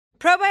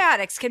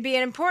Probiotics can be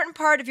an important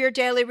part of your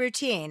daily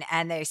routine,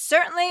 and they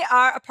certainly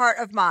are a part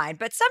of mine,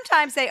 but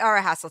sometimes they are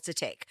a hassle to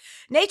take.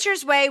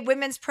 Nature's Way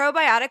Women's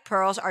Probiotic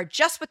Pearls are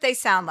just what they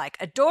sound like,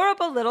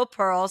 adorable little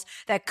pearls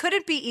that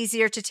couldn't be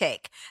easier to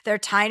take. They're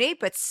tiny,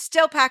 but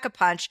still pack a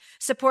punch,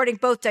 supporting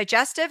both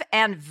digestive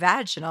and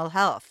vaginal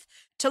health.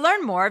 To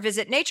learn more,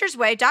 visit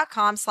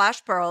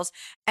naturesway.com/pearls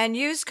and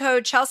use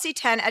code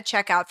Chelsea10 at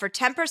checkout for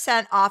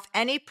 10% off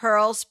any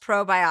Pearls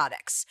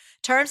probiotics.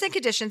 Terms and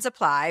conditions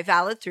apply,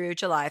 valid through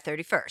July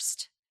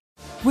 31st.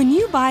 When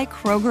you buy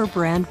Kroger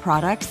brand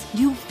products,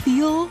 you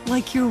feel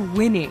like you're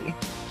winning.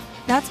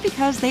 That's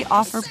because they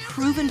offer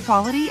proven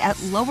quality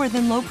at lower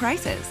than low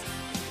prices.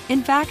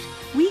 In fact,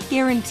 we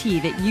guarantee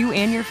that you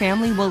and your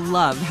family will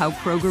love how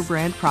Kroger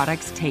brand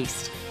products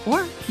taste,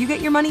 or you get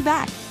your money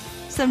back.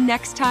 So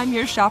next time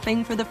you're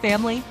shopping for the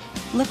family,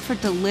 look for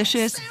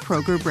delicious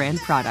Kroger brand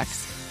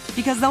products,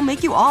 because they'll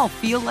make you all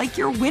feel like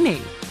you're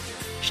winning.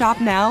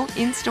 Shop now,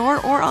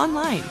 in-store, or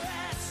online.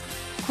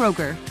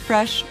 Kroger,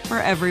 fresh for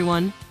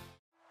everyone.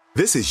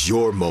 This is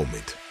your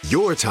moment,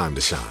 your time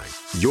to shine,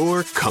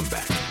 your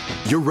comeback.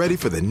 You're ready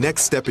for the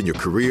next step in your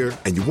career,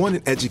 and you want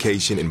an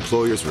education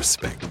employers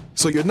respect.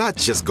 So you're not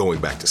just going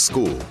back to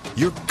school,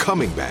 you're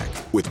coming back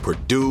with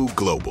Purdue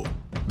Global.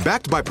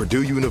 Backed by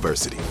Purdue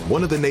University,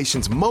 one of the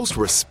nation's most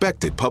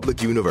respected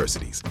public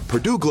universities,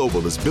 Purdue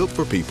Global is built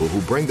for people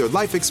who bring their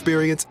life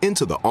experience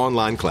into the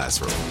online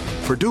classroom.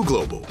 Purdue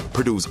Global,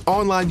 Purdue's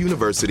online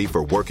university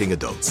for working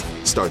adults.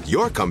 Start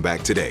your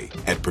comeback today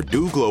at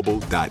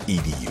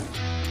purdueglobal.edu.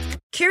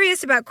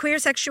 Curious about queer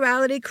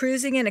sexuality,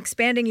 cruising, and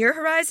expanding your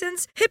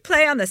horizons? Hit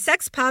play on the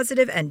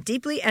sex-positive and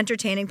deeply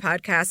entertaining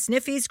podcast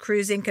Sniffy's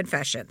Cruising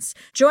Confessions.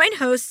 Join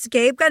hosts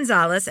Gabe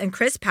Gonzalez and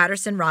Chris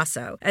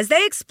Patterson-Rosso as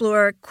they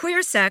explore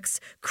queer sex,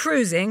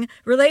 cruising,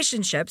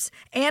 relationships,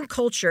 and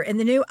culture in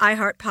the new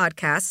iHeart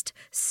podcast,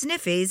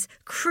 Sniffy's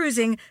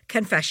Cruising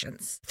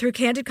Confessions. Through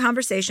candid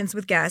conversations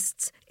with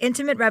guests,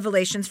 intimate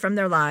revelations from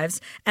their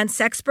lives, and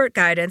sexpert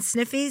guidance,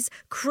 Sniffy's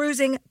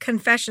Cruising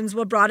Confessions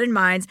will broaden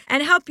minds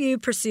and help you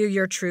pursue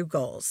your true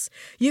goals.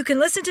 You can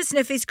listen to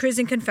Sniffy's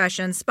Cruising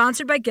Confessions,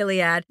 sponsored by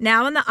Gilead,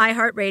 now on the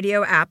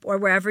iHeartRadio app or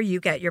wherever you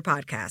get your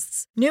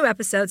podcasts. New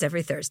episodes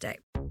every Thursday.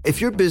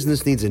 If your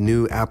business needs a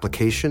new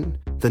application,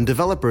 then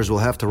developers will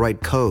have to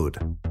write code.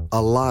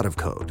 A lot of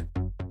code.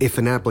 If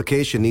an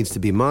application needs to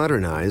be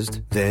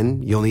modernized,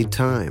 then you'll need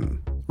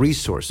time,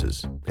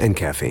 resources, and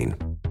caffeine.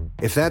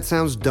 If that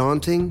sounds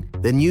daunting,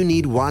 then you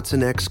need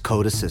Watson X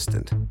Code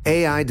Assistant.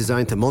 AI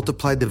designed to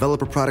multiply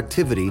developer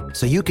productivity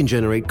so you can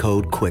generate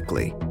code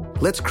quickly.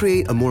 Let's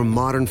create a more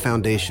modern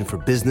foundation for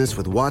business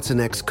with Watson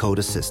X Code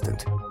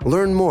Assistant.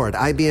 Learn more at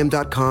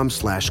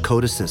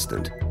ibm.com/code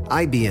assistant.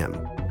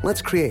 IBM.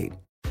 Let's create.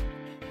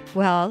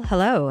 Well,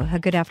 hello, a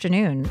good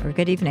afternoon or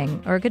good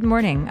evening or good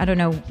morning. I don't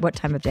know what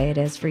time of day it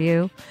is for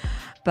you,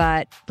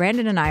 but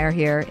Brandon and I are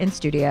here in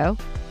studio,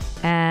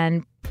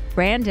 and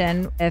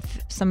Brandon, if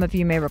some of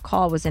you may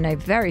recall, was in a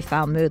very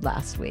foul mood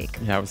last week.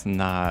 Yeah, I was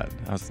not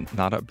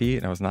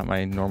upbeat. I was not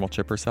my normal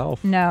chipper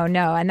self. No,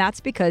 and that's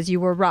because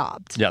you were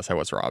robbed. Yes, I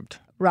was robbed.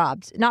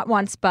 Robbed. Not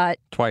once, but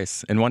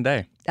twice in one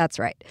day. That's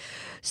right.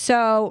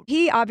 So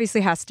he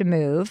obviously has to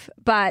move.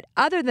 But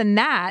other than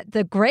that,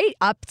 the great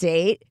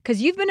update,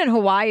 because you've been in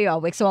Hawaii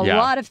all week, so a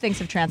lot of things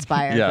have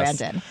transpired, yes.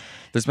 Brandon.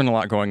 There's been a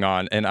lot going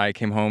on, and I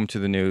came home to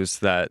the news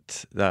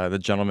that the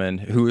gentleman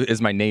who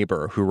is my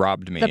neighbor who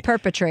robbed me, the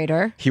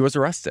perpetrator, he was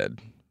arrested.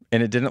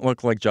 And it didn't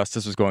look like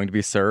justice was going to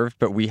be served,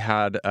 but we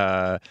had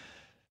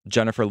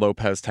Jennifer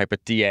Lopez type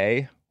of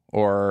DA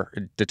or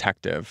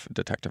detective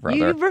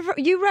rather.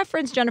 You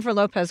reference Jennifer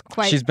Lopez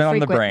quite She's been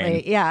frequently. on the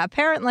brain. Yeah,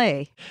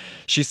 apparently.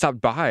 She stopped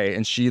by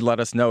and she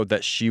let us know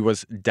that she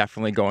was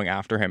definitely going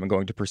after him and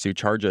going to pursue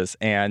charges,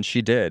 and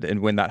she did. And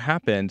when that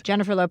happened...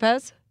 Jennifer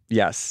Lopez?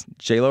 Yes,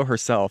 J-Lo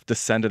herself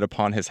descended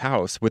upon his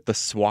house with the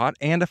SWAT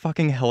and a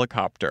fucking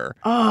helicopter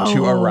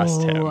to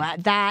arrest him.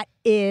 That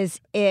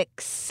is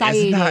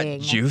exciting. Isn't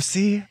that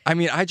juicy? I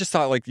mean, I just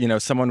thought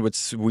someone would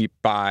sweep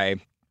by,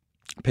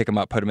 pick him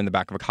up, put him in the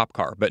back of a cop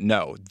car. But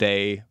no,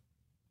 they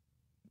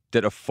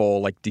did a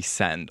full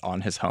descent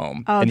on his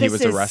home, and he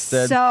was arrested.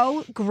 This is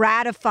so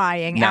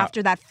gratifying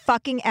after that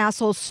fucking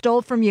asshole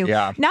stole from you.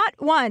 Yeah. Not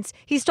once.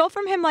 He stole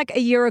from him a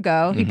year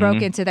ago. He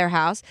broke into their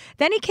house.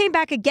 Then he came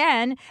back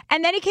again,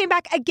 and then he came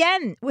back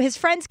again. His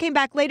friends came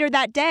back later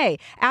that day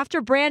after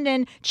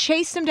Brandon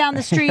chased him down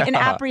the street and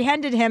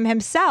apprehended him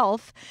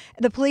himself.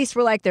 The police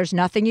were like, there's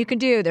nothing you can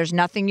do. There's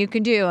nothing you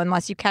can do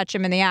unless you catch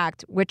him in the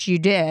act, which you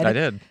did. I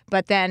did.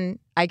 But then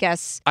I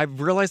guess I've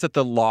realized that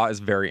the law is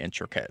very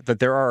intricate, that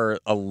there are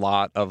a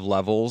lot of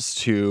levels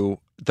to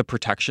the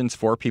protections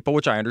for people,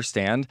 which I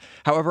understand.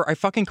 However, I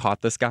fucking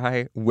caught this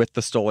guy with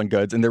the stolen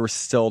goods, and there was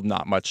still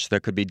not much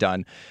that could be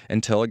done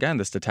until, again,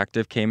 this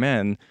detective came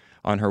in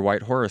on her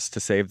white horse to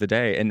save the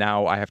day, and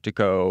now I have to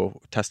go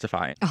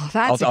testify. Oh,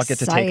 that's I'll get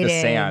to take the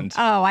stand.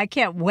 Oh, I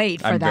can't wait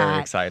for that. I'm very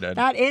excited.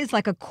 That is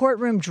like a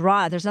courtroom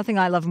drama. There's nothing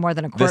I love more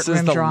than a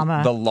courtroom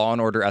drama. The Law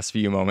and Order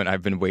SVU moment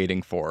I've been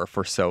waiting for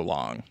so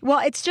long. Well,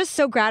 it's just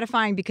so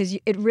gratifying because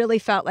it really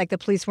felt like the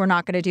police were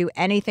not going to do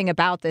anything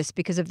about this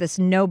because of this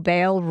no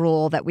bail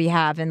rule that we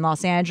have in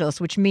Los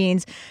Angeles, which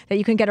means that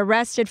you can get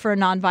arrested for a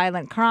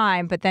nonviolent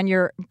crime, but then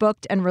you're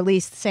booked and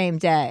released the same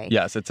day.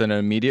 Yes, it's an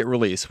immediate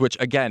release, which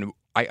again,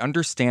 I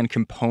understand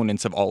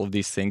components of all of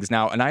these things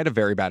now, and I had a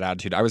very bad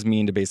attitude. I was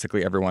mean to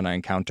basically everyone I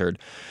encountered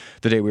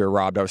the day we were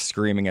robbed. I was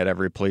screaming at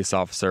every police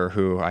officer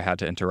who I had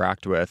to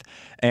interact with,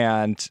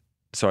 and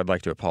so I'd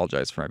like to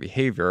apologize for my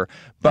behavior.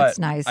 But that's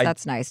nice.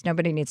 That's nice.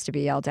 Nobody needs to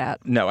be yelled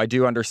at. No, I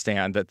do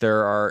understand that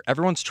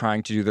everyone's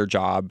trying to do their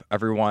job.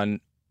 Everyone,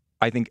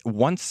 I think,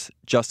 wants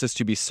justice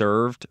to be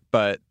served,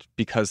 but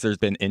because there's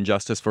been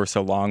injustice for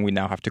so long, we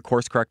now have to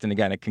course correct. And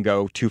again, it can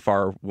go too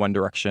far one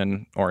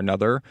direction or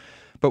another,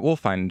 but we'll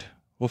find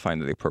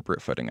the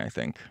appropriate footing, I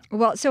think.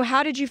 Well, so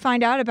how did you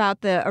find out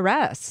about the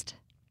arrest?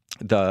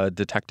 The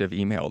detective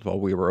emailed while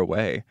we were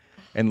away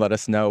and let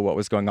us know what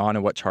was going on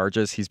and what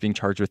charges. He's being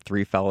charged with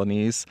 3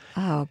 felonies.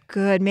 Oh,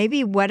 good.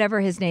 Maybe whatever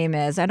his name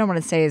is. I don't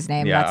want to say his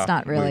name. Yeah, that's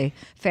not really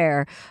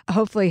fair.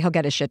 Hopefully he'll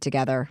get his shit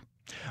together.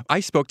 I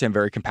spoke to him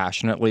very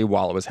compassionately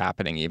while it was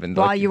happening, even.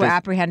 While you were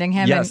apprehending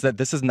him? Yes, that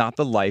this is not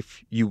the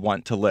life you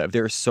want to live.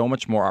 There's so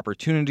much more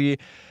opportunity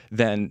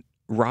than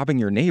robbing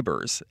your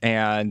neighbors.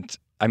 And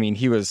I mean,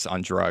 he was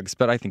on drugs,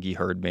 but I think he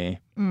heard me.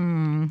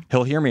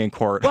 He'll hear me in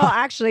court. Well,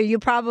 actually, you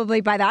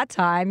probably by that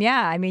time,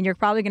 yeah. I mean, you're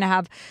probably going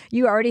to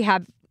you already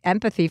have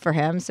empathy for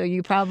him, so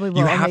you probably will.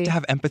 You have to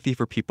have empathy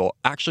for people.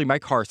 Actually, my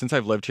car, since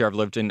I've lived here, I've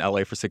lived in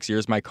LA for 6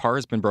 years, my car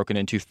has been broken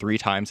into 3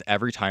 times,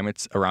 every time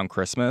it's around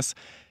Christmas.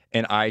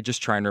 And I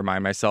just try and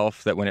remind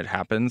myself that when it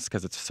happens,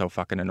 because it's so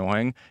fucking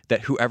annoying,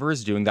 that whoever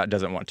is doing that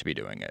doesn't want to be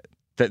doing it.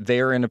 That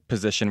they're in a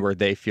position where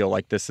they feel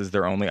like this is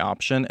their only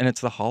option, and it's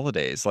the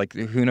holidays. Like,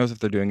 who knows if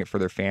they're doing it for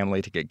their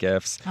family to get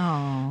gifts.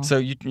 Oh. So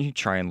you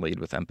try and lead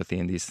with empathy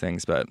in these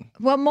things, but...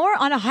 Well, more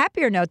on a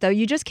happier note, though,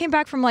 you just came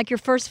back from, like, your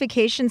first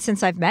vacation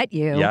since I've met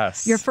you.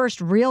 Yes. Your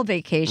first real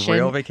vacation.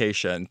 Real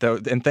vacation.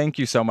 And thank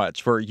you so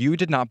much you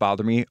did not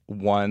bother me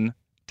one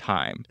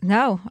time.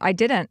 No, I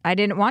didn't. I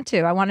didn't want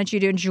to. I wanted you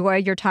to enjoy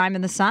your time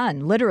in the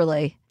sun,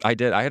 literally. I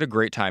did. I had a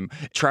great time.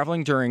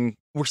 Traveling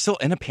we're still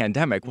in a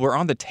pandemic. We're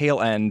on the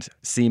tail end,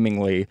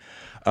 seemingly,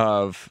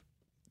 of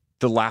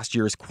the last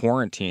year's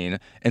quarantine.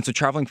 And so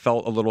traveling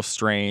felt a little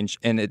strange.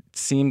 And it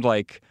seemed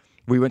like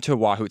we went to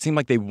Oahu. It seemed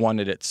like they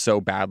wanted it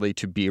so badly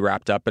to be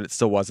wrapped up, but it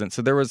still wasn't.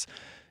 So there was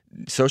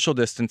social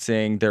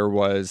distancing. There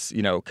was,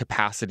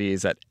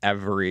 capacities at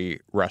every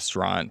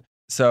restaurant.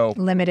 So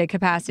limited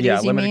capacities,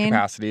 yeah, limited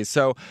capacities.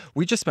 So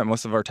we just spent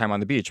most of our time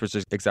on the beach, which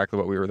is exactly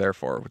what we were there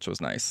for, which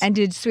was nice. And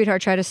did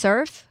Sweetheart try to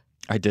surf?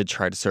 I did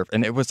try to surf,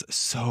 and it was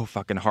so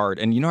fucking hard.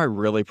 And I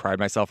really pride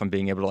myself on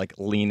being able to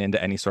lean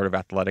into any sort of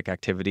athletic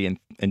activity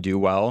and do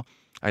well.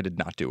 I did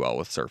not do well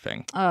with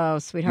surfing. Oh,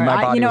 Sweetheart.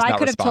 My body was not I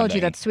could have told you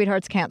responding. that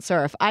Sweethearts can't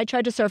surf. I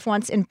tried to surf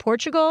once in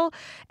Portugal,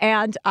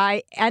 and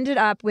I ended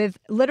up with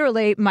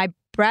literally my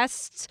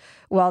breasts,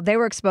 well, they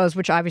were exposed,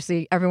 which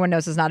obviously everyone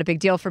knows is not a big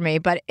deal for me,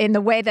 but in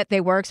the way that they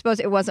were exposed,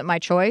 it wasn't my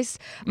choice.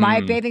 My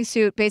bathing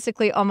suit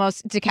basically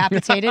almost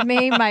decapitated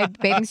me, my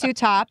bathing suit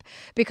top,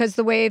 because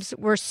the waves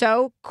were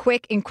so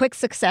quick, in quick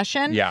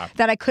succession,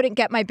 that I couldn't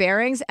get my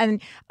bearings.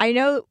 And I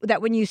know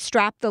that when you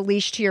strap the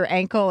leash to your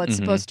ankle, it's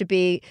supposed to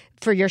be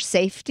for your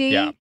safety.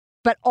 Yeah.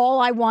 But all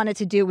I wanted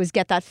to do was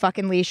get that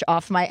fucking leash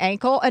off my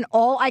ankle, and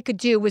all I could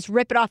do was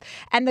rip it off.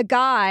 And the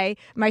guy,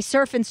 my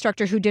surf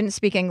instructor who didn't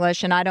speak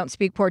English and I don't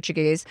speak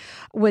Portuguese,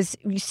 was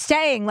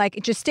saying,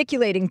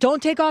 gesticulating,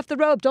 "Don't take off the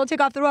rope, don't take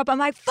off the rope." I'm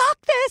like, fuck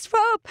this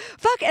rope,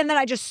 fuck. And then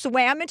I just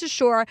swam into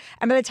shore,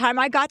 and by the time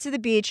I got to the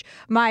beach,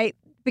 my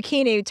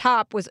bikini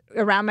top was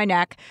around my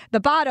neck.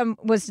 The bottom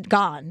was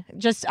gone.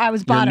 I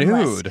was bottomless.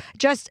 You're nude.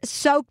 Just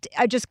soaked,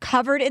 just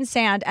covered in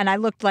sand, and I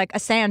looked like a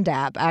sand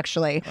dab,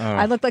 actually.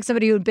 I looked like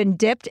somebody who had been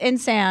dipped in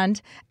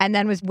sand and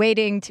then was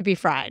waiting to be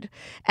fried.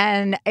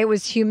 And it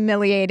was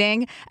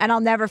humiliating. And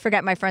I'll never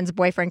forget my friend's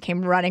boyfriend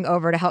came running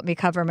over to help me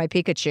cover my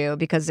Pikachu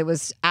because it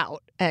was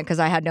out, because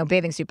I had no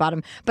bathing suit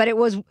bottom. But it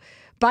was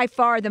by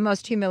far the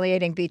most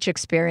humiliating beach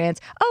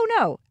experience. Oh,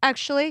 no.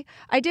 Actually,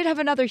 I did have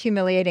another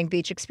humiliating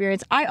beach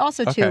experience. I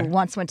also, too,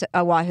 once went to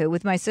Oahu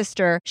with my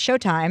sister,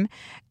 Showtime,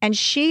 and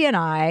she and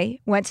I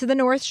went to the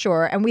North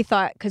Shore, and we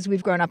thought, because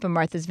we've grown up in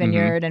Martha's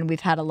Vineyard, and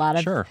we've had a lot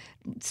of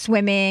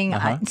swimming,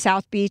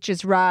 South Beach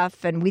is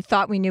rough, and we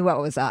thought we knew what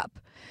was up.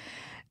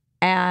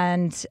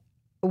 And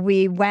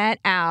we went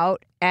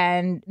out,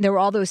 and there were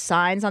all those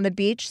signs on the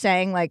beach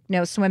saying,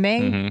 no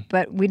swimming,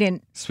 but we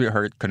didn't.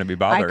 Sweetheart couldn't be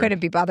bothered. I couldn't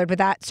be bothered with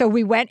that. So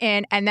we went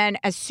in, and then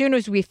as soon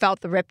as we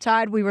felt the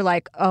riptide, we were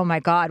like, oh my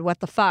God,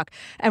 what the fuck?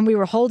 And we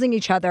were holding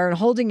each other.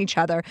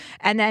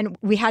 And then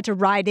we had to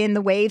ride in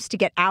the waves to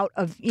get out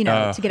of,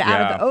 to get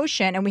out of the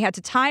ocean, and we had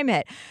to time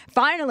it.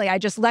 Finally, I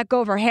just let go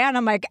of her hand.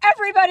 I'm like,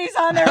 everybody's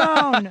on their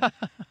own.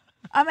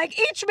 I'm like,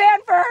 each man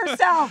for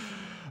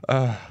herself.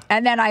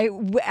 And then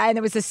and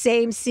it was the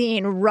same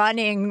scene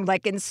running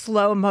like in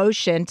slow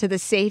motion to the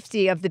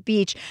safety of the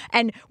beach.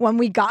 And when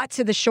we got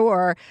to the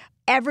shore,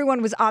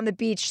 everyone was on the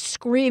beach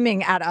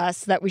screaming at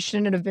us that we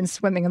shouldn't have been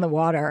swimming in the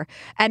water.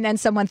 And then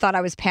someone thought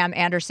I was Pam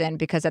Anderson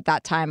because at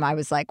that time I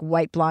was like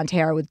white blonde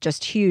hair with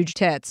just huge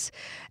tits.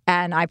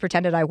 And I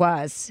pretended I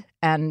was.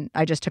 And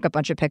I just took a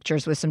bunch of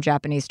pictures with some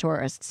Japanese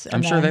tourists.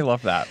 I'm sure they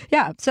love that.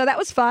 Yeah. So that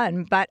was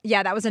fun. But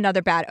yeah, that was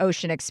another bad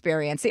ocean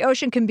experience. The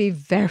ocean can be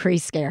very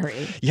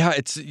scary. Yeah,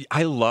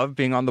 I love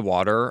being on the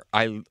water.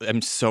 I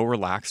am so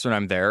relaxed when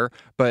I'm there.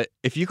 But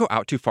if you go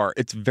out too far,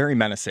 it's very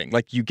menacing.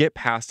 Like you get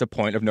past a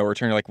point of no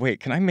return. You're like, wait,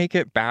 can I make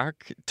it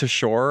back to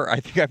shore? I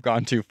think I've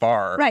gone too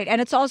far. Right.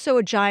 And it's also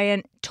a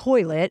giant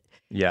toilet.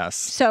 Yes.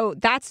 So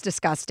that's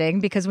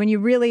disgusting because when you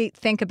really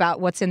think about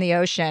what's in the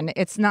ocean,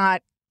 it's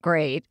not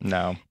great.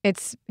 No.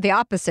 It's the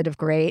opposite of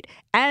great.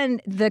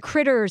 And the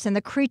critters and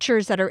the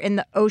creatures that are in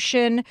the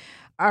ocean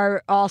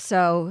are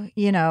also,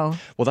 Well,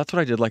 that's what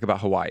I did like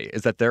about Hawaii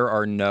is that there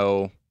are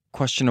no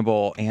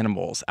questionable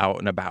animals out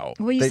and about.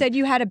 Well, you said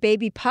you had a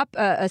baby pup,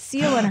 a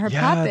seal and her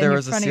pup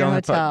in front of your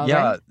hotel,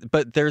 Yeah, right?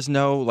 but there's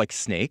no like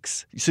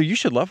snakes. So you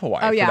should love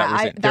Hawaii. Oh, for yeah.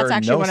 that reason. That's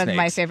actually one snakes. of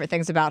my favorite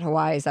things about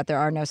Hawaii is that there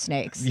are no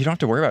snakes. You don't have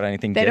to worry about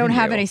anything. They don't getting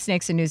have you. any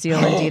snakes in New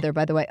Zealand either,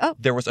 by the way. Oh,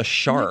 there was a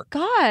shark. Oh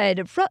my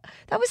God.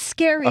 That was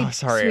scary, Oh,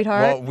 sorry.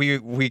 sweetheart. Well,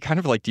 we kind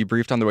of like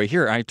debriefed on the way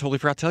here. I totally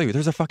forgot to tell you.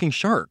 There's a fucking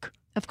shark.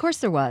 Of course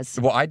there was.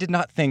 Well, I did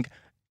not think.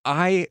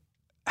 I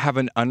have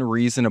an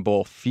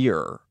unreasonable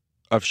fear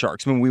of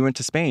sharks. When we went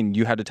to Spain,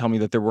 you had to tell me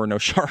that there were no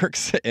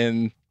sharks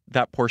in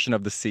that portion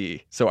of the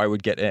sea, so I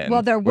would get in.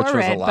 Well, there which was a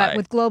weren't, lie. but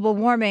with global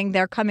warming,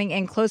 they're coming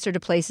in closer to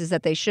places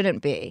that they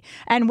shouldn't be.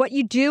 And what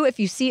you do if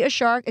you see a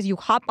shark is you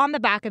hop on the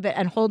back of it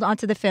and hold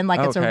onto the fin like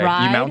it's a Okay,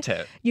 ride. you mount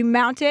it. You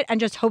mount it and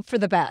just hope for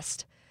the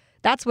best.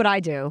 That's what I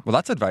do. Well,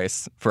 that's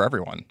advice for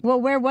everyone. Well,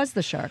 where was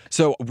the shark?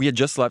 So we had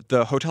just left.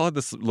 The hotel had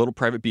this little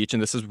private beach,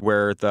 and this is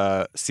where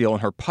the seal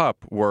and her pup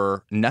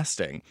were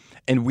nesting.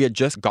 And we had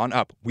just gone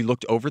up. We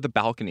looked over the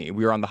balcony.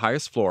 We were on the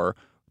highest floor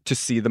to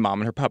see the mom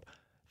and her pup.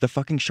 The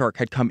fucking shark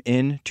had come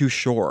in to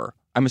shore,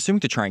 I'm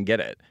assuming to try and get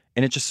it.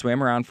 And it just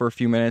swam around for a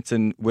few minutes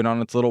and went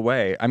on its little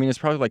way. I mean, it's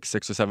probably like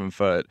 6 or 7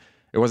 foot.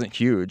 It wasn't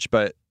huge,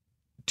 but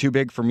too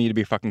big for me to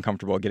be fucking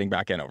comfortable getting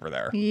back in over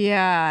there.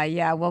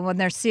 Yeah. Well, when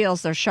they're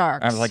seals, they're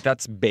sharks. I was like,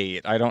 that's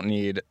bait. I don't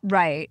need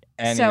right.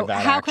 any So of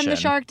that how come the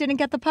action. shark didn't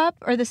get the pup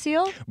or the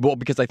seal? Well,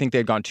 because I think they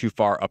had gone too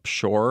far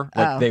upshore.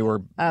 Like they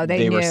were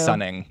they were knew.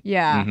 sunning.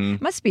 Yeah.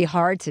 Mhm. Must be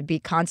hard to be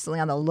constantly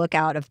on the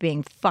lookout of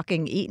being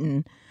fucking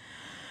eaten.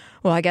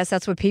 Well, I guess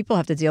that's what people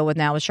have to deal with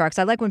now with sharks.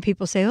 I like when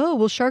people say, oh,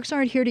 well, sharks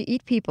aren't here to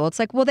eat people. It's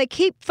like, well, they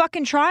keep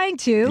fucking trying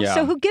to. Yeah.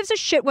 So who gives a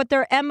shit what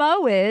their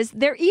MO is?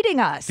 They're eating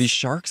us. These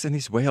sharks and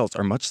these whales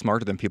are much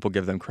smarter than people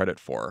give them credit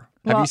for.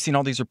 Have Well- you seen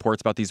all these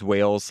reports about these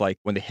whales, like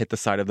when they hit the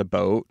side of the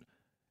boat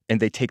and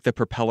they take the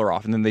propeller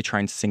off and then they try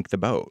and sink the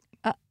boat?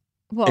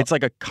 Well, It's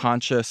like a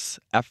conscious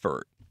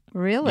effort.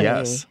 really?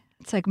 Yes.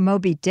 It's like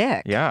Moby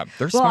Dick. Yeah,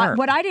 they're Well, smart.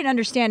 what I didn't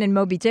understand in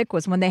Moby Dick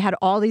was when they had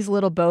all these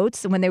little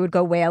boats and when they would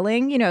go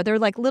whaling, they're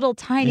like little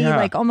tiny, Yeah.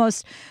 like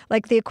almost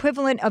like the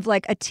equivalent of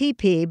like a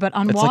teepee, but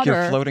on It's water. like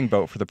your floating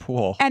boat for the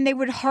pool. And they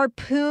would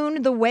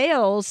harpoon the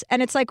whales.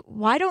 And it's like,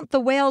 why don't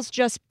the whales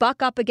just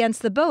buck up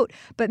against the boat?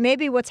 But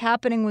maybe what's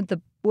happening with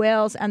the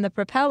whales and the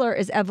propeller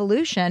is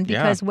evolution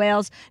because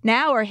whales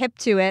now are hip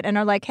to it and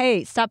are like,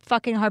 hey, stop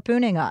fucking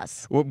harpooning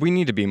us. Well, we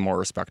need to be more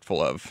respectful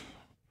of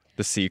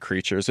the sea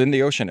creatures in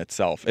the ocean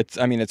itself. It's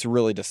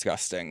really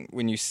disgusting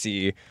when you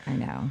see I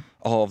know.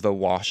 all of the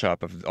wash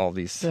up of all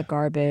these. The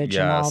garbage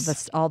and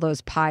Yes. all those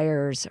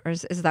pyres. Or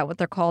is that what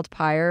they're called,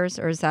 pyres?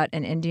 Or is that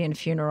an Indian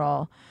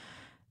funeral?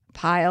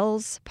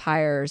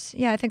 Pyres.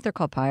 Yeah, I think they're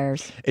called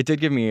pyres. It did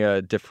give me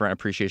a different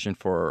appreciation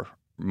for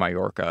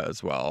Mallorca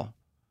as well.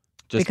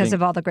 Because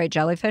of all the great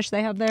jellyfish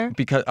they have there?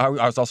 Because I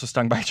was also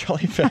stung by a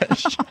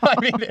jellyfish. I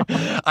mean,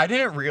 I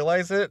didn't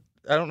realize it.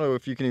 I don't know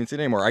if you can even see it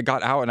anymore. I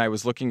got out and I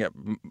was looking at,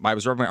 I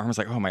was rubbing my arm. I was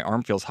like, oh, my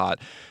arm feels hot.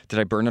 Did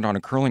I burn it on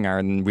a curling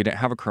iron? And we didn't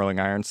have a curling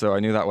iron, so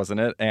I knew that wasn't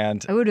it.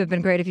 And It would have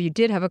been great if you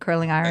did have a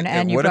curling iron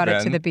and you would have brought it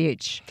to been. the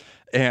beach.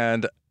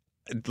 And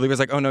Lee was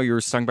like, oh, no, you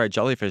were stung by a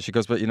jellyfish. He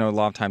goes, but, a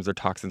lot of times their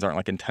toxins aren't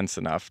like intense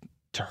enough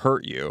to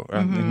hurt you.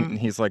 And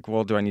he's like,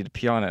 well, do I need to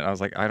pee on it? And I was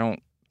like, I don't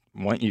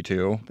want you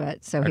to.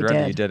 But so I'd he rather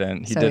did. you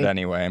didn't. He So did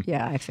anyway.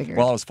 Yeah, I figured.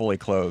 Well, I was fully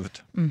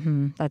clothed.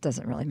 That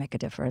doesn't really make a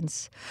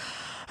difference.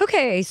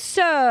 Okay,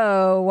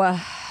 so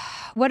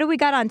what do we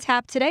got on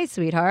tap today,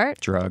 sweetheart?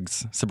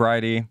 Drugs,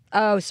 sobriety.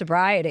 Oh,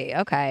 sobriety.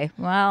 Okay.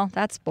 Well,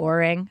 that's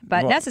boring,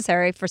 but Well-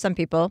 necessary for some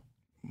people.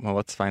 Well,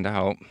 let's find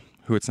out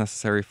who it's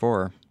necessary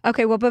for.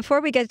 Okay, well, before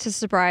we get to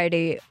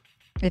sobriety,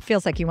 it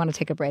feels like you want to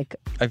take a break.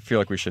 I feel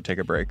like we should take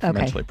a break. Okay.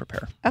 Mentally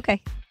prepare.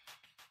 Okay.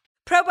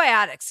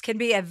 Probiotics can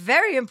be a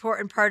very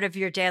important part of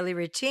your daily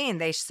routine.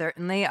 They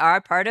certainly are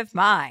part of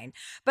mine.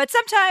 But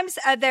sometimes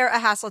they're a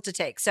hassle to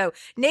take. So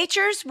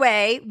Nature's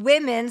Way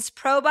Women's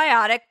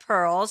Probiotic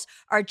Pearls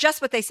are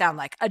just what they sound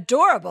like.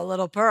 Adorable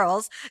little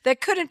pearls that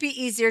couldn't be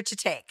easier to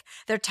take.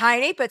 They're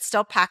tiny but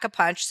still pack a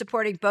punch,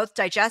 supporting both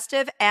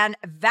digestive and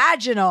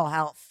vaginal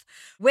health.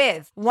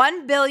 With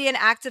 1 billion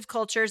active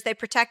cultures, they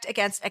protect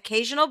against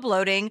occasional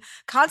bloating,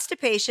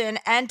 constipation,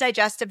 and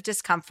digestive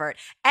discomfort.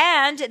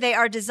 And they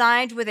are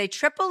designed with a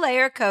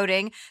triple-layer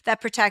coating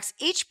that protects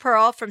each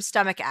pearl from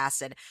stomach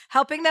acid,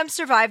 helping them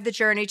survive the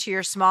journey to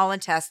your small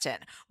intestine,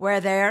 where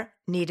they're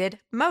needed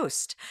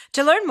most.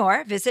 To learn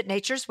more, visit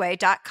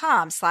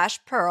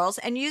naturesway.com/pearls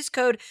and use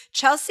code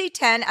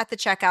Chelsea10 at the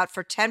checkout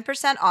for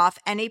 10% off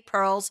any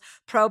Pearls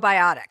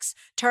probiotics.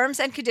 Terms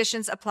and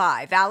conditions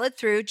apply. Valid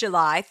through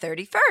July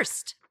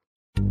 31st.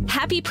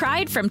 Happy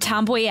Pride from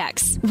Tomboy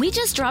X. We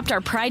just dropped our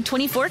Pride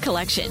 24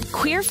 collection.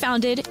 Queer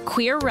founded,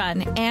 queer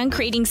run, and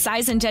creating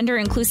size and gender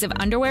inclusive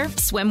underwear,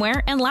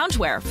 swimwear, and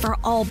loungewear for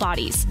all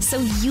bodies, so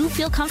you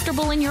feel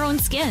comfortable in your own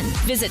skin.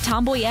 Visit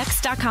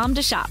tomboyx.com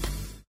to shop.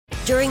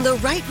 During the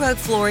Right Rug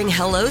Flooring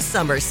Hello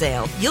Summer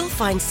Sale, you'll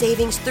find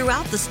savings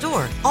throughout the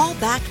store, all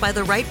backed by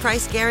the right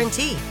price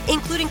guarantee,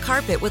 including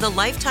carpet with a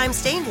lifetime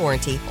stain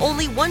warranty,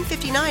 only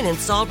 $159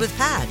 installed with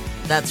pad.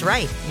 That's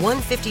right,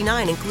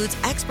 $159 includes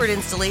expert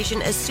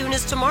installation as soon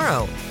as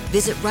tomorrow.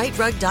 Visit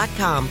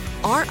rightrug.com,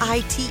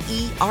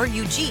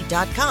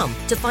 RITERUG.com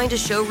to find a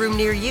showroom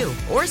near you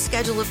or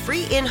schedule a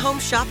free in-home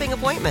shopping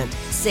appointment.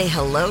 Say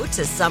hello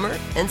to summer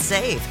and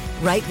save.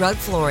 Right Rug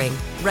Flooring,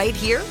 right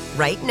here,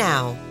 right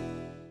now.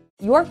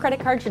 Your credit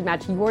card should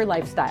match your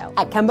lifestyle.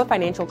 At Kemba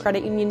Financial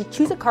Credit Union,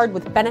 choose a card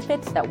with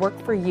benefits that work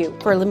for you.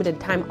 For a limited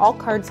time, all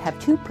cards have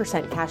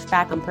 2% cash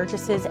back on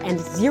purchases and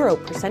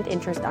 0%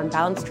 interest on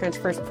balance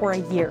transfers for a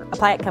year.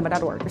 Apply at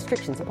Kemba.org.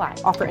 Restrictions apply.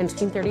 Offer ends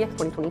June 30th,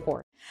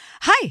 2024.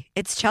 Hi,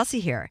 it's Chelsea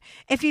here.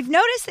 If you've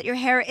noticed that your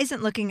hair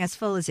isn't looking as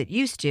full as it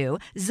used to,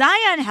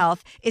 Zion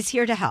Health is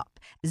here to help.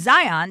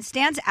 Zion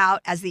stands out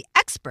as the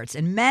experts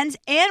in men's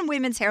and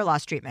women's hair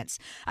loss treatments.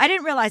 I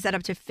didn't realize that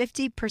up to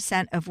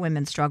 50% of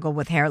women struggle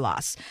with hair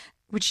loss,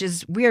 which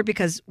is weird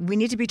because we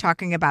need to be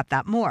talking about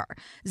that more.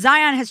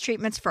 Zion has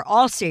treatments for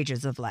all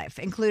stages of life,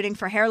 including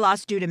for hair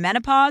loss due to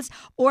menopause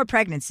or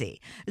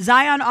pregnancy.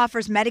 Zion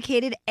offers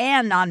medicated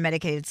and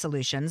non-medicated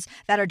solutions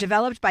that are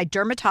developed by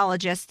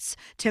dermatologists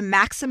to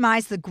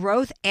maximize the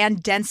growth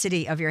and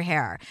density of your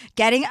hair.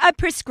 Getting a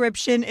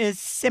prescription is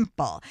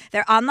simple.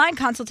 Their online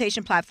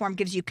consultation platform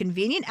gives you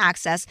convenient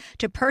access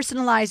to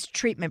personalized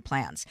treatment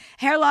plans.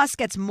 Hair loss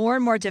gets more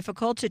and more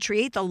difficult to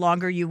treat the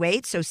longer you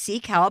wait, so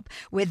seek help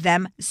with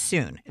them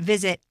soon.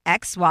 Visit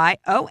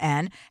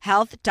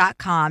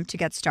XYONhealth.com to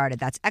get started.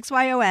 That's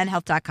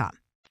XYONhealth.com.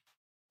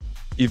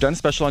 You've done a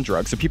special on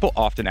drugs, so people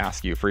often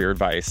ask you for your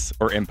advice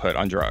or input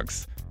on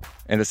drugs.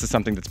 And this is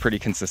something that's pretty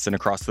consistent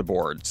across the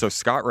board. So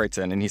Scott writes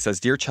in and he says,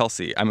 "Dear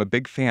Chelsea, I'm a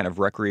big fan of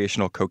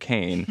recreational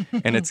cocaine,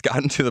 and it's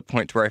gotten to the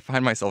point where I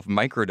find myself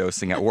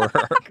microdosing at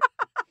work.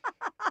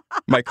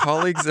 My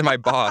colleagues and my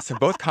boss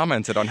have both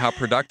commented on how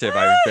productive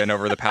I've been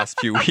over the past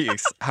few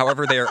weeks.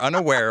 However, they are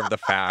unaware of the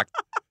fact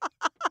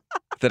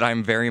that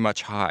I'm very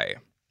much high.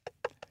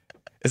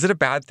 Is it a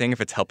bad thing if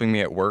it's helping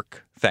me at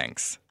work?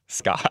 Thanks,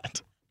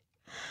 Scott."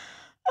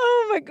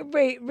 Oh my God,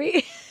 wait.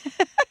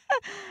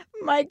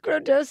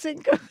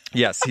 Microdosing cocaine.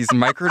 Yes, he's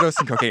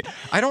microdosing cocaine.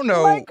 I don't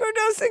know.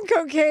 Microdosing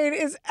cocaine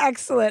is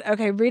excellent.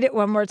 Okay, read it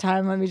one more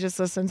time. Let me just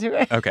listen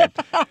to it. Okay.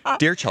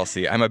 "Dear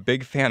Chelsea, I'm a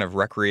big fan of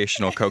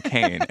recreational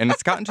cocaine, and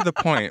it's gotten to the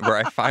point where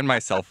I find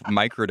myself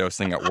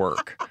microdosing at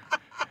work.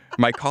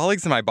 My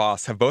colleagues and my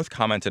boss have both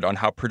commented on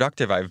how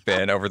productive I've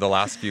been over the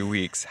last few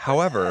weeks.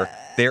 However,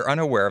 they are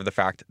unaware of the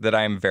fact that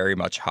I am very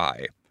much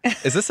high.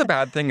 Is this a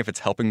bad thing if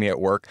it's helping me at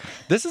work?"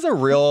 This is a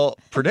real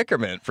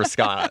predicament for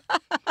Scott.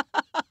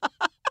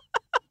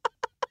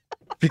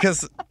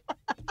 Because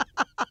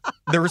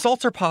the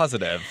results are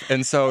positive,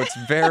 and so it's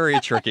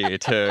very tricky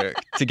to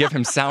give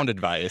him sound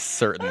advice,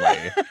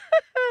 certainly.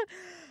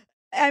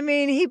 I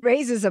mean, he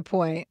raises a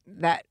point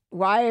that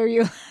why are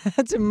you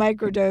allowed to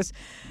microdose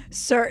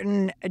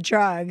certain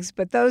drugs,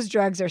 but those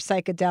drugs are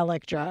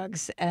psychedelic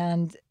drugs,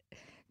 and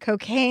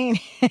cocaine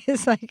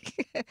is like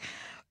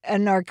a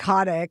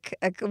narcotic.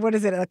 What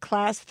is it, a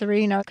class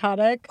 3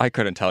 narcotic? I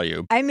couldn't tell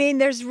you. I mean,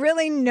 there's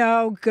really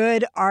no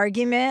good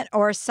argument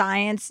or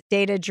science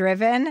data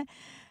driven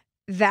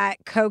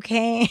that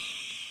cocaine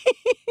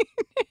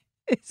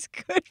is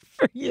good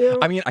for you.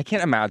 I mean, I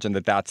can't imagine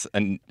that that's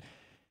an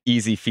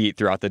easy feat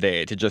throughout the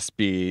day to just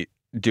be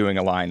doing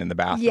a line in the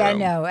bathroom. Yeah,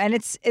 no, and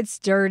it's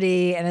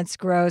dirty and it's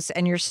gross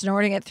and you're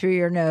snorting it through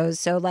your nose.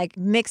 So like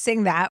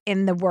mixing that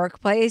in the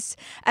workplace,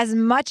 as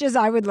much as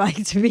I would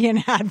like to be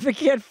an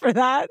advocate for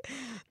that,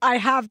 I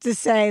have to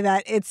say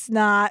that it's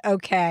not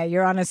okay.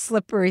 You're on a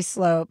slippery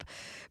slope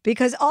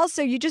because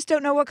also you just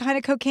don't know what kind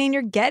of cocaine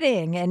you're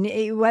getting, and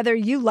whether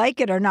you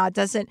like it or not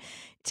doesn't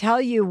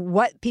tell you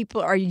what people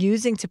are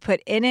using to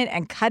put in it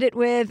and cut it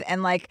with,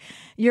 and like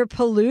you're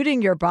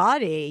polluting your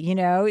body, you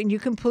know, and you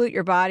can pollute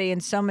your body in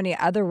so many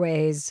other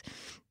ways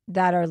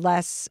that are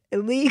less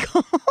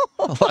illegal.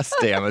 Less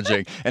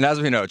damaging. And as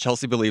we know,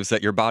 Chelsea believes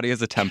that your body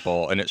is a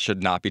temple and it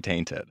should not be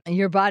tainted.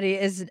 Your body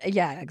is,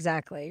 yeah,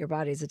 exactly. Your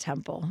body is a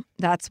temple.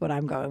 That's what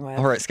I'm going with.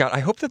 All right, Scott, I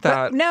hope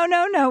that...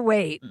 No,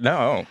 wait.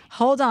 No.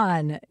 Hold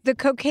on. The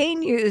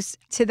cocaine use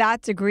to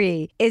that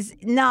degree is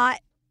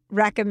not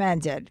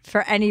recommended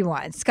for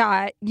anyone.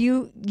 Scott,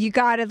 you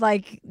got to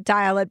like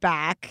dial it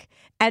back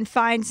and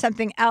find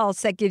something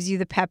else that gives you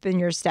the pep in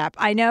your step.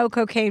 I know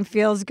cocaine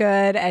feels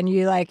good and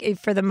you like it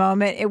for the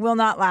moment. It will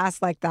not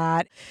last like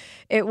that.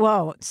 It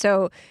won't.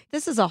 So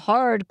this is a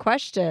hard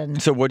question.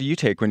 So what do you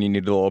take when you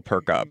need a little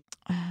perk up?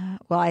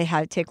 Well,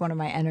 I take one of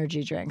my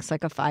energy drinks,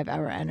 like a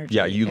 5-hour energy.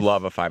 Yeah, you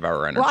love a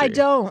 5-hour energy. Well, I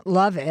don't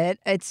love it.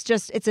 It's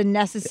a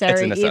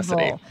necessary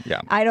necessity. evil.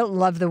 Yeah. I don't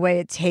love the way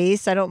it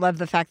tastes. I don't love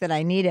the fact that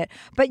I need it.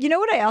 But you know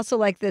what I also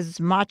like? This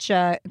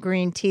matcha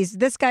green teas.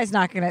 This guy is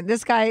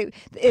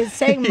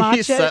saying matcha.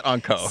 He's set on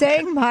coke.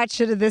 Saying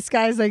matcha to this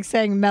guy is like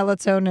saying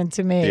melatonin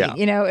to me. Yeah.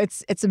 You know,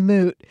 it's a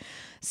moot.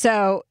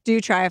 So do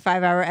try a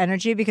 5-hour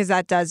energy because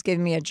that does give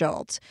me a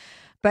jolt.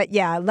 But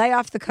yeah, lay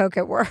off the coke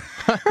at work.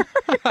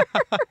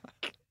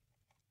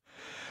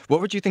 What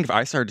would you think if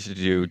I started to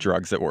do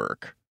drugs at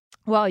work?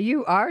 Well,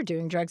 you are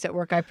doing drugs at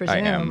work, I presume. I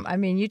am. I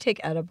mean, you take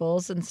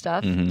edibles and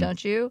stuff,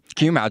 don't you?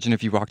 Can you imagine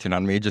if you walked in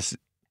on me just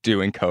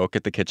doing coke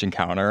at the kitchen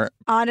counter?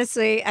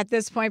 Honestly, at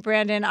this point,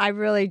 Brandon, I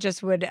really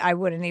just I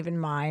wouldn't even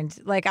mind.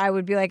 Like, I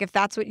would be like, if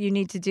that's what you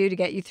need to do to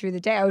get you through the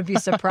day, I would be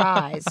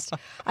surprised.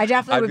 I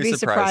definitely would be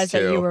surprised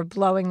that you were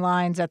blowing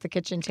lines at the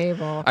kitchen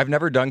table. I've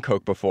never done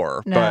coke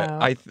before, but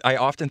I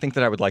often think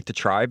that I would like to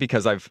try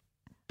because I've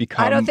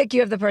become... I don't think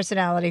you have the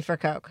personality for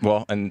coke.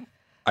 Well, and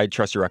I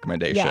trust your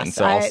recommendation, yes,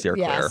 so I'll steer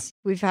clear.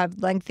 We've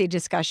had lengthy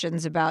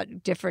discussions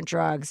about different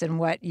drugs and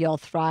what you'll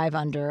thrive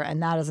under,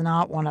 and that is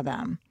not one of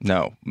them.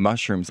 No.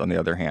 Mushrooms, on the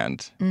other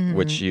hand,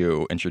 which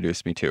you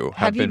introduced me to,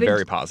 have been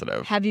very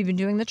positive. Have you been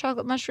doing the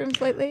chocolate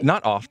mushrooms lately?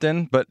 Not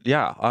often, but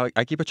yeah,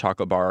 I keep a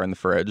chocolate bar in the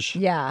fridge.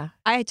 Yeah.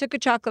 I took a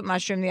chocolate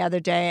mushroom the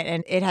other day,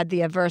 and it had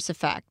the adverse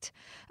effect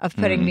of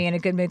putting me in a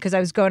good mood because I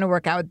was going to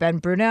work out with Ben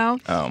Bruno,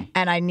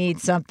 and I need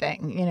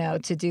something,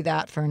 to do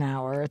that for an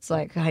hour. It's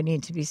like I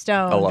need to be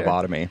stoned. A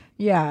lobotomy.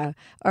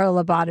 Or a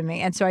lobotomy.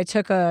 And so I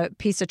took a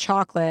piece of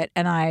chocolate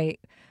and I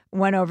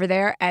went over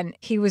there, and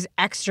he was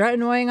extra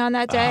annoying on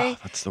that day.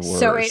 That's the worst.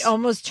 So it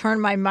almost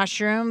turned my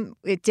mushroom.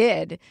 It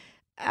did.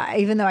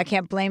 Even though I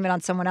can't blame it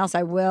on someone else,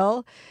 I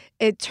will.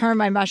 It turned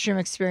my mushroom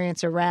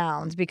experience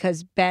around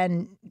because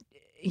Ben...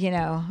 he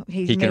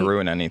can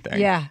ruin anything.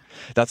 Yeah.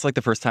 That's like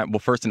the first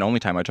and only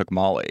time I took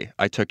Molly.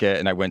 I took it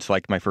and I went to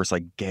like my first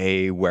like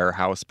gay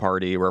warehouse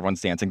party where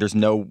everyone's dancing. There's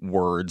no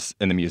words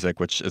in the music,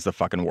 which is the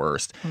fucking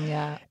worst.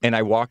 Yeah. And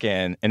I walk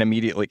in and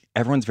immediately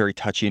everyone's very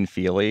touchy and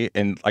feely.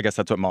 And I guess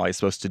that's what Molly's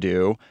supposed to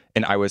do.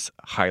 And I was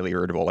highly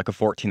irritable, like a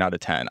 14 out of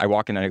 10. I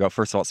walk in and I go,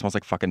 first of all, it smells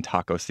like fucking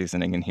taco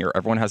seasoning in here.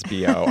 Everyone has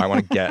BO. I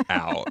want to get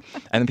out.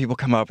 And then people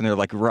come up and they're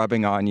like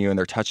rubbing on you and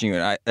they're touching you.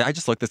 And I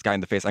just look this guy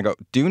in the face and I go,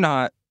 do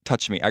not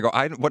touch me. I go,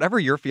 whatever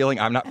you're feeling,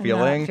 I'm not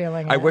feeling.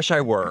 I wish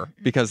I were,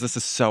 because this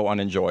is so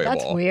unenjoyable.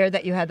 That's weird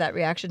that you had that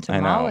reaction to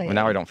Molly. Molly. I know.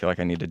 Now I don't feel like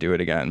I need to do it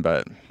again,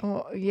 but...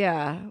 Well,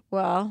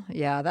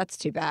 yeah, that's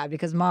too bad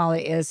because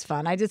Molly is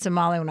fun. I did some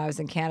Molly when I was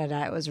in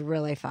Canada. It was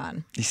really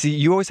fun. You see,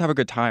 you always have a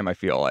good time, I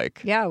feel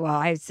like. Yeah, well,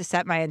 I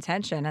set my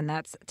intention, and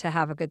that's to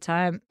have a good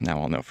time.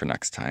 Now I'll know for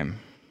next time.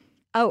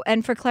 Oh,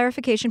 and for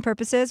clarification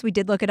purposes, we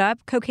did look it up.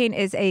 Cocaine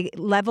is a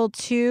level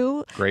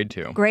 2... Grade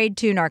 2. Grade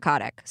 2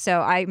 narcotic.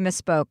 So I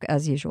misspoke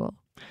as usual.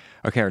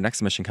 Okay, our next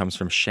submission comes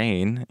from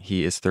Shane.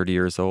 He is 30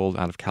 years old,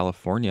 out of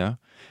California.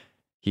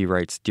 He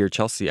writes, Dear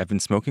Chelsea, I've been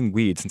smoking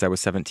weed since I was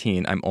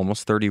 17. I'm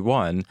almost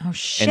 31. Oh,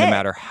 shit. And no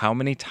matter how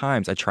many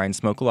times I try and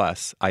smoke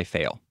less, I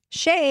fail.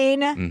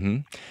 Shane.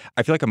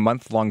 I feel like a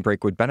month-long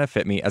break would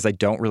benefit me as I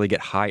don't really get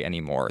high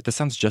anymore. This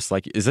sounds just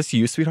like, is this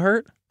you,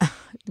 sweetheart?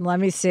 Let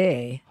me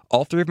see.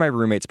 All 3 of my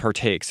roommates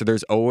partake, so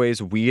there's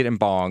always weed and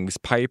bongs,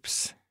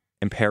 pipes,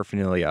 and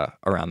paraphernalia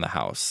around the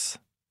house.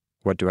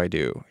 What do I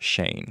do?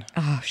 Shane.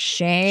 Oh,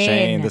 Shane.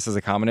 Shane, this is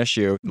a common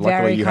issue. Very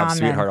Luckily, you common. have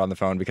Sweetheart on the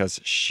phone because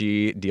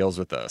she deals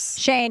with this.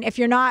 Shane, if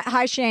you're not...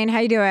 Hi, Shane. How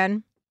you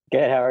doing?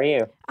 Good. How are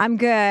you? I'm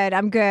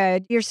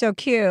good. You're so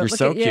cute. You're Look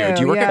so at cute.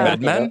 Do you work at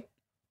MedMen?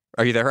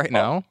 Are you there right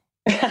now?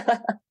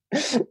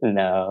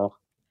 No.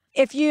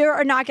 If you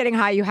are not getting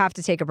high, you have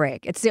to take a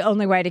break. It's the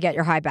only way to get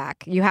your high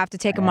back. You have to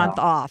take a month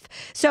off.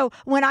 So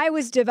when I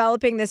was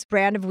developing this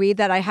brand of weed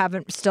that I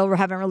still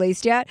haven't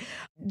released yet,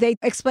 they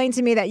explained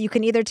to me that you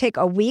can either take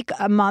a week,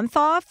 a month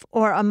off,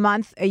 or a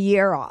month, a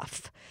year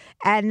off.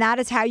 And that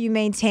is how you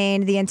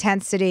maintain the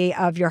intensity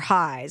of your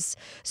highs.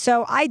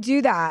 So I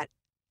do that.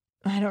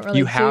 I don't really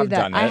You do have that.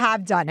 done it.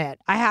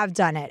 I have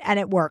done it, and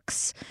it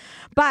works.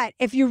 But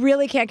if you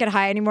really can't get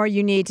high anymore,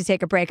 you need to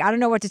take a break. I don't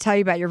know what to tell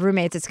you about your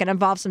roommates. It's going to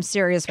involve some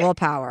serious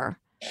willpower.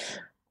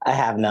 I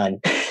have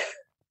none.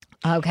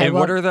 Okay, And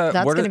well, what are the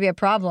that's going to be a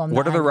problem.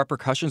 What are the then.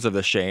 repercussions of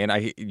this,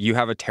 Shane? You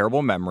have a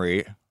terrible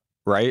memory,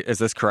 right? Is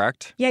this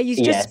correct? Yeah, you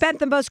just Yes. spent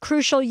the most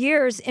crucial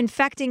years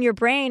infecting your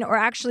brain or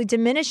actually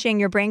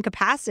diminishing your brain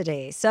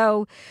capacity.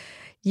 So,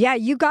 yeah,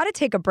 you got to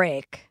take a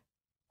break.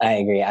 I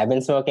agree. I've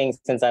been smoking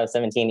since I was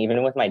 17,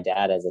 even with my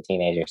dad as a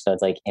teenager. So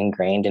it's like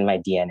ingrained in my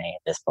DNA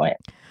at this point.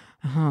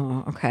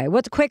 Oh, okay.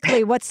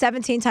 What's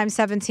 17 times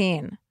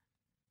 17?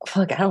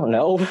 Fuck, I don't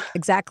know.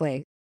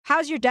 Exactly.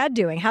 How's your dad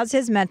doing? How's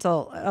his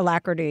mental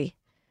alacrity?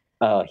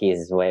 Oh,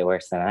 he's way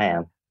worse than I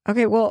am.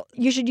 Okay, well,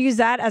 you should use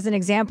that as an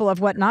example of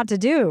what not to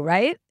do,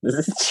 right?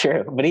 This is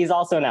true. But he's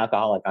also an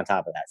alcoholic on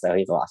top of that. So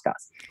he's a lost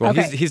cause. Well,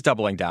 Okay. he's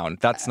doubling down.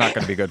 That's not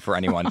going to be good for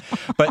anyone.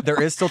 But there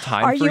is still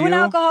time Are for you an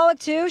alcoholic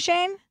too,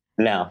 Shane?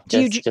 No,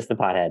 Do you just the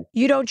pothead.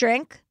 You don't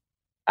drink?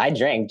 I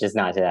drink, just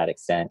not to that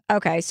extent.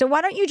 Okay, so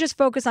why don't you just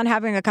focus on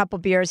having a couple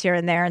beers here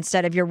and there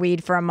instead of your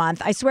weed for a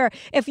month? I swear,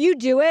 if you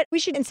do it, we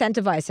should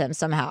incentivize him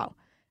somehow.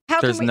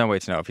 There's no way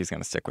to know if he's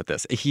going to stick with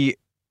this. He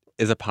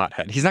is a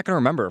pothead. He's not going to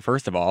remember,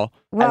 first of all.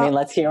 Well, I mean,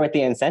 let's hear what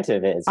the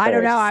incentive is. I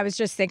don't know. first. I was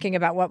just thinking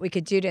about what we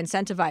could do to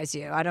incentivize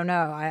you. I don't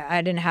know.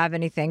 I didn't have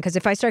anything. Because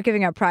if I start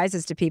giving out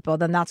prizes to people,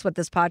 then that's what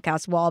this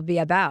podcast will all be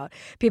about.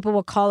 People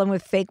will call in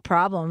with fake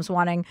problems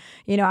wanting,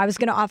 I was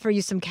going to offer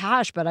you some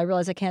cash, but I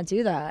realize I can't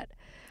do that.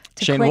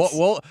 Shane,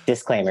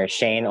 Disclaimer,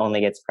 Shane only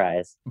gets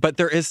prize. But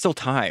there is still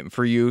time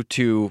for you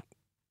to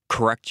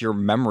correct your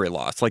memory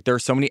loss. Like, there are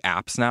so many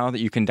apps now that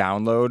you can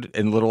download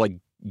and little like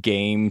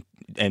game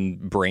and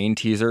brain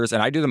teasers.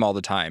 And I do them all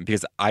the time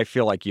because I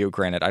feel like you,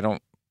 granted, I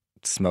don't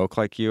smoke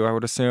like you, I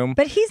would assume.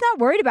 But he's not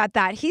worried about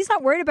that. He's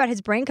not worried about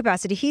his brain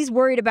capacity. He's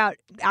worried about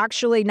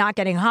actually not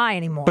getting high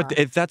anymore. But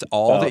if that's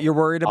all that you're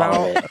worried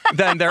about,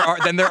 then there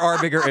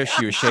are bigger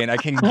issues, Shane. I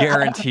can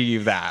guarantee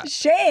you that.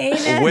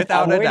 Shane,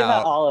 without I'm a worried doubt.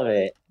 about all of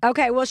it.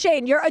 Okay, well,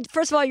 Shane,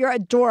 first of all, you're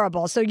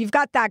adorable. So you've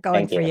got that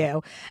going Thank for you.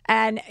 you.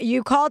 And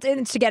you called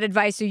in to get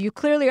advice. So you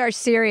clearly are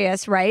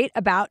serious, right,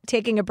 about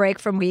taking a break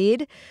from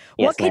weed.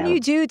 Yes, What can ma'am. you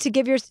do to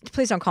give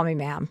please don't call me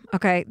ma'am.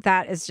 Okay,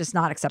 that is just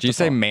not acceptable. Do you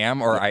say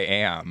ma'am or I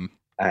am?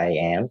 I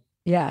am.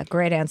 Yeah,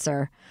 great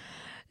answer.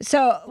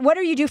 So what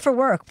do you do for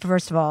work,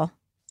 first of all?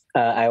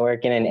 I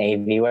work in an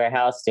AV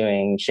warehouse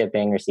doing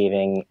shipping,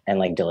 receiving, and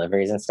like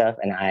deliveries and stuff.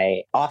 And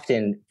I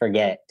often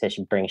forget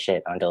to bring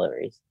shit on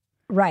deliveries.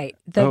 Right.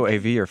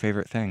 AV, your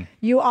favorite thing.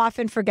 You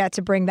often forget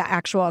to bring the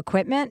actual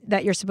equipment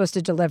that you're supposed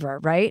to deliver,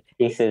 right?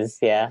 Pieces,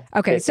 yeah.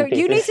 Okay, Bits so and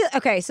you need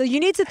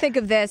pieces. to think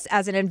of this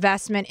as an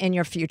investment in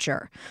your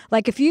future.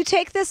 Like if you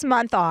take this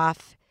month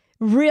off,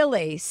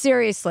 really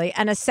seriously,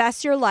 and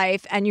assess your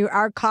life, and you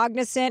are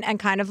cognizant and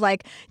kind of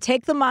like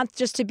take the month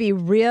just to be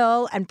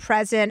real and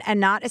present and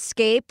not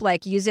escape,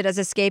 like use it as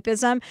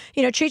escapism.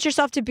 Treat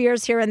yourself to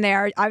beers here and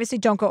there. Obviously,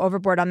 don't go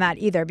overboard on that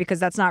either because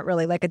that's not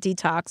really like a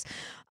detox.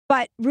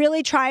 But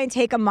really try and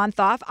take a month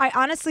off. I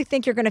honestly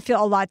think you're going to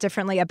feel a lot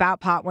differently about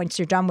pot once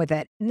you're done with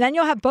it. And then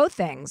you'll have both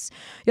things.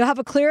 You'll have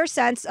a clearer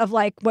sense of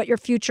like what your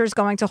future is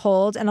going to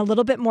hold and a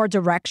little bit more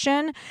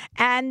direction.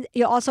 And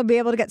you'll also be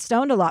able to get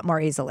stoned a lot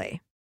more easily.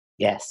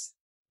 Yes,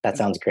 that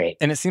sounds great.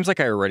 And it seems like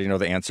I already know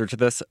the answer to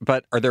this,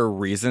 but are there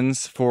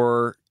reasons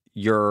for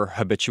your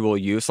habitual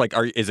use? Like,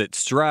 is it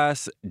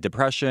stress,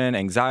 depression,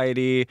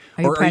 anxiety,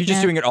 or are you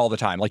just doing it all the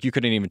time? Like, you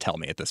couldn't even tell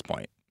me at this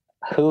point.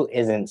 Who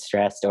isn't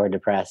stressed or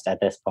depressed at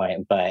this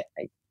point? But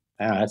I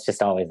don't know, it's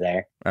just always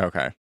there.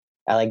 Okay.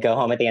 I like go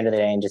home at the end of the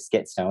day and just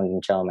get stoned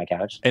and chill on my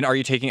couch. And are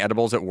you taking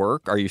edibles at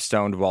work? Are you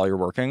stoned while you're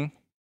working?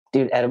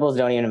 Dude, edibles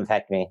don't even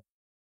affect me.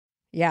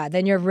 Yeah,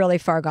 then you're really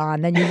far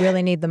gone. Then you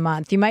really need the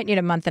month. You might need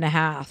a month and a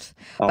half.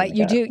 Oh But my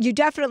you God. you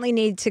definitely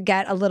need to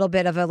get a little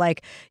bit of a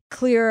like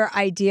clear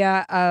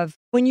idea of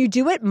when you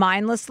do it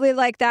mindlessly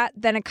like that,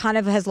 then it kind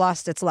of has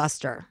lost its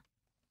luster.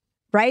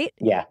 Right?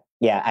 Yeah.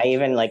 I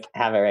even like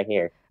have it right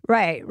here.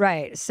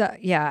 Right. So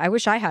yeah, I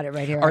wish I had it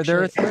right here. Are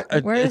there?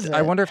 actually. Where is it?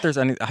 I wonder if there's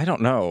any. I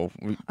don't know.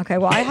 Okay,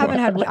 well, I haven't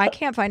had. I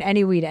can't find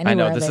any weed anywhere. I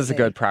know this is a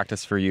lately. good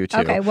practice for you too.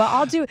 Okay,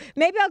 well,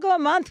 maybe I'll go a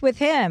month with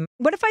him.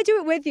 What if I do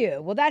it with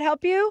you? Will that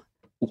help you?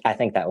 I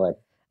think that would.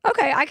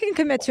 Okay, I can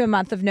commit to a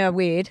month of no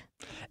weed.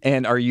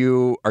 And are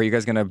you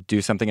guys going to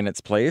do something in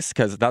its place?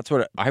 Because that's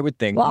what I would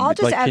think. Well, I'll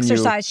just Like, can you-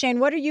 exercise. Shane,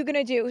 what are you going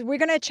to do? We're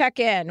going to check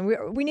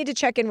in. We need to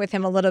check in with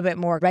him a little bit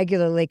more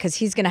regularly because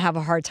he's going to have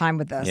a hard time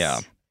with this. Yeah.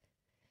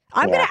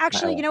 I'm going Yeah, to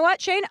actually, I- you know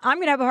what, Shane? I'm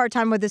going to have a hard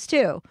time with this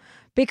too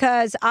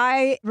because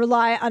I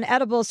rely on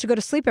edibles to go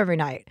to sleep every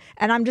night.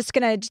 And I'm just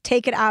going to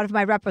take it out of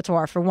my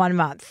repertoire for 1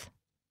 month.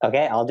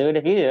 Okay, I'll do it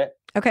if you do it.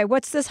 Okay,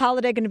 what's this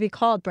holiday going to be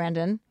called,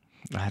 Brandon?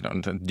 I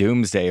don't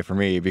doomsday for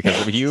me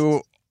because of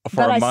you for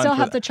But a I month. still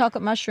have the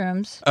chocolate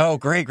mushrooms. Oh,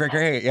 great.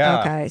 Yeah.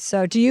 Okay,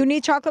 so do you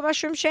need chocolate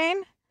mushrooms,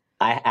 Shane?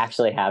 I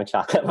actually have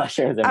chocolate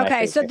mushrooms in my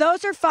Okay, so freezer.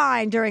 those are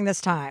fine during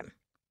this time.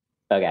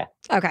 Okay.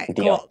 Okay,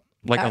 Deal. cool.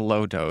 Like a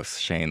low dose,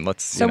 Shane.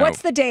 Let's. So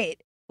what's the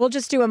date? We'll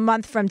just do a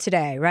month from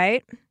today,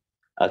 right?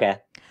 Okay.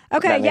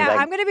 Okay, That means yeah, I-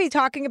 I'm going to be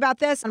talking about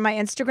this on my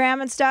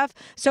Instagram and stuff.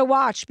 So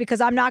watch because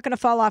I'm not going to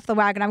fall off the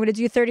wagon. I'm going to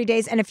do 30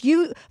 days. And if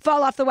you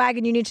fall off the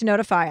wagon, you need to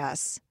notify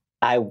us.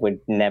 I would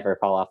never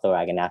fall off the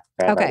wagon after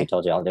I've Okay. already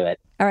told you I'll do it.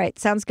 All right,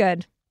 sounds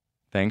good.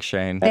 Thanks,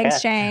 Shane. Thanks,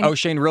 Okay. Shane. Oh,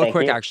 Shane, real Thank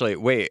quick, you. actually.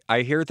 Wait,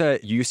 I hear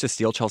that you used to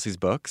steal Chelsea's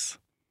books.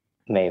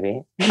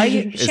 Maybe. Are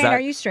you Is Shane, that-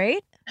 are you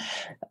straight?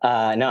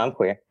 No, I'm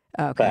queer,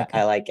 Oh, okay. but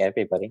I like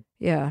everybody.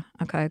 Yeah,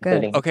 okay, good.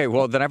 including- Okay,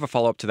 well, then I have a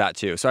follow up to that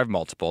too. So I have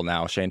multiple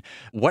now, Shane.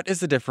 What is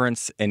the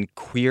difference in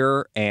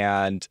queer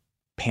and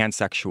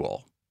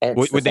pansexual?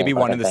 It's Would they be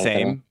one and the fucking thing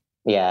to me. same?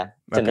 Yeah,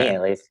 to me Okay.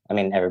 at least. I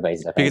mean, everybody's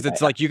different. Because but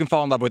it's like you can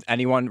fall in love with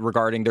anyone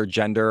regarding their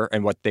gender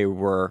and what they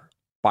were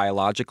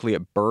biologically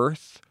at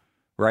birth,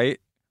 right?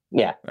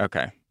 yeah.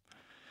 Okay.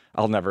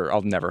 I'll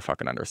never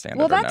fucking understand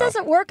well, it. Well, that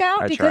doesn't work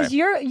out because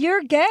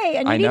you're gay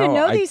and you need to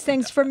know these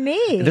things from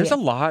me. There's a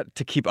lot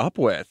to keep up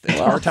with. It's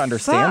hard to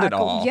understand it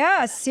all.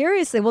 Yeah,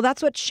 seriously. Well,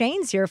 that's what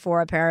Shane's here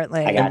for,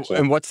 apparently. I got you.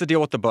 And what's the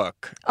deal with the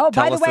book? Oh,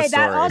 Tell by the us way, that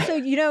story. also,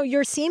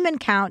 your semen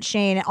count,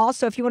 Shane,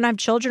 also, if you want to have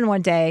children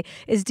one day,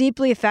 is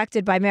deeply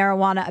affected by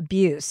marijuana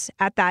abuse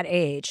at that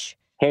age.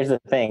 Here's the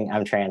thing.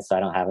 I'm trans, so I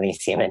don't have any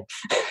semen.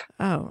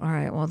 Oh, all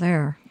right. Well,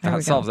 there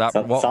That solves that.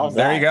 So- Well, solves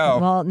there that. you go.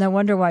 Well, no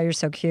wonder why you're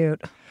so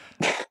cute.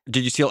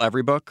 Did you steal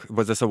every book?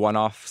 Was this a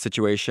one-off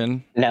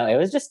situation? No, it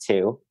was just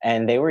 2,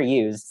 and they were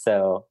used,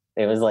 so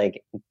it was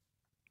like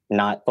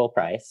not full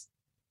price.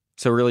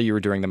 So really, you were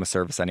doing them a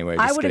service anyway.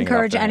 I just would getting it off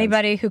encourage their hands.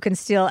 anybody who can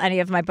steal any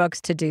of my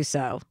books to do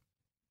so.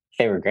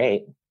 They were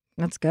great.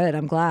 That's good.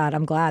 I'm glad.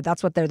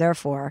 That's what they're there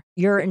for.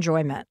 Your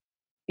enjoyment.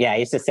 Yeah, I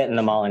used to sit in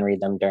the mall and read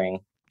them during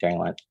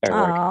lunch or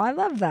Oh, work. I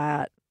love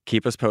that.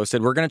 Keep us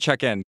posted. We're going to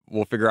check in.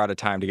 We'll figure out a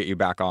time to get you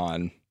back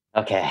on.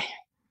 Okay.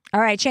 All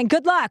right, Shane.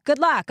 Good luck.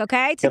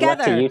 Okay. Good luck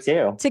to you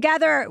too.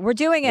 Together. We're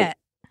doing it.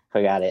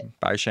 We got it.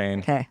 Bye, Shane.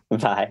 Okay.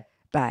 Bye.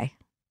 Bye.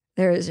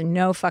 There is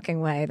no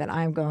fucking way that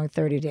I'm going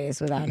 30 days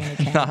without any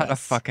cannabis. Not a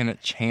fucking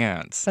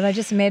chance. But I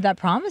just made that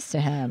promise to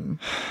him.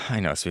 I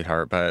know,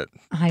 sweetheart, but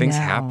I things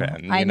know.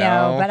 happen. I you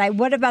know. But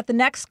what about the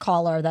next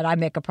caller that I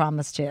make a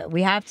promise to?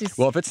 We have to.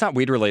 Well, if it's not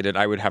weed related,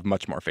 I would have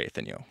much more faith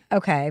in you.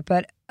 Okay,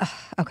 but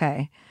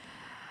okay.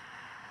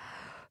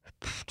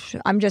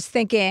 I'm just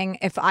thinking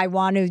if I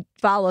want to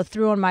follow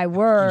through on my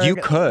word You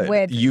could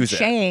with use it.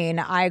 Shane,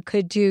 I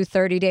could do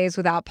 30 days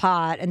without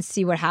pot and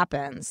see what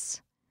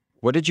happens.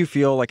 What did you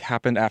feel like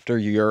happened after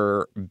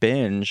your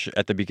binge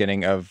at the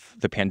beginning of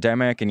the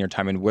pandemic and your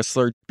time in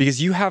Whistler?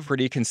 Because you have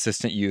pretty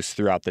consistent use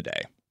throughout the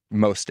day,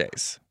 most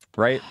days,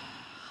 right?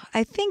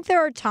 I think there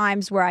are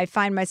times where I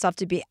find myself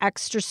to be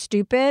extra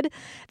stupid.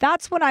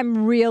 That's when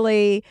I'm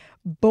really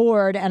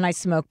bored and I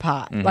smoke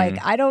pot. Mhm.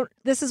 Like,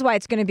 this is why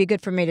it's going to be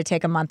good for me to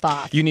take a month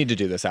off. You need to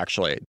do this,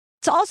 actually.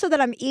 It's also that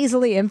I'm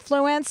easily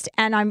influenced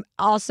and I'm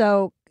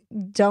also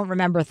don't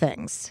remember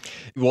things.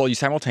 Well, you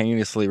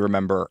simultaneously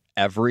remember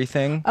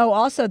everything. Oh,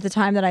 also the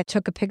time that I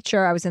took a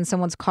picture, I was in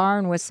someone's car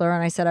in Whistler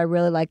and I said, I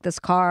really like this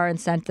car and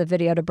sent the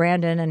video to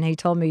Brandon and he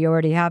told me you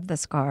already have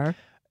this car.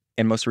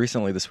 And most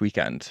recently this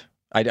weekend,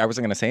 I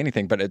wasn't going to say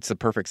anything, but it's a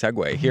perfect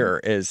segue here,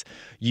 is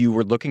you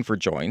were looking for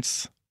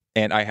joints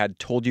and I had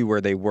told you where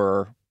they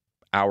were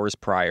hours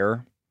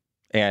prior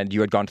and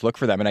you had gone to look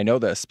for them. And I know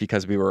this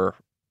because we were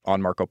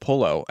on Marco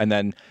Polo. And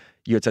then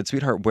you had said,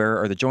 sweetheart,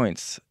 where are the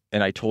joints?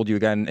 And I told you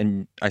again,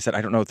 and I said,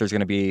 I don't know if there's going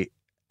to be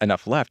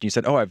enough left. And you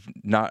said, oh, I've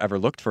not ever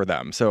looked for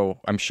them. So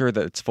I'm sure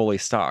that it's fully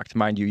stocked.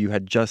 Mind you, you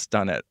had just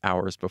done it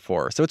hours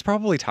before. So it's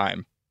probably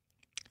time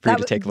for you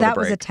to take a little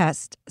break. That was a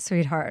test,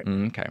 sweetheart.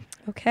 Okay.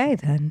 Okay,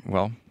 then.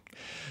 Well,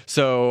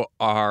 so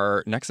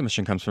our next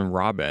submission comes from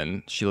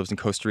Robin. She lives in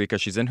Costa Rica.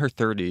 She's in her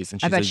 30s, and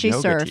she's I bet a she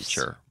yoga surfs.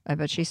 teacher. I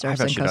bet she I surfs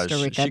bet in she does. Costa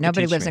She Rica. could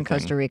Nobody teach lives me in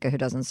Costa anything. Rica who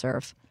doesn't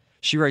surf.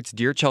 She writes,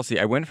 Dear Chelsea,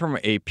 I went from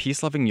a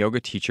peace-loving yoga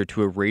teacher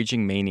to a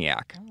raging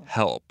maniac.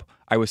 Help.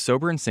 I was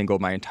sober and single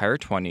my entire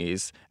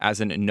 20s,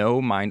 as in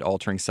no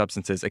mind-altering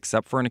substances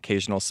except for an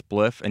occasional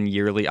spliff and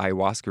yearly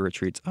ayahuasca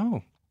retreats.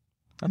 Oh,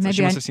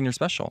 she must have seen your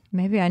special.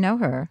 Maybe I know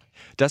her.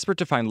 Desperate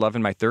to find love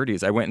in my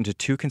 30s, I went into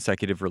 2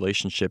 consecutive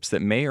relationships that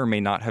may or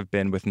may not have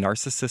been with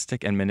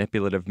narcissistic and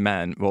manipulative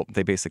men, well,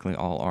 they basically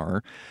all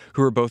are,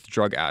 who were both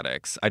drug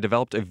addicts. I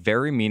developed a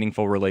very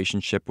meaningful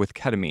relationship with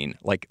ketamine,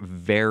 like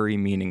very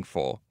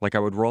meaningful. Like I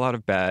would roll out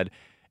of bed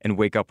and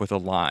wake up with a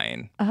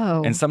line.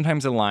 Oh. And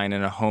sometimes a line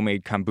in a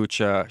homemade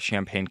kombucha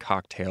champagne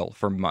cocktail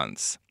for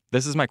months.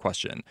 This is my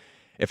question.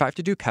 If I have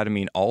to do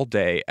ketamine all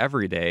day,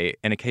 every day,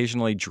 and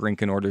occasionally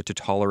drink in order to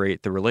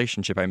tolerate the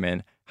relationship I'm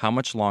in, how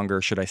much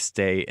longer should I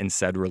stay in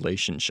said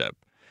relationship?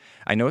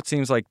 I know it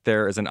seems like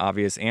there is an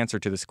obvious answer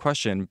to this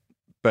question,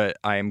 but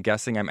I am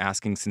guessing I'm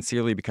asking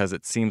sincerely because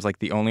it seems like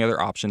the only other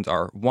options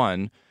are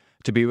 1,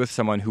 to be with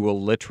someone who will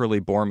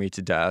literally bore me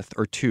to death,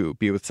 or 2,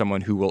 be with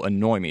someone who will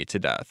annoy me to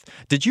death.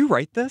 Did you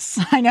write this?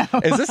 I know.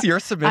 Is this your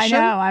submission? I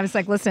know. I was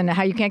like, listen,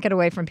 how you can't get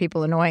away from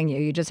people annoying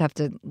you. You just have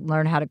to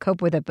learn how to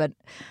cope with it, but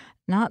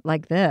not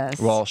like this.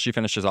 Well, she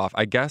finishes off.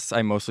 I guess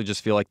I mostly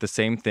just feel like the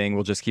same thing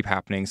will just keep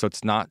happening. So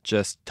it's not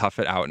just tough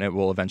it out and it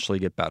will eventually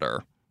get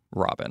better.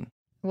 Robin.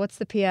 What's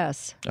the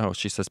PS? Oh,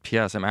 she says,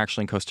 P.S. I'm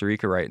actually in Costa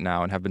Rica right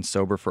now and have been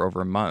sober for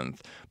over a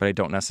month, but I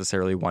don't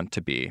necessarily want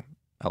to be.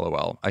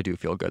 LOL. I do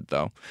feel good,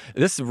 though.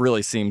 This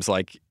really seems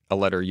like a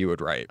letter you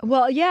would write.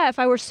 Well, yeah, if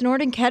I were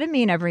snorting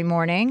ketamine every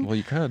morning. Well,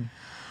 you could.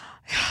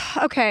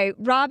 Okay,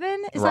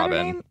 Robin, is that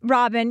her name?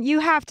 Robin, you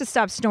have to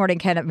stop snorting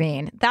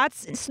ketamine.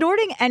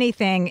 Snorting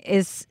anything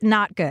is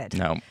not good.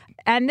 No.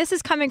 And this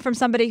is coming from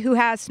somebody who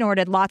has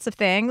snorted lots of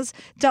things.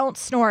 Don't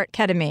snort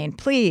ketamine.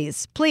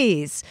 Please,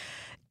 please.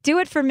 Do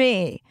it for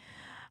me.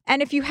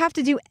 And if you have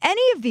to do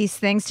any of these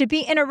things to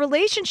be in a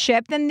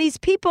relationship, then these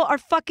people are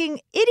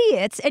fucking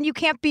idiots and you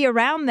can't be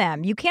around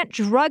them. You can't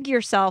drug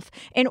yourself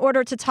in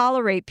order to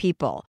tolerate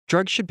people.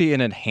 Drugs should be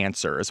an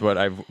enhancer is what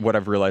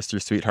I've realized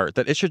through Sweetheart,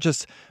 that it should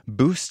just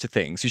boost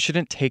things. You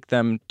shouldn't take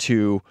them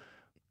to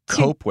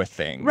cope with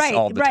things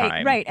all the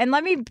time. Right. And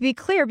let me be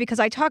clear, because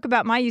I talk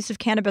about my use of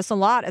cannabis a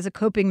lot as a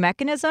coping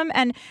mechanism,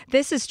 and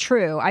this is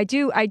true. I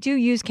do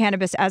use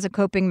cannabis as a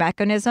coping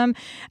mechanism,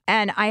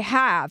 and I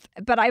have,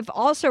 but I've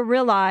also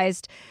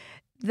realized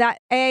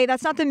that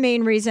that's not the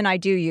main reason I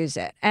do use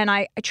it. And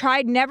I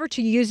tried never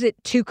to use it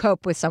to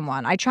cope with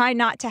someone. I try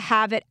not to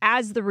have it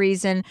as the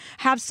reason,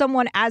 have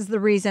someone as the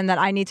reason that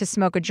I need to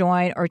smoke a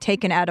joint or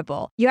take an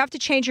edible. You have to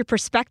change your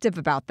perspective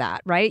about that,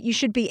 right? You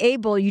should be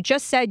able, you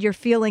just said you're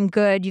feeling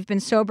good. You've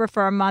been sober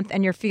for a month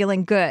and you're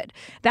feeling good.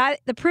 That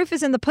the proof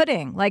is in the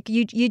pudding. Like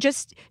you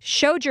just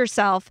showed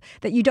yourself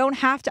that you don't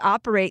have to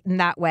operate in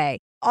that way.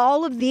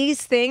 All of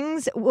these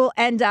things will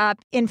end up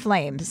in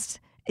flames.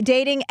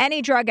 Dating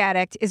any drug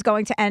addict is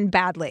going to end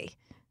badly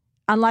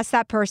unless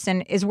that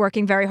person is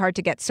working very hard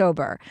to get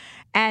sober.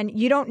 And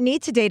you don't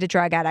need to date a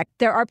drug addict.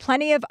 There are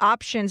plenty of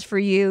options for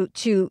you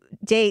to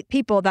date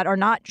people that are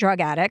not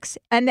drug addicts.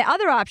 And the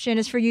other option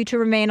is for you to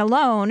remain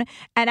alone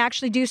and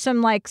actually do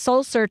some like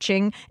soul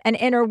searching and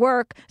inner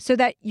work so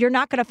that you're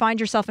not going to find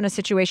yourself in a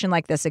situation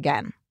like this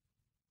again.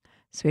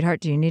 Sweetheart,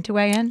 do you need to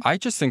weigh in? I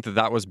just think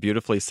that was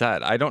beautifully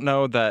said. I don't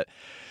know that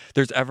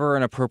there's ever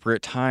an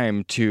appropriate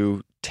time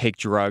to take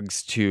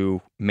drugs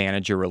to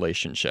manage your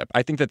relationship.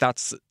 I think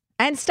that's...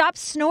 And stop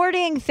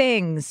snorting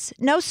things.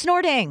 No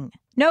snorting.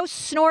 No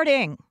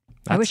snorting.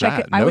 I wish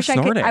I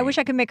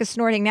could make a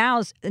snorting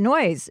noise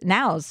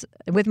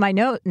with my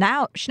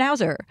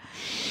schnauzer.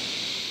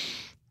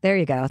 There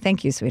you go.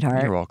 Thank you,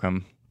 sweetheart. You're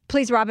welcome.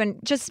 Please, Robin,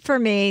 just for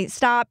me,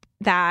 stop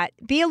that.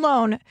 Be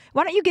alone.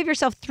 Why don't you give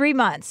yourself 3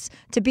 months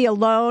to be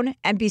alone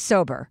and be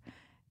sober?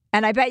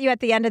 And I bet you at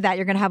the end of that,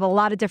 you're going to have a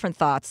lot of different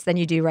thoughts than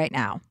you do right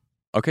now.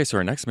 Okay, so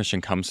our next mission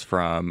comes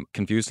from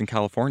Confused in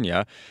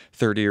California,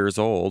 30 years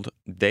old.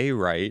 They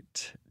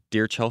write,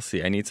 Dear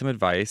Chelsea, I need some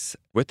advice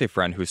with a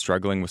friend who's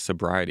struggling with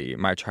sobriety.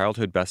 My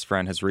childhood best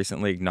friend has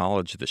recently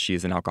acknowledged that she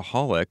is an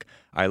alcoholic.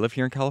 I live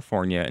here in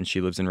California and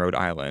she lives in Rhode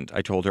Island.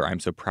 I told her,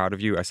 I'm so proud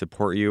of you. I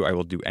support you. I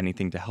will do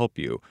anything to help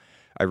you.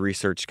 I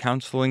researched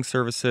counseling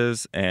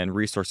services and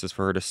resources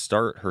for her to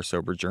start her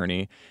sober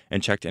journey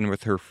and checked in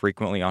with her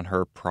frequently on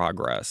her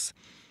progress.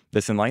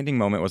 This enlightening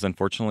moment was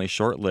unfortunately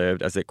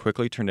short-lived as it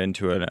quickly turned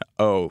into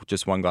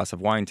just one glass of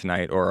wine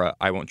tonight, or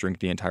I won't drink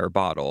the entire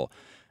bottle.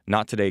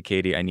 Not today,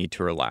 Katie, I need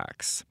to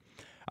relax.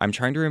 I'm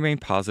trying to remain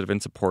positive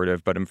and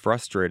supportive, but I'm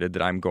frustrated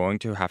that I'm going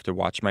to have to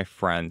watch my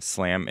friend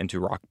slam into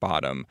rock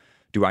bottom.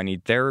 Do I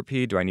need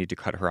therapy? Do I need to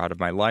cut her out of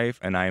my life?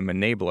 And I am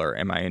an enabler.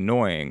 Am I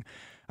annoying?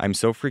 I'm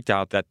so freaked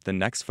out that the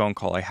next phone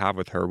call I have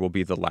with her will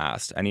be the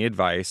last. Any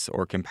advice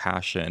or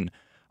compassion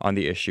on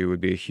the issue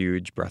would be a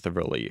huge breath of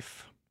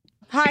relief.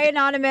 Hi,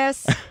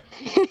 Anonymous.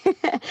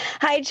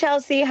 Hi,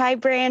 Chelsea. Hi,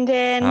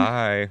 Brandon.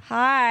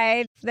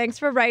 Hi. Thanks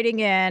for writing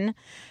in.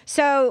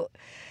 So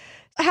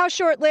how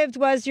short-lived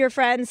was your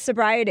friend's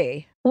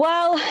sobriety?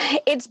 Well,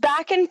 it's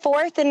back and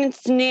forth and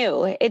it's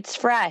new. It's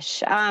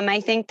fresh. I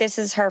think this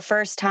is her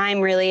first time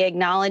really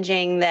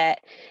acknowledging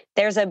that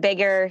there's a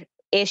bigger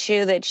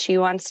issue that she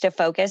wants to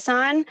focus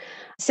on.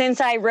 Since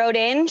I wrote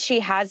in,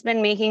 she has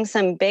been making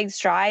some big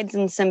strides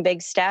and some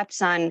big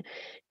steps on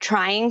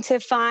trying to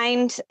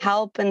find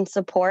help and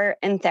support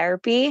and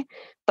therapy.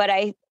 But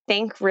I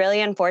think really,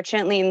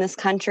 unfortunately, in this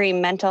country,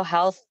 mental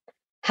health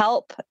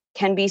help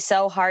can be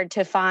so hard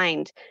to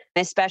find,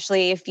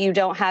 especially if you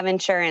don't have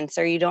insurance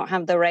or you don't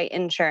have the right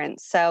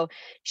insurance. So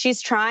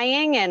she's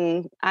trying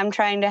and I'm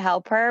trying to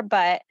help her,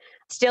 but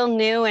still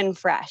new and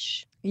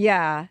fresh.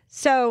 Yeah.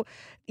 So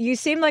you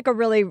seem like a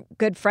really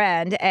good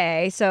friend,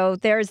 so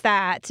there's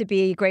that to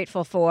be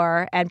grateful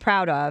for and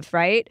proud of,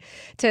 right?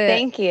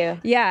 Thank you.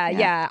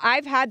 Yeah.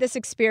 I've had this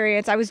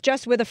experience. I was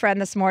just with a friend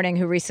this morning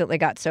who recently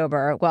got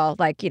sober. Well,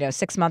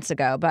 6 months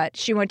ago, but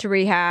she went to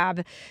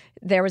rehab.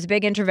 There was a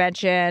big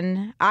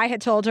intervention. I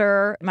had told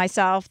her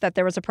myself that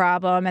there was a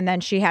problem, and then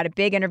she had a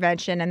big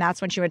intervention, and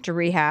that's when she went to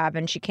rehab,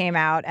 and she came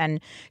out, and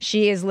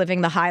she is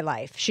living the high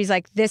life. She's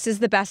like, this is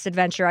the best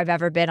adventure I've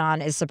ever been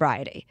on, is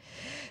sobriety.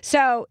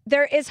 So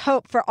there is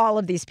hope for all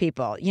of these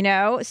people,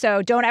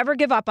 So don't ever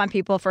give up on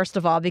people, first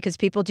of all, because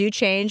people do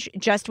change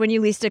just when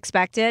you least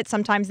expect it.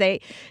 Sometimes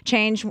they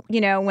change,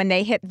 when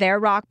they hit their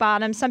rock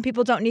bottom. Some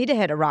people don't need to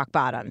hit a rock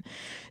bottom.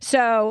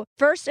 So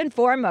first and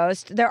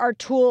foremost, there are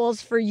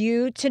tools for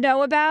you to know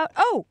about.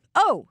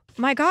 Oh,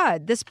 my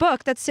God, this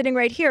book that's sitting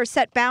right here,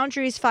 Set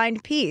Boundaries,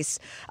 Find Peace,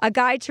 a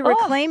guide to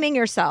reclaiming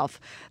yourself.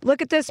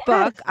 Look at this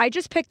book. I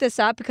just picked this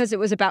up because it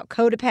was about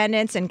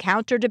codependence and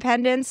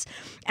counterdependence.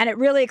 And it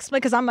really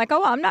explained, because I'm like,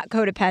 I'm not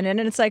codependent.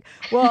 And it's like,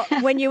 well,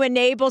 when you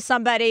enable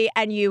somebody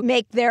and you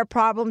make their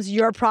problems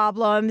your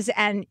problems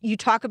and you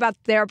talk about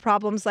their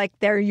problems like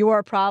they're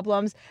your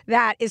problems,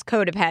 that is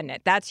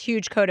codependent. That's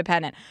huge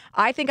codependent.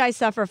 I think I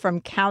suffer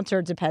from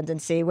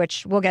counterdependency,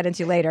 which we'll get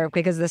into later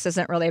because this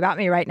isn't really about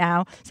me right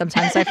now.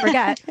 Sometimes I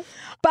forget.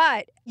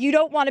 But you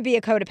don't want to be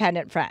a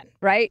codependent friend,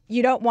 right?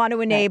 You don't want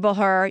to enable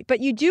her,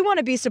 but you do want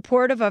to be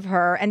supportive of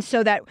her. And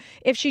so that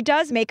if she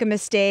does make a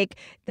mistake,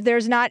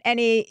 there's not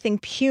anything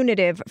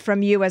punitive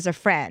from you as a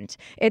friend.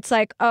 It's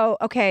like, oh,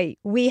 okay,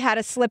 we had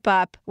a slip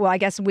up. Well, I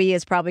guess we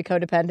is probably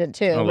codependent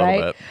too, A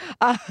right?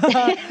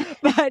 little bit.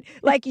 But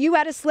like you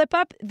had a slip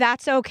up,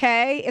 that's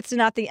okay. It's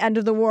not the end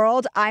of the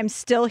world. I'm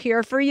still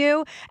here for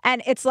you.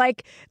 And it's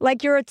like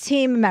you're a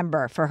team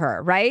member for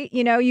her, right?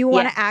 You know, you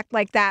want to act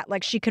like that,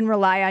 like she can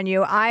rely on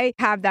you. I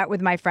have that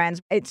with my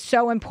friends. It's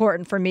so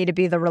important for me to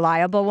be the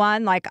reliable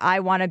one. Like I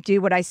want to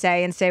do what I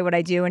say and say what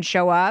I do and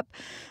show up.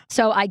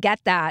 So I get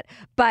that.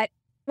 But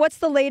what's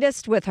the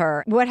latest with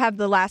her? What have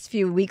the last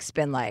few weeks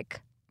been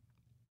like?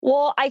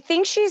 Well, I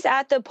think she's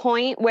at the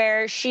point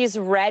where she's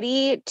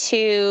ready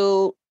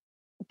to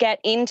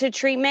get into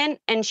treatment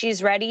and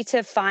she's ready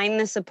to find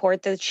the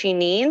support that she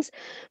needs.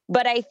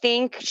 But I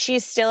think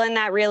she's still in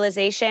that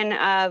realization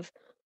of,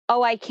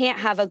 oh, I can't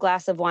have a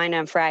glass of wine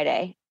on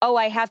Friday. Oh,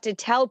 I have to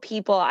tell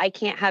people I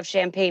can't have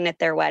champagne at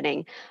their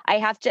wedding. I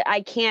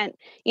can't,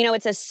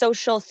 it's a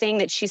social thing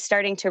that she's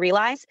starting to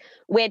realize,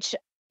 which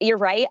you're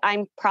right.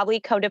 I'm probably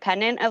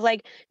codependent of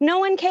like, no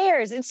one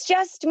cares. It's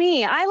just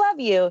me. I love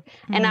you.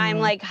 And I'm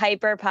like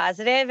hyper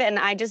positive and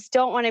I just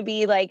don't want to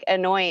be like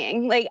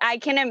annoying. Like I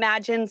can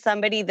imagine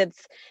somebody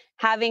that's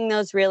having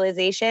those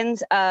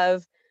realizations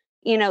of,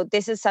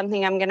 this is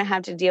something I'm going to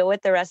have to deal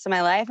with the rest of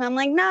my life. I'm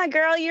like, nah,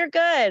 girl, you're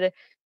good.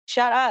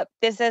 Shut up.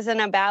 This isn't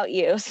about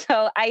you.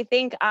 So I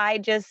think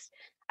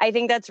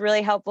that's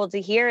really helpful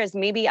to hear is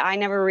maybe I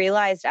never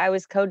realized I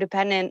was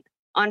codependent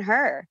on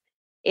her.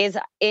 Is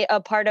it a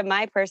part of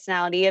my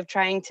personality of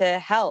trying to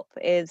help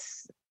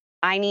is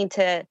I need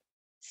to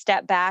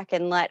step back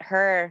and let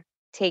her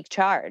take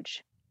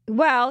charge.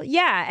 Well,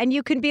 yeah. And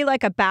you can be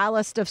like a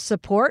ballast of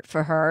support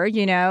for her,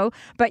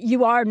 but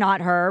you are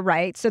not her,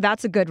 right? So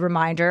that's a good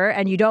reminder.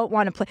 And you don't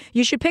want to play.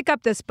 You should pick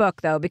up this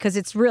book, though, because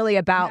it's really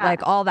about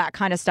like all that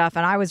kind of stuff.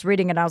 And I was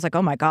reading it and I was like,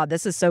 oh, my God,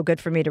 this is so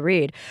good for me to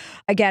read.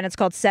 Again, it's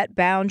called Set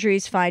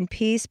Boundaries, Find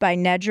Peace by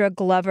Nedra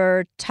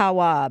Glover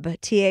Tawwab,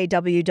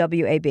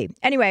 Tawwab.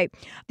 Anyway,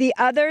 the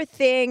other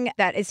thing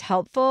that is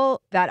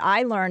helpful that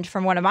I learned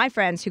from one of my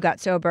friends who got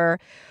sober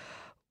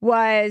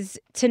was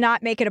to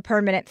not make it a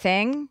permanent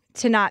thing,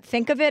 to not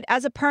think of it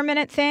as a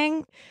permanent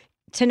thing,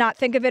 to not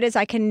think of it as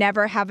I can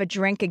never have a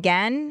drink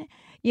again.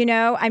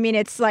 I mean,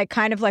 it's like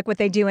kind of like what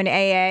they do in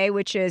AA,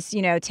 which is,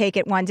 take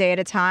it one day at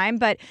a time.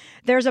 But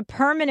there's a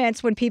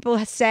permanence when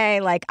people say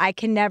like, I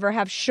can never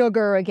have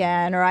sugar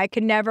again, or I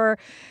can never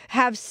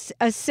have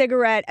a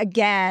cigarette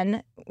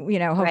again.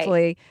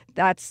 Hopefully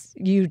that's,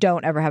 you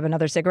don't ever have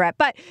another cigarette,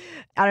 but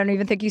I don't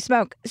even think you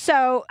smoke.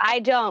 So I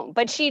don't,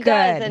 but she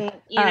does. And,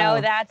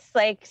 that's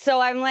like, so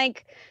I'm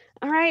like,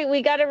 all right,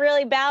 we got to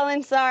really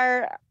balance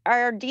our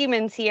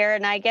demons here.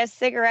 And I guess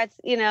cigarettes,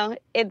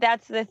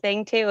 that's the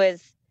thing too,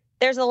 is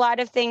there's a lot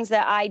of things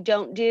that I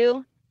don't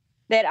do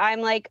that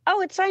I'm like,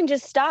 oh, it's fine,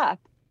 just stop,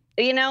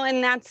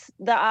 and that's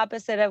the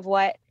opposite of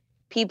what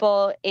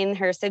people in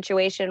her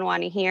situation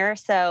want to hear.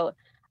 So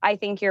I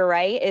think you're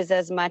right, is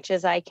as much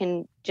as I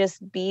can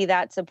just be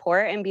that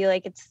support and be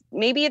like,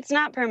 maybe it's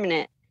not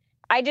permanent.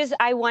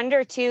 I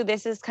wonder too,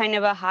 this is kind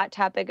of a hot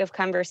topic of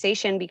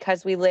conversation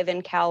because we live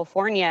in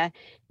California,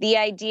 the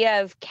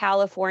idea of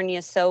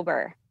California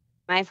sober.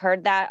 I've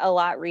heard that a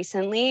lot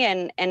recently,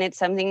 and it's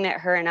something that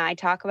her and I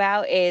talk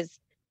about is,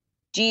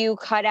 do you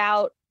cut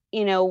out,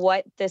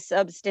 what the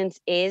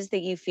substance is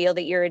that you feel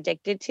that you're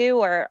addicted to,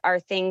 or are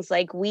things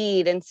like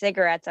weed and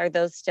cigarettes, are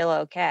those still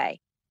okay?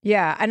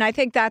 Yeah. And I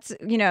think that's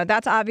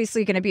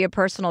obviously going to be a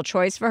personal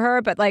choice for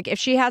her. But like if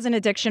she has an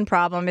addiction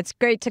problem, it's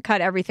great to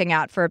cut everything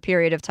out for a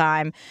period of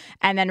time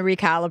and then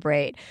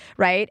recalibrate.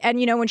 Right. And,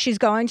 when she's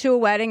going to a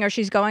wedding or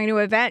she's going to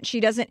an event,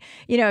 she doesn't,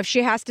 if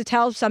she has to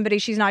tell somebody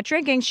she's not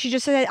drinking, she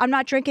just says, I'm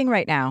not drinking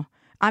right now.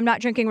 I'm not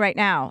drinking right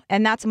now.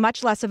 And that's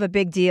much less of a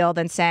big deal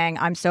than saying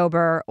I'm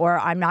sober or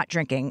I'm not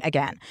drinking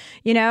again.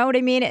 You know what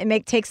I mean?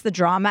 It takes the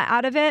drama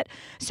out of it.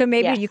 So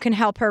maybe you can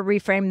help her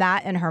reframe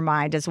that in her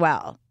mind as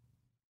well.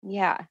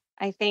 Yeah,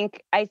 I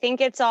think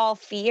it's all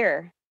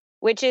fear,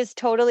 which is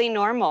totally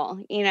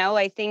normal.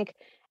 I think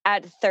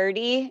at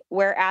 30,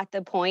 we're at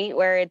the point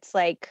where it's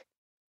like,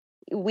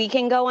 we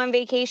can go on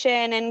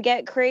vacation and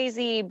get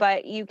crazy,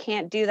 but you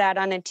can't do that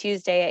on a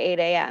Tuesday at 8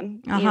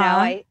 a.m.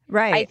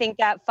 Right. I think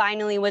that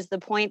finally was the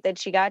point that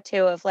she got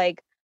to of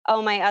like,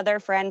 oh, my other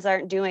friends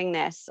aren't doing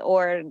this,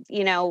 or,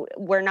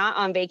 we're not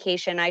on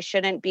vacation. I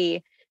shouldn't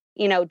be,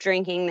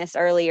 drinking this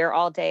early or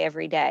all day,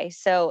 every day.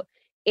 So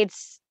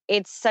it's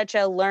such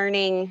a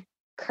learning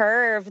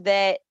curve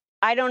that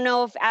I don't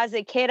know if as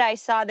a kid I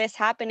saw this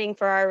happening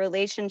for our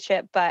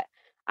relationship, but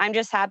I'm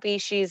just happy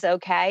she's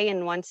okay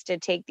and wants to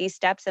take these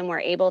steps, and we're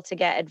able to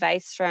get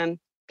advice from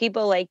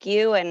people like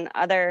you and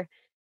other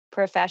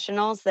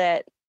professionals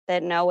that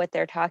know what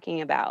they're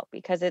talking about,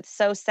 because it's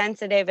so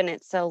sensitive and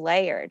it's so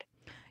layered.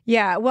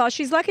 Yeah, well,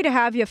 she's lucky to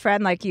have a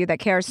friend like you that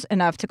cares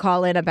enough to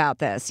call in about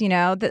this,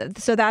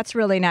 so that's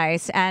really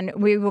nice. And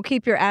we will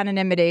keep your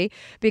anonymity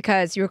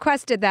because you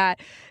requested that.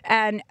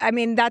 And I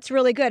mean, that's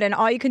really good. And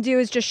all you can do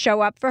is just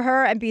show up for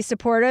her and be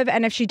supportive.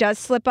 And if she does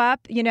slip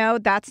up,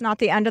 that's not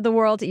the end of the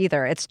world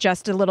either. It's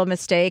just a little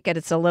mistake and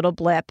it's a little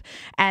blip.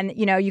 And,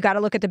 you got to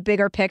look at the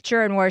bigger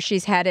picture and where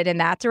she's headed in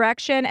that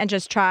direction and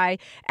just try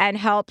and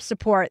help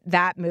support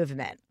that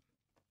movement.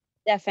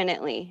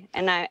 Definitely.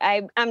 And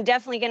I'm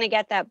definitely going to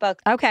get that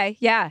book. Okay.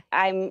 Yeah.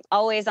 I'm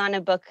always on a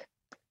book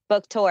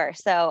tour.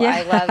 So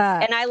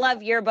Yeah. I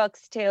love your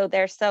books too.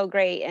 They're so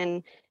great.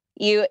 And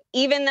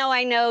even though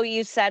I know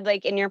you said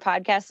like in your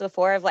podcast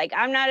before of like,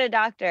 I'm not a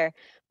doctor,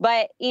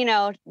 but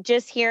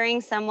just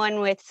hearing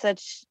someone with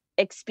such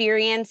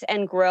experience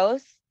and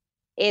growth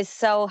is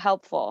so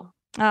helpful.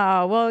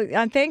 Oh,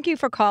 well, thank you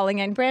for calling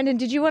in. Brandon,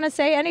 did you want to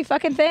say any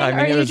fucking thing? I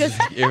mean, it was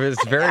very,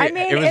 it's very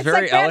like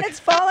Brandon's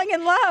falling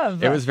in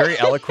love. It was very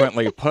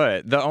eloquently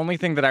put. The only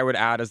thing that I would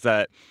add is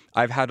that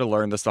I've had to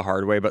learn this the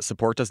hard way, but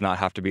support does not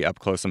have to be up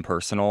close and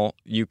personal.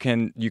 You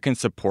can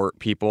support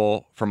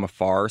people from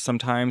afar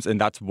sometimes,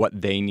 and that's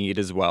what they need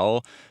as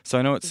well. So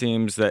I know it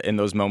seems that in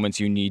those moments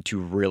you need to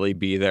really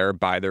be there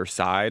by their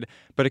side,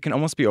 but it can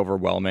almost be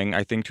overwhelming,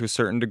 I think, to a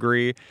certain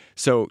degree.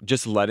 So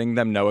just letting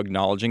them know,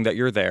 acknowledging that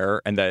you're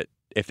there and that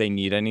if they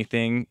need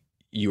anything,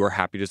 you are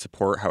happy to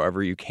support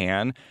however you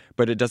can,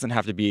 but it doesn't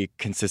have to be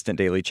consistent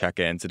daily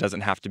check-ins. It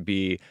doesn't have to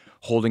be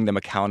holding them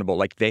accountable.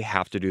 Like, they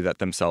have to do that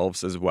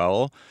themselves as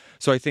well.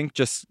 So I think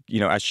just,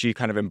 as she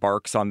kind of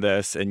embarks on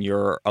this and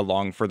you're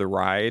along for the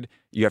ride,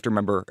 you have to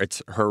remember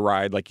it's her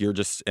ride, like you're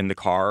just in the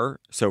car.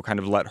 So kind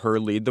of let her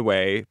lead the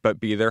way, but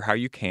be there how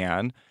you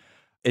can.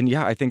 And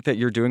yeah, I think that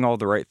you're doing all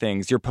the right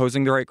things. You're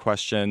posing the right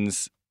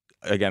questions.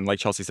 Again, like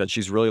Chelsea said,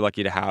 she's really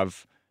lucky to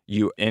have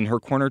you in her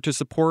corner to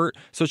support.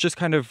 So it's just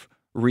kind of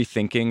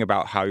rethinking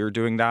about how you're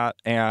doing that.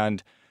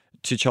 And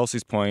to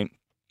Chelsea's point,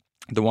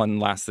 the one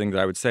last thing that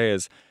I would say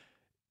is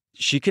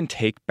she can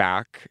take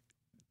back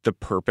the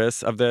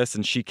purpose of this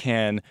and she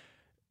can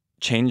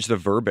change the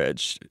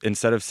verbiage.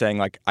 Instead of saying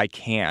like, I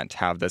can't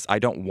have this, I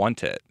don't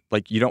want it.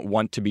 Like, you don't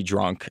want to be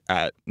drunk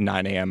at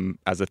 9 a.m.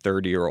 as a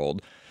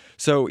 30-year-old.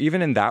 So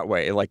even in that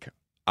way, like,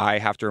 I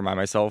have to remind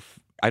myself,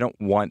 I don't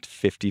want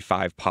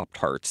 55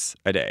 Pop-Tarts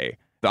a day.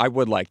 I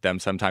would like them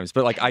sometimes,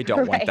 but like, I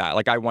don't want that.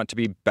 Like, I want to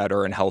be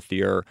better and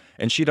healthier,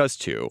 and she does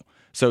too.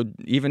 So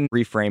even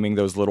reframing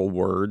those little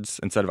words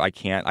instead of I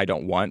can't, I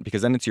don't want,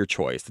 because then it's your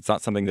choice. It's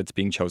not something that's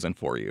being chosen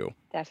for you.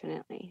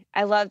 Definitely.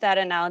 I love that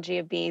analogy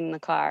of being in the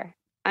car.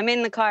 I'm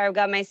in the car, I've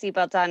got my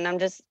seatbelt on, and I'm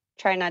just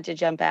trying not to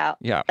jump out.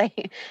 Yeah.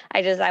 Like,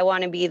 I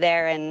want to be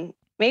there and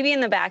maybe in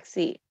the back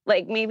seat.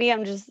 Like, maybe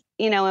I'm just,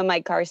 in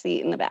my car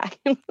seat in the back.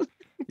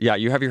 Yeah,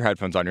 you have your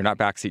headphones on. You're not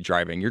backseat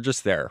driving. You're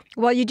just there.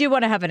 Well, you do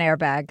want to have an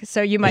airbag,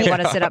 so you might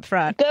want to sit up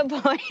front. Good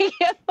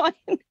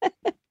point.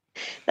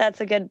 That's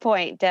a good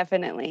point.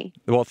 Definitely.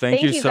 Well,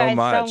 thank you so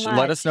much. so much.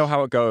 Let us know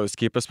how it goes.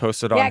 Keep us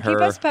posted on her. Yeah,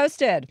 keep us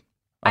posted.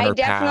 I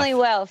definitely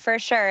will, for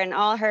sure. And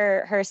all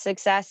her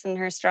success and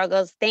her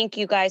struggles. Thank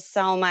you guys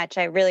so much.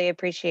 I really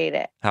appreciate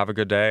it. Have a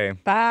good day.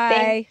 Bye.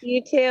 Thank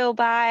you too.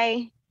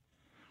 Bye.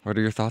 What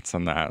are your thoughts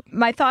on that?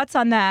 My thoughts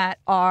on that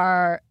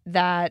are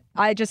that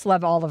I just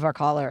love all of our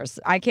callers.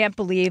 I can't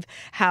believe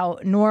how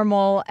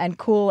normal and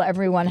cool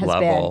everyone has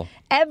been.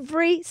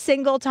 Every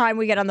single time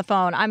we get on the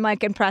phone, I'm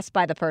like impressed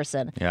by the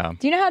person. Yeah.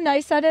 Do you know how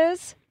nice that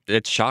is?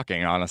 It's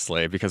shocking,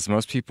 honestly, because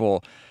most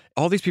people,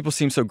 all these people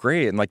seem so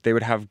great and like they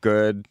would have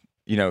good,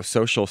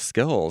 social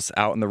skills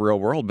out in the real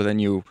world, but then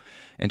you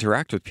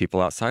interact with people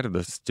outside of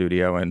the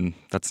studio and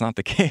that's not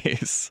the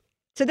case.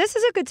 So this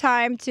is a good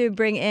time to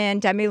bring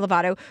in Demi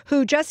Lovato,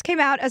 who just came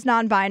out as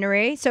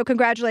non-binary. So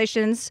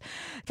congratulations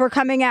for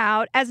coming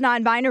out as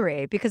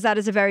non-binary, because that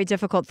is a very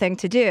difficult thing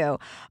to do.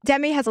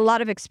 Demi has a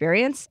lot of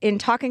experience in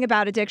talking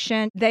about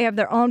addiction. They have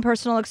their own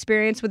personal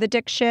experience with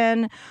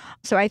addiction.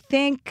 So I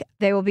think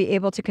they will be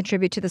able to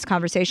contribute to this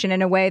conversation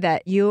in a way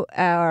that you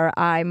or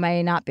I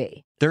may not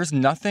be. There's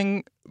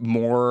nothing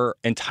more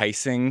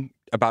enticing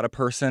about a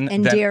person.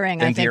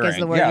 Endearing, I think is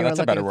the word you were looking for. Yeah, that's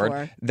a better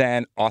word.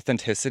 Than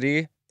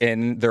authenticity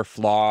in their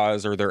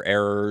flaws or their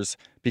errors,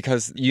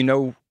 because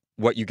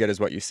what you get is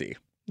what you see.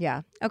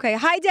 Yeah. Okay.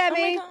 Hi,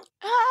 Demi. Oh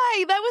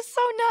hi. That was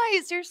so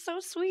nice. You're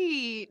so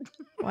sweet.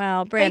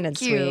 Well, Brandon's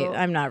sweet.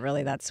 I'm not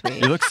really that sweet.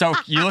 You look so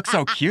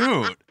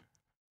cute.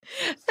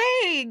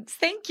 Thanks.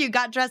 Thank you.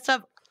 Got dressed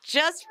up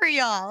just for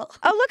y'all.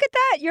 Oh, look at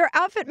that. Your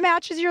outfit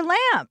matches your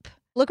lamp.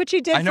 Look what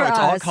you did for us. I know, it's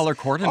all color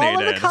coordinated.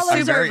 All of the colors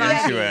I'm very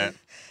are into it.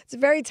 It's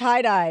very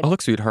tie-dyed. Oh,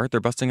 look, sweetheart. They're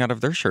busting out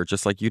of their shirt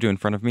just like you do in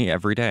front of me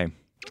every day.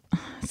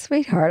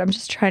 Sweetheart, I'm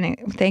just trying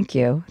to... Thank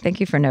you. Thank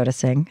you for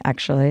noticing,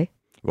 actually.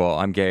 Well,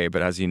 I'm gay,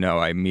 but as you know,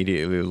 I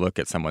immediately look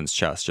at someone's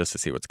chest just to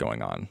see what's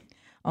going on.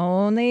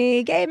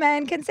 Only gay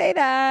men can say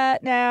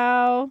that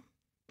now.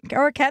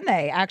 Or can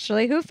they,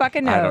 actually? Who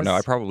fucking knows? I don't know.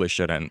 I probably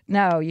shouldn't.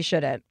 No, you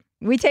shouldn't.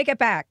 We take it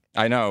back.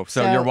 I know.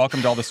 So you're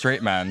welcome to all the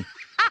straight men.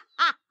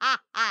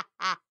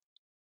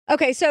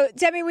 Okay, so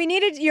Demi, we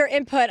needed your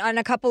input on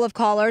a couple of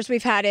callers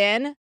we've had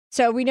in.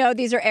 So we know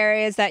these are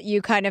areas that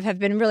you kind of have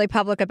been really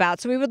public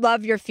about. So we would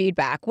love your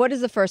feedback. What is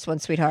the first one,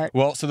 sweetheart?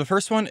 Well, so the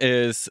first one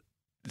is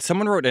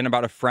someone wrote in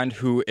about a friend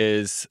who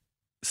is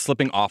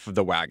slipping off of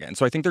the wagon.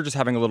 So I think they're just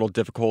having a little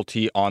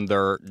difficulty on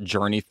their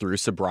journey through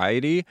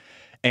sobriety.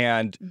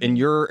 And in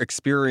your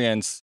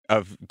experience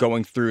of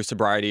going through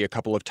sobriety a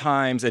couple of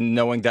times and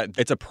knowing that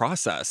it's a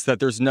process, that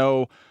there's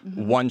no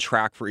one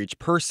track for each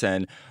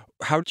person,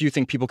 how do you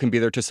think people can be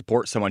there to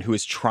support someone who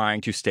is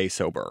trying to stay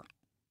sober?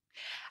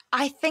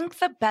 I think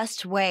the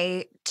best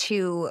way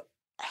to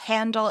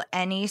handle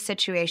any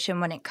situation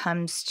when it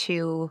comes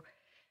to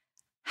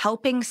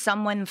helping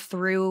someone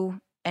through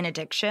an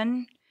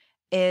addiction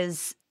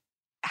is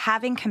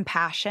having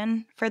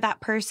compassion for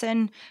that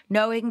person,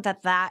 knowing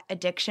that that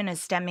addiction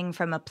is stemming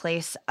from a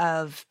place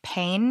of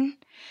pain.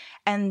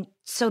 And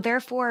so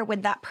therefore,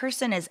 when that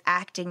person is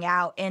acting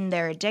out in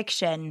their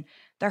addiction,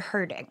 they're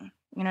hurting.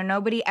 You know,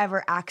 nobody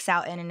ever acts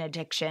out in an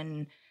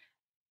addiction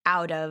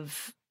out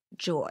of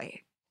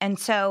joy. And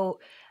so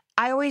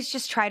I always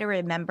just try to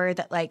remember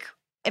that, like,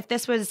 if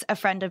this was a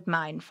friend of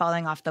mine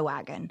falling off the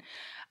wagon,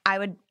 I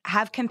would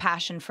have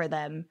compassion for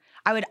them.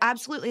 I would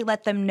absolutely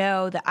let them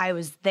know that I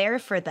was there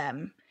for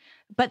them,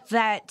 but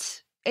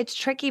that it's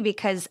tricky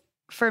because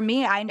for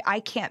me, I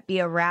can't be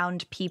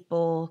around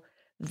people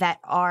that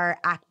are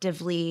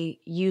actively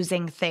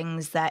using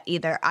things that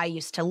either I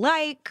used to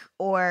like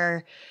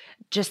or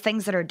just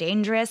things that are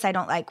dangerous. I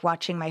don't like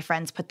watching my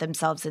friends put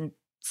themselves in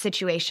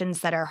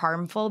situations that are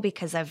harmful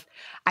because I've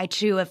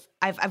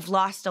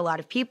lost a lot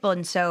of people.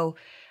 And so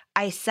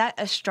I set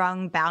a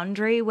strong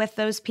boundary with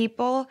those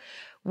people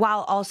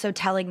while also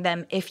telling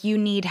them, if you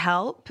need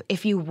help,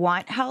 if you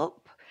want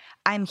help,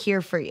 I'm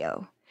here for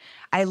you.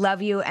 I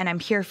love you and I'm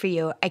here for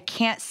you. I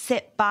can't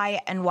sit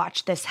by and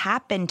watch this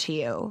happen to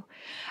you.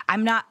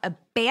 I'm not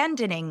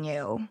abandoning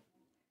you.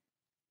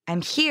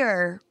 I'm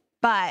here,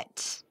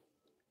 but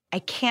I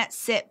can't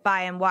sit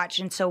by and watch.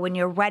 And so when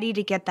you're ready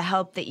to get the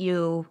help that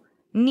you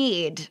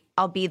need,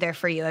 I'll be there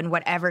for you in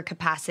whatever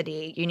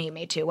capacity you need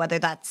me to, whether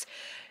that's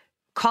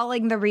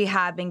calling the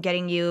rehab and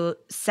getting you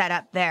set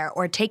up there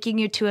or taking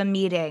you to a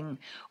meeting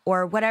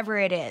or whatever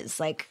it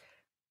is. Like,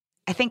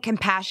 I think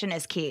compassion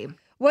is key.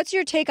 What's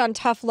your take on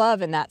tough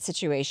love in that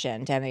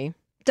situation, Demi?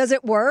 Does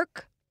it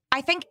work?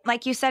 I think,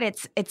 like you said,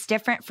 it's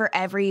different for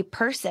every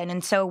person.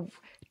 And so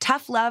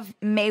tough love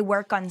may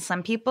work on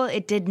some people.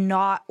 It did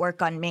not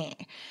work on me.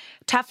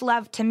 Tough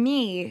love to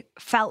me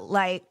felt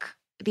like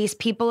these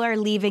people are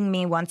leaving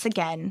me once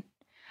again.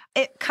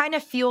 It kind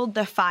of fueled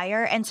the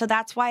fire. And so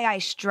that's why I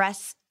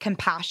stress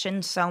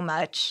compassion so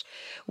much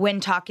when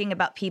talking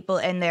about people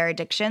and their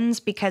addictions,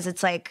 because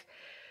it's like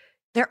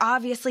they're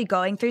obviously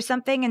going through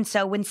something. And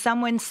so when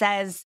someone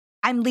says,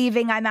 I'm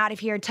leaving, I'm out of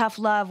here, tough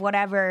love,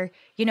 whatever,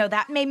 you know,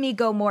 that made me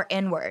go more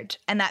inward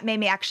and that made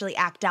me actually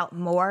act out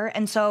more.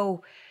 And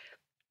so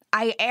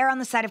I err on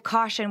the side of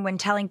caution when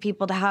telling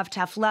people to have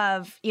tough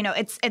love. You know,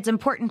 it's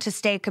important to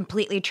stay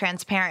completely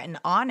transparent and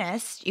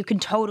honest. You can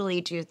totally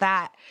do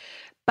that.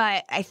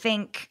 But I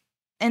think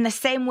in the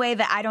same way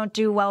that I don't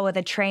do well with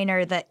a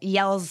trainer that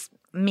yells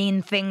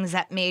mean things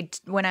at me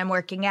when I'm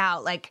working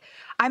out, like,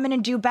 I'm going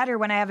to do better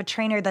when I have a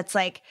trainer that's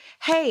like,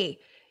 hey,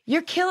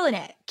 you're killing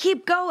it.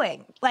 Keep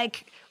going.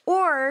 Like,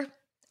 or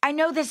I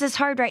know this is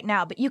hard right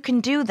now, but you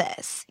can do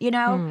this. You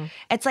know,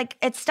 it's like,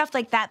 it's stuff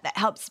like that that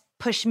helps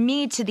push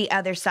me to the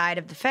other side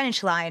of the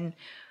finish line.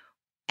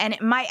 And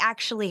it might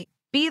actually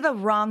be the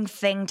wrong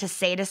thing to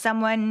say to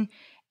someone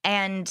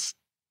and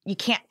you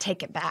can't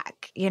take it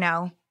back. You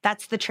know,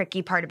 that's the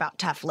tricky part about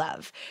tough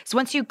love. So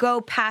once you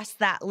go past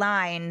that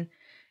line,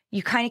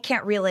 you kind of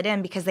can't reel it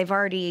in because they've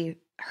already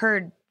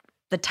heard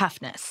the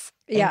toughness.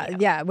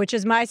 Yeah, which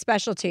is my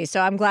specialty.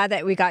 So I'm glad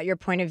that we got your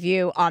point of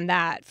view on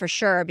that for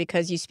sure,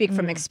 because you speak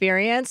from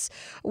experience,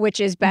 which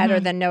is better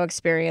than no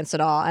experience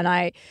at all. And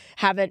I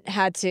haven't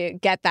had to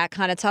get that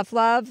kind of tough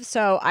love.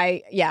 So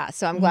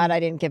I'm glad I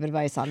didn't give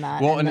advice on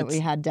that, and that we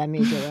had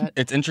Demi do it.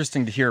 It's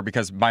interesting to hear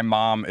because my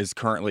mom is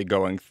currently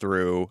going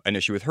through an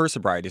issue with her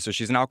sobriety. So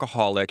she's an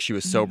alcoholic. She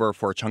was sober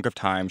for a chunk of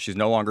time. She's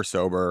no longer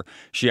sober.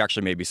 She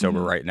actually may be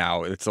sober right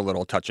now. It's a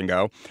little touch and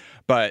go.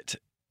 But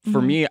for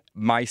me,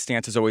 my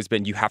stance has always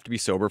been you have to be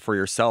sober for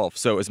yourself.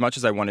 So as much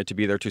as I wanted to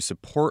be there to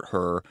support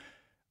her,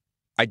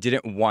 I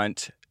didn't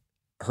want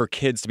her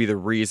kids to be the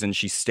reason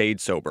she stayed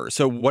sober.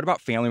 So what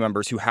about family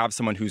members who have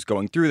someone who's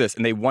going through this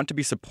and they want to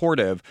be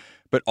supportive,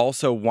 but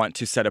also want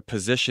to set a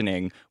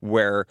positioning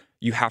where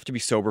you have to be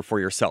sober for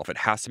yourself? It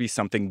has to be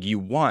something you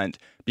want,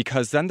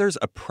 because then there's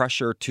a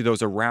pressure to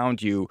those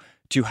around you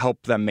to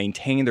help them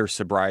maintain their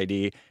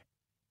sobriety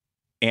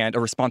and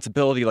a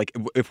responsibility. Like,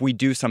 if we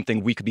do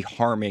something, we could be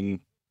harming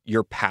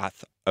your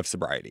path of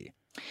sobriety.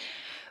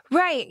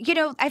 Right. You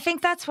know, I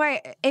think that's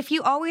why if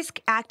you always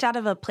act out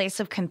of a place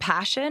of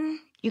compassion,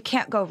 you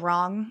can't go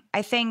wrong.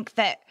 I think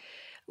that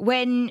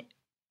when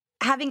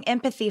having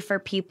empathy for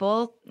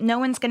people, no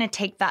one's going to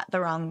take that the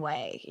wrong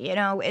way. You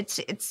know, it's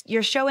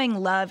you're showing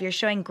love, you're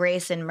showing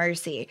grace and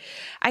mercy.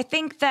 I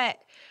think that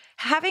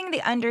having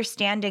the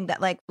understanding that,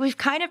 like, we've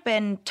kind of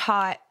been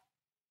taught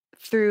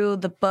through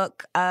the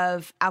book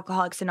of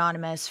Alcoholics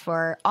Anonymous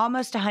for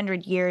almost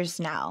 100 years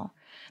now,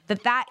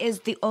 that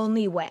is the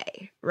only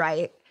way,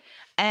 right?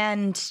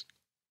 And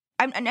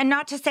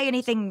not to say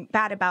anything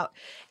bad about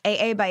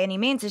AA by any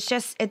means.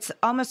 It's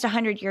almost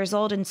 100 years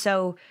old. And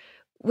so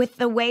with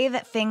the way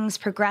that things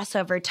progress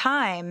over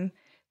time,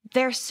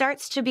 there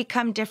starts to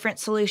become different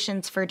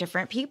solutions for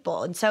different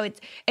people. And so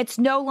it's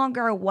no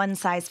longer a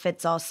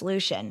one-size-fits-all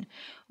solution.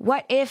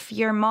 What if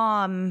your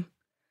mom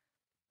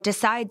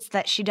decides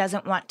that she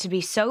doesn't want to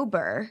be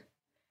sober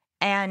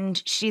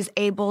and she's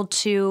able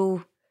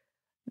to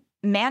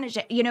manage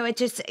it? You know,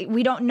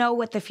 we don't know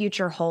what the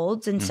future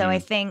holds. And so I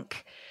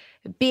think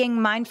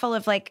being mindful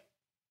of like,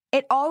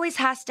 it always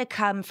has to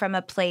come from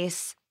a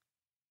place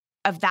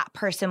of that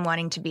person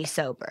wanting to be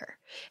sober.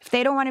 If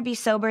they don't want to be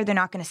sober, they're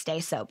not going to stay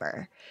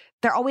sober.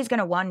 They're always going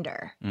to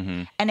wonder.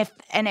 And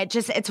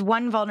it's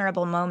one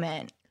vulnerable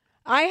moment.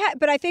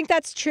 But I think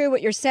that's true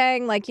what you're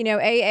saying. Like, you know,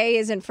 AA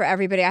isn't for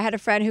everybody. I had a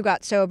friend who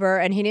got sober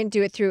and he didn't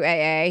do it through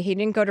AA. He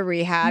didn't go to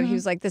rehab. He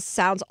was like, this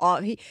sounds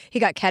awful. He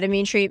got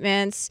ketamine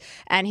treatments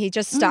and he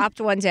just stopped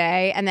one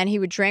day, and then he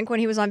would drink when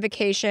he was on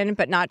vacation,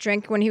 but not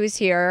drink when he was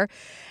here.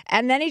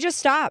 And then he just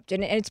stopped.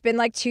 And it's been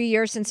like 2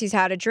 years since he's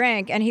had a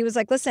drink. And he was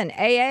like, listen,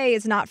 AA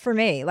is not for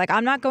me. Like,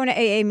 I'm not going to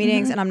AA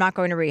meetings and I'm not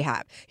going to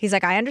rehab. He's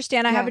like, I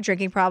understand I have a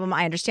drinking problem.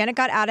 I understand it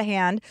got out of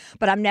hand,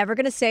 but I'm never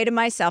going to say to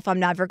myself, I'm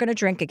never going to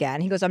drink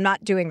again. He goes, I'm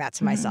not doing that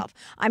to myself.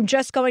 I'm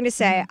just going to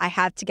say I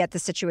have to get the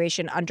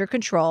situation under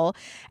control.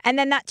 And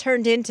then that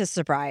turned into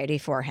sobriety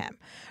for him,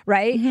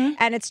 right?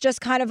 And it's just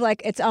kind of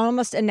like, it's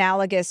almost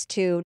analogous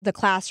to the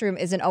classroom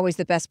isn't always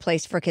the best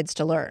place for kids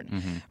to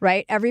learn,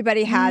 right?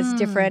 Everybody has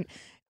different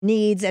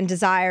needs and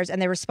desires,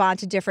 and they respond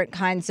to different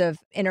kinds of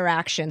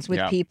interactions with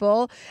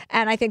people.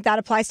 And I think that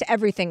applies to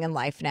everything in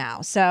life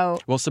now. So,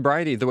 well,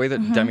 sobriety, the way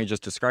that Demi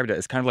just described it,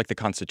 is kind of like the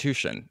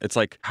Constitution. It's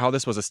like how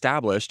this was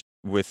established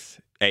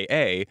with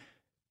AA.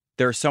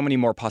 There are so many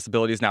more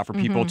possibilities now for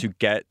people to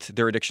get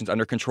their addictions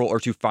under control or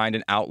to find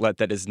an outlet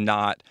that is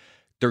not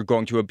they're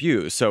going to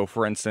abuse. So,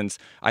 for instance,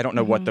 I don't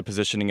know what the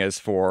positioning is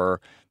for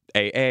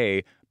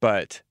AA,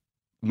 but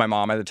my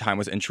mom at the time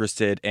was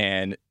interested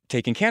in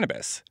taking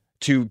cannabis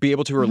to be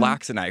able to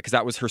relax at night, because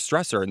that was her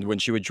stressor and when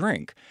she would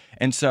drink.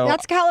 And so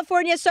that's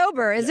California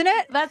sober, isn't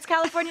it? That's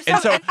California sober.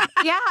 So,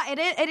 yeah, it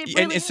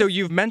really and so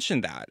you've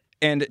mentioned that.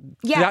 And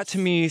that to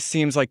me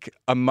seems like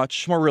a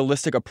much more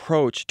realistic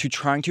approach to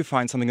trying to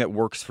find something that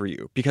works for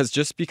you. Because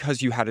just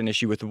because you had an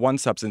issue with one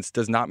substance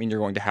does not mean you're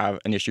going to have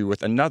an issue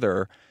with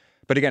another.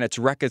 But again, it's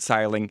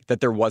reconciling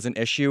that there was an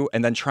issue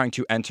and then trying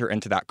to enter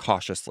into that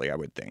cautiously, I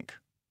would think.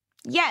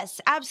 Yes,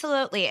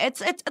 absolutely.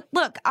 It's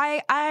look,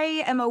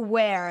 I am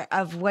aware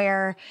of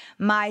where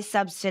my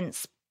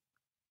substance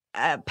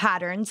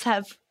patterns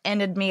have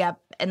ended me up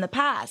in the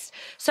past.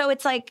 So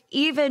it's like,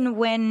 even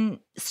when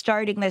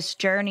starting this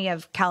journey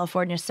of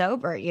California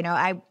sober, you know,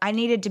 I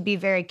needed to be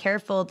very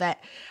careful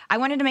that I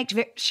wanted to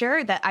make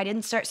sure that I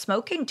didn't start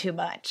smoking too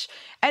much.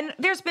 And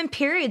there's been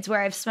periods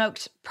where I've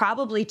smoked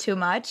probably too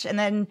much,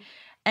 and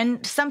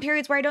some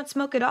periods where I don't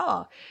smoke at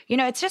all. You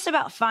know, it's just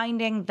about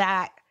finding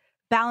that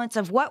balance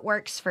of what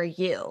works for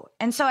you.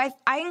 And so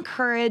I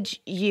encourage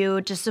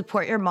you to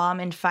support your mom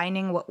in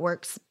finding what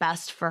works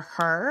best for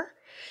her.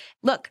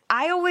 Look,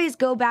 I always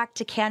go back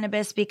to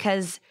cannabis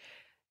because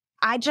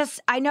I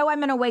know I'm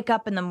going to wake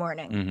up in the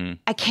morning.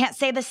 I can't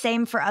say the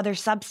same for other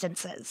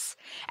substances.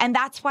 And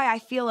that's why I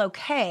feel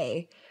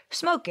okay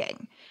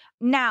smoking.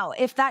 Now,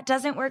 if that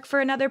doesn't work for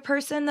another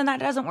person, then that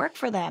doesn't work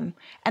for them.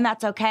 And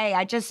that's okay.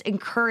 I just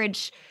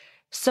encourage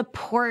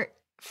support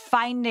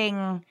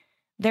finding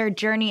their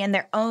journey and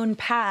their own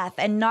path,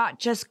 and not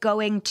just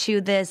going to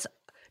this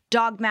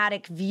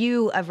dogmatic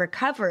view of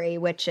recovery,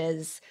 which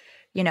is,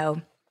 you know,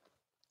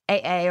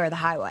 AA or the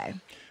highway.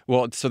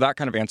 Well, so that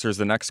kind of answers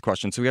the next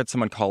question. So we had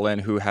someone call in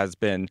who has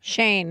been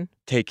Shane.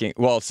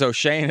 So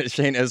Shane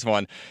is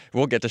one.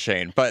 We'll get to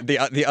Shane. But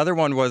the other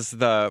one was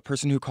the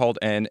person who called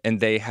in,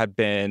 and they had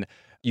been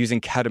using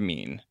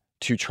ketamine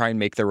to try and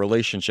make their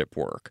relationship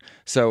work.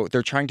 So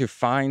they're trying to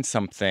find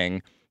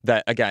something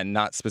that, again,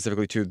 not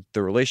specifically to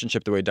the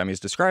relationship the way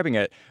Demi's describing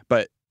it,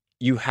 but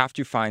you have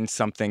to find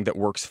something that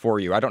works for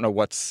you. I don't know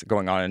what's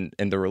going on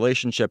in the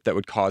relationship that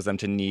would cause them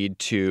to need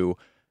to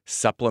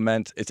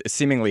supplement it's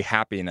seemingly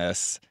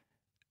happiness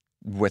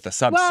with a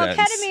substance. Well,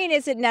 ketamine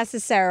isn't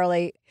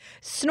necessarily.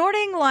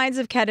 Snorting lines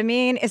of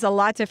ketamine is a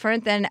lot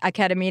different than a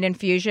ketamine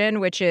infusion,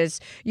 which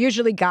is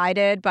usually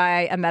guided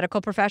by a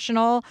medical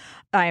professional.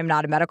 I am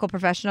not a medical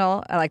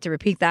professional. I like to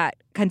repeat that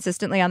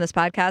consistently on this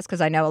podcast because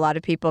I know a lot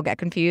of people get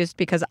confused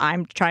because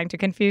I'm trying to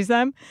confuse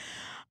them.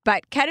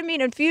 But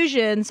ketamine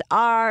infusions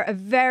are a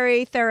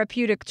very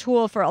therapeutic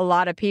tool for a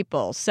lot of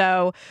people.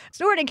 So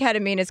snorting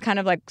ketamine is kind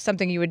of like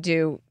something you would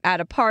do at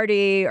a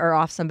party or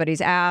off somebody's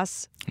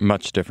ass.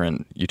 Much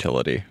different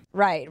utility.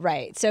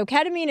 Right. So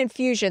ketamine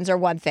infusions are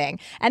one thing,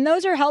 and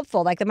those are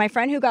helpful. Like my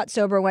friend who got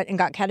sober went and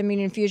got ketamine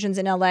infusions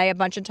in LA a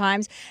bunch of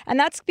times, and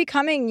that's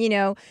becoming,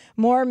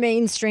 more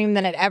mainstream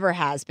than it ever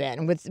has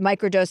been with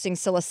microdosing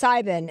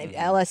psilocybin,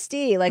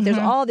 LSD. Like there's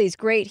all these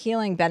great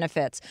healing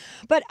benefits.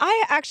 But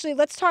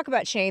let's talk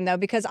about Shane though,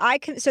 because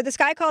so this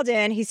guy called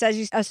in, he says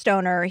he's a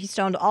stoner, he's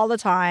stoned all the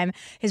time,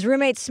 his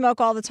roommates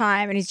smoke all the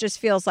time, and he just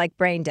feels like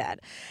brain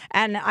dead.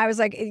 And I was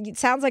like, it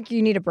sounds like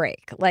you need a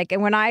break. Like,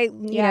 and when I,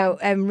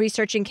 am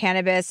researching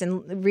cannabis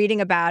and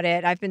reading about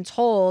it, I've been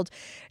told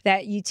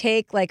that you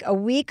take like a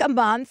week a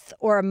month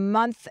or a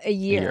month a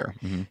year.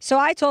 So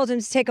I told him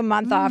to take a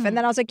month off, and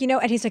then I was like,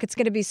 and he's like, it's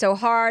going to be so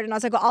hard. And I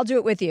was like, well, I'll do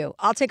it with you.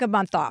 I'll take a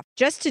month off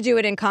just to do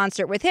it in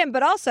concert with him.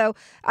 But also,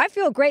 I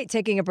feel great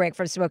taking a break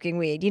from smoking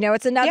weed.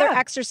 It's another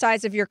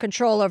exercise of your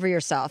control over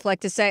yourself.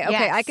 Like to say,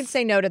 okay, I can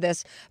say no to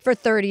this for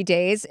 30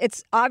 days.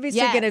 It's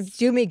obviously going to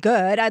do me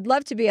good. I'd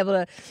love to be able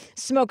to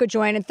smoke a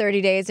joint in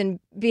 30 days and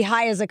be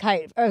high as a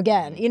kite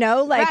again,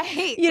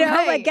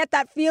 like get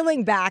that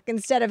feeling back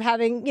instead of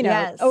having,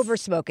 over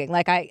smoking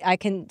like I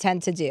can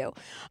tend to do.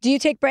 Do you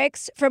take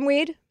breaks from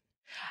weed?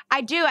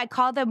 I do. I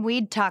call them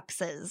weed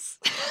toxes.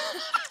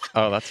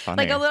 Oh, that's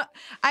funny. Like a little,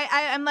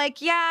 I'm like,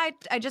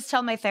 I just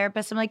tell my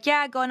therapist, I'm like,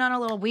 going on a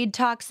little weed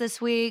tox this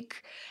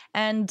week.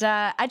 And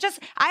I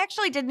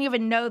actually didn't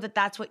even know that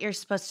that's what you're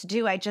supposed to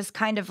do. I just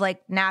kind of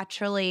like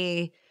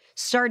naturally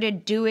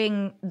started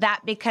doing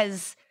that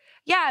because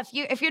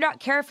if you're not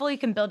careful, you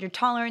can build your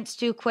tolerance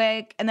too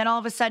quick. And then all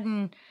of a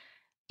sudden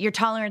your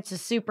tolerance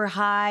is super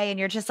high and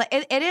you're just like,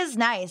 it is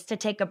nice to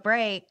take a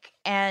break.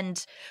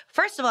 And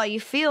first of all, you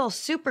feel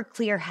super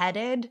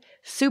clear-headed,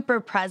 super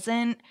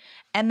present.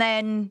 And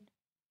then,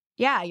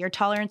 your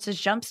tolerance is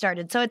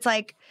jump-started. So it's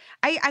like,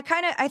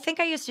 I think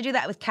I used to do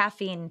that with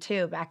caffeine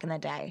too back in the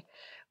day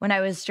when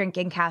I was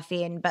drinking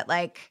caffeine. But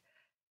like,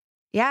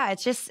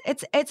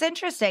 it's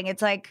interesting.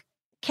 It's like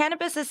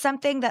cannabis is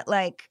something that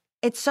like,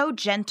 it's so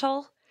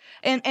gentle.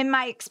 In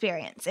my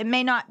experience, it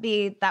may not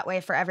be that way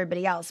for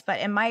everybody else, but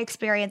in my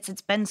experience,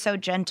 it's been so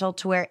gentle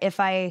to where if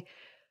I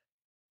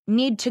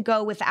need to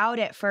go without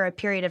it for a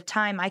period of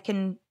time, I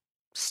can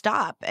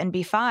stop and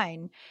be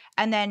fine.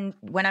 And then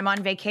when I'm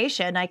on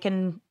vacation, I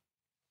can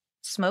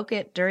smoke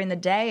it during the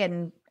day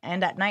and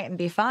at night and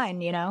be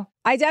fine,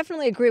 I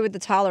definitely agree with the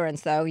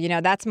tolerance, though.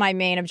 That's my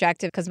main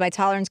objective because my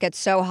tolerance gets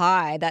so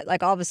high that,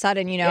 like, all of a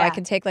sudden, I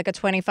can take like a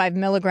 25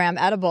 milligram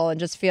edible and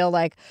just feel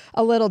like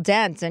a little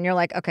dense. And you're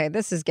like, okay,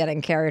 this is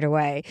getting carried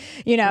away,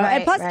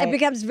 and plus it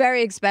becomes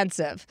very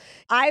expensive.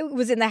 I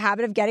was in the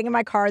habit of getting in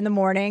my car in the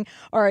morning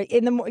or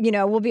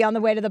we'll be on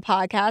the way to the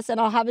podcast and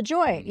I'll have a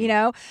joint,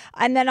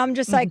 and then I'm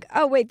just like,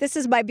 oh, wait, this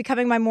is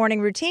becoming my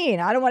morning routine.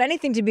 I don't want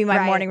anything to be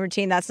my morning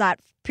routine that's not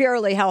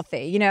purely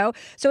healthy,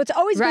 So it's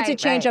always good to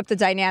change up the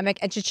dynamic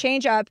and to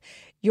change up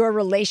your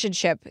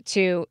relationship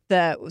to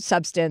the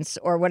substance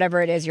or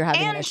whatever it is you're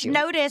having an issue. And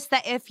notice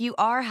that if you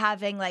are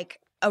having like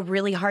a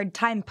really hard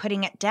time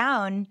putting it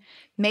down,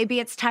 maybe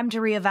it's time to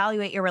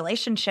reevaluate your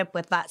relationship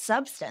with that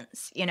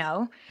substance,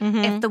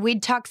 If the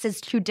weed tox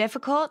is too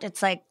difficult,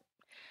 it's like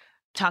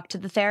talk to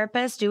the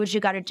therapist, do what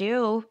you got to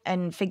do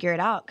and figure it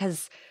out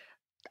because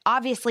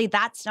obviously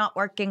that's not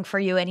working for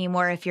you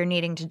anymore if you're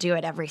needing to do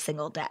it every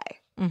single day.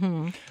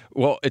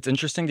 Well, it's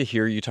interesting to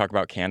hear you talk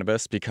about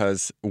cannabis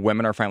because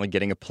women are finally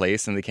getting a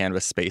place in the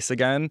cannabis space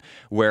again,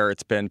 where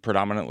it's been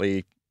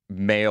predominantly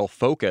male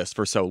focused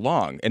for so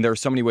long. And there are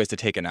so many ways to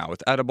take it now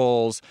with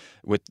edibles,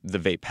 with the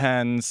vape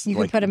pens. You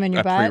can put them in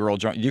your butt. Pre-roll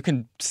joint. You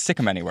can stick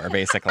them anywhere,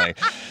 basically.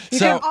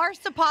 There are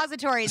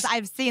suppositories.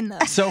 I've seen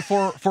them. So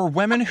for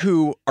women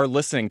who are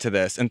listening to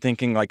this and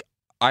thinking like,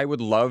 I would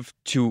love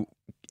to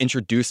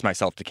introduce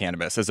myself to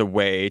cannabis as a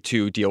way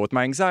to deal with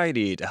my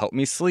anxiety, to help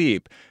me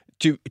sleep,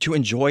 to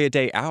enjoy a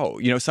day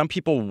out. Some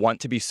people want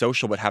to be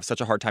social but have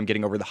such a hard time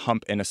getting over the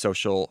hump in a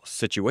social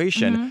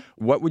situation.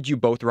 What would you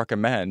both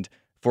recommend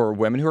for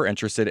women who are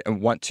interested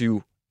and want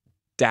to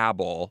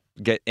dabble,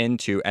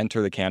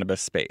 enter the cannabis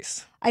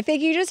space? I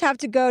think you just have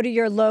to go to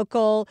your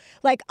local,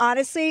 like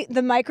honestly,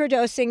 the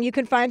microdosing, you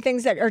can find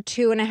things that are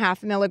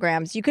 2.5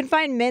 milligrams. You can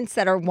find mints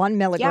that are 1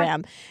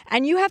 milligram.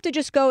 And you have to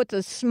just go with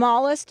the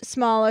smallest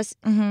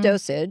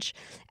dosage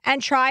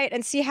and try it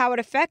and see how it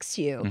affects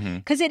you.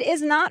 Because it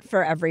is not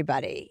for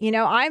everybody.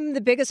 I'm the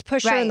biggest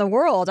pusher in the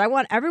world. I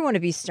want everyone to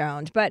be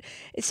stoned. But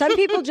some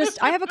people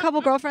I have a couple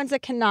girlfriends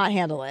that cannot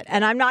handle it.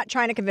 And I'm not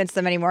trying to convince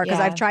them anymore because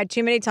I've tried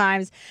too many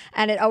times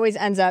and it always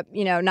ends up,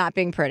 not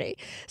being pretty.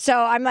 So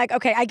I'm like,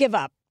 okay, I give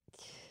up.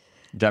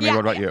 Demi, what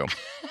about you?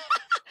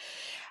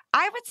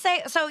 I would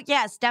say, so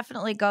yes,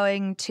 definitely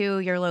going to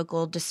your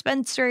local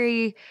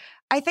dispensary.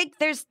 I think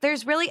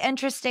there's really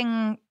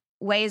interesting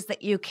ways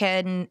that you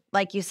can,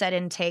 like you said,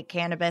 intake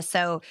cannabis.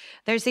 So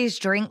there's these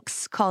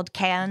drinks called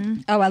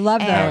Can. Oh, I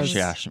love those.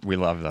 Yeah, we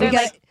love those. They're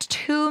like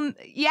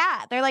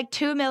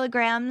 2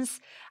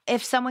 milligrams.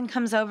 If someone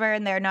comes over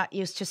and they're not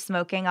used to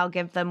smoking, I'll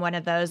give them one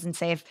of those and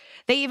say if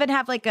they even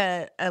have like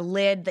a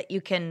lid that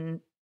you can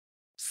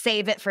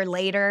save it for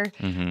later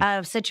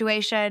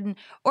situation,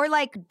 or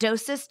like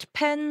dosist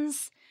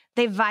pens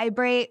They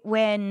vibrate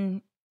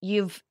when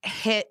you've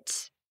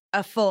hit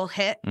a full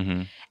hit.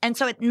 Mm-hmm. And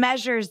so it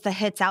measures the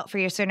hits out for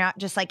you. So you're not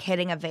just like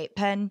hitting a vape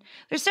pen.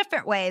 There's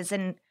different ways.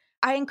 And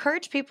I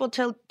encourage people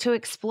to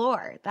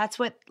explore. That's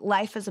what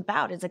life is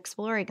about, is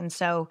exploring. And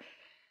so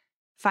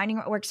finding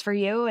what works for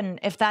you. And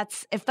if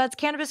that's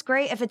cannabis,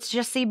 great. If it's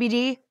just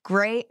CBD,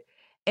 great.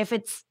 If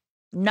it's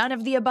none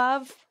of the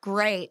above,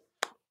 great.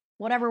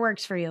 Whatever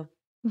works for you.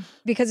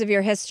 Because of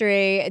your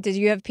history, did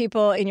you have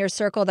people in your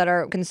circle that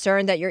are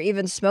concerned that you're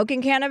even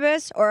smoking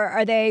cannabis, or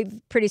are they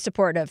pretty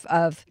supportive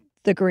of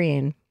the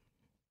green?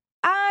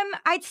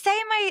 I'd say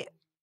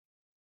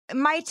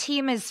my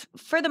team is,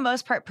 for the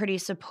most part, pretty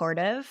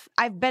supportive.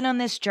 I've been on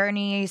this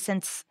journey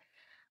since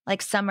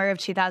like summer of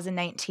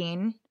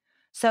 2019.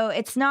 So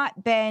it's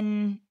not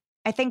been,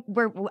 I think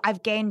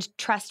I've gained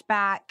trust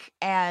back,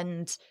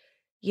 and,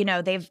 you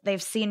know,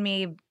 they've seen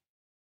me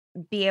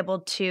be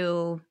able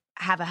to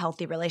have a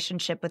healthy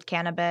relationship with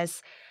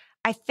cannabis.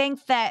 I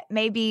think that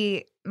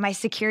maybe my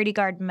security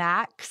guard,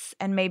 Max,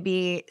 and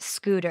maybe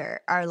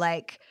Scooter are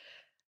like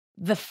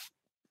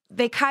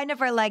they kind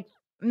of are like,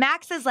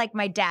 Max is like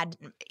my dad.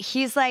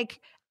 He's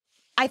like,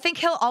 I think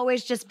he'll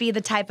always just be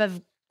the type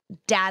of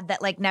dad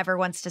that like never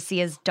wants to see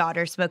his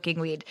daughter smoking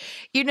weed.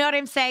 You know what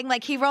I'm saying?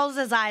 Like, he rolls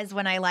his eyes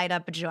when I light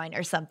up a joint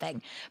or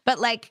something. But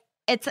like,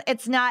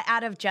 it's not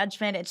out of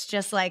judgment. It's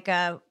just like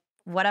a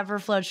whatever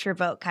floats your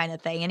boat kind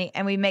of thing.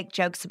 And we make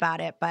jokes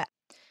about it. But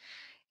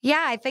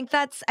yeah, I think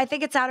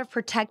it's out of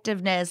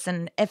protectiveness.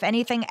 And if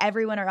anything,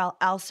 everyone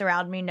else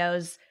around me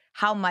knows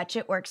how much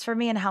it works for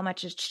me and how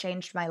much it's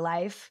changed my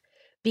life,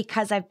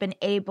 because I've been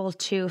able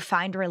to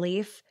find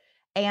relief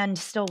and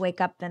still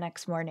wake up the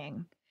next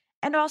morning.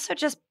 And also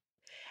just,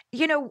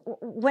 you know,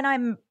 when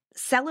I'm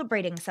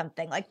celebrating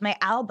something like my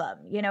album,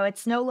 you know,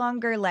 it's no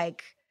longer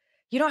like,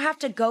 you don't have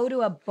to go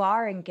to a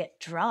bar and get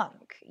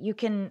drunk. You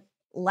can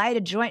light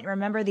a joint and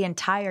remember the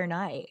entire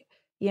night,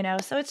 you know?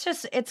 So it's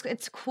just,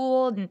 it's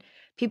cool. And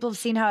people have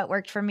seen how it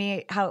works for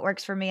me,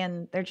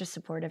 and they're just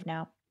supportive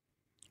now.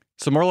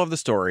 So moral of the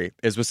story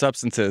is, with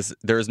substances,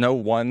 there is no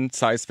one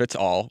size fits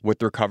all.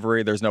 With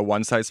recovery, there's no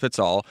one size fits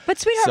all. But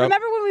sweetheart,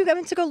 remember when we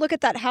went to go look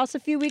at that house a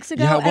few weeks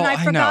ago? Yeah, well, and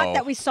I forgot know.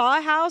 that we saw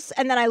a house,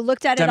 and then I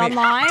looked at it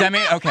online. Demi,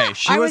 okay.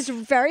 I was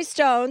very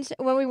stoned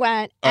when we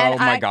went. And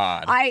my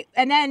God.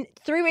 And then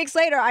 3 weeks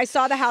later, I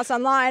saw the house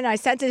online. I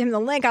sent him the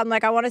link. I'm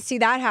like, I want to see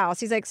that house.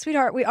 He's like,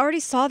 sweetheart, we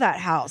already saw that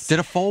house. Did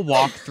a full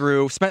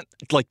walkthrough, spent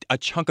like a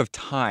chunk of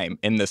time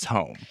in this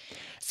home.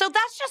 So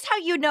that's just how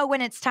you know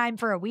when it's time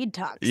for a weed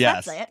talk.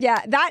 Yes. That's it.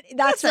 Yeah,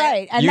 that's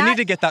right. And you need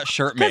to get that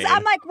shirt made. Because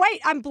I'm like, wait,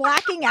 I'm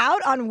blacking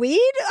out on weed?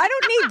 I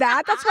don't need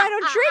that. That's why I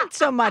don't drink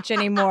so much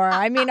anymore.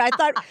 I mean, I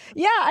thought,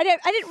 I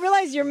didn't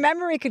realize your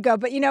memory could go.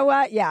 But you know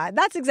what? Yeah,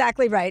 that's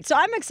exactly right. So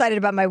I'm excited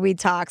about my weed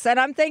talks. And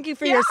I'm thank you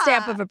for your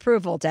stamp of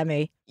approval,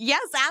 Demi.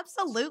 Yes,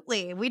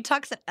 absolutely. Weed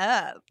talks it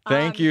up.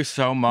 Thank you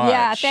so much.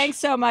 Yeah, thanks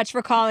so much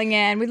for calling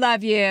in. We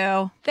love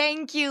you.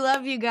 Thank you.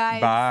 Love you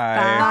guys.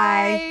 Bye.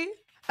 Bye.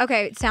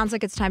 Okay, it sounds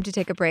like it's time to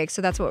take a break,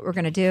 so that's what we're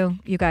going to do.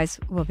 You guys,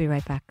 we'll be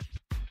right back.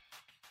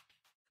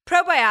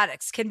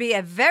 Probiotics can be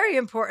a very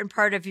important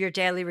part of your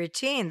daily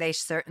routine. They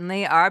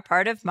certainly are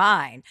part of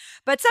mine.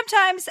 But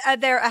sometimes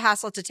they're a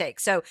hassle to take.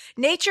 So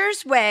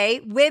Nature's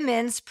Way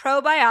Women's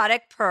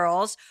Probiotic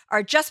Pearls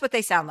are just what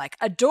they sound like.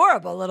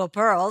 Adorable little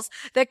pearls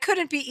that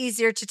couldn't be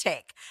easier to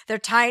take. They're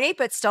tiny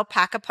but still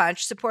pack a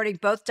punch, supporting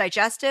both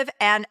digestive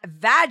and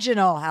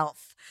vaginal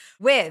health.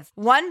 With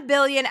 1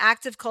 billion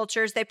active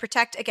cultures, they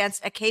protect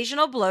against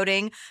occasional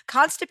bloating,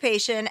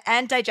 constipation,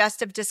 and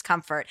digestive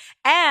discomfort.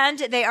 And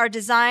they are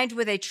designed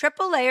with a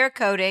triple-layer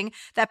coating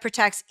that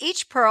protects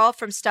each pearl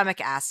from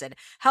stomach acid,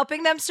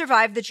 helping them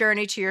survive the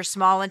journey to your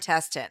small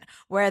intestine,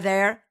 where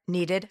they're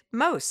needed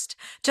most.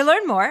 To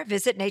learn more,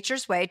 visit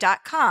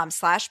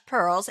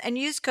naturesway.com/pearls and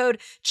use code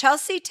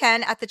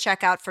Chelsea10 at the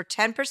checkout for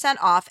 10%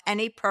 off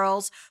any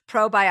Pearls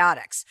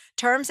probiotics.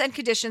 Terms and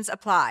conditions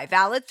apply.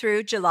 Valid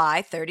through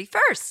July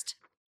 31st.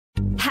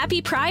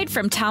 Happy Pride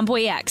from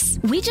Tomboy X.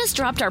 We just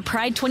dropped our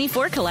Pride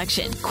 24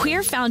 collection.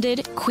 Queer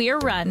founded, queer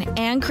run,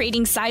 and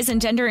creating size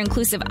and gender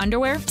inclusive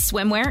underwear,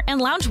 swimwear,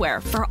 and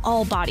loungewear for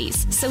all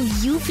bodies, so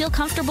you feel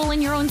comfortable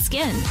in your own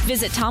skin.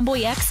 Visit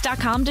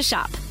tomboyx.com to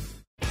shop.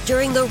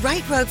 During the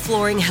Right Rug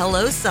Flooring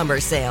Hello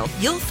Summer Sale,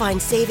 you'll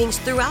find savings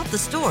throughout the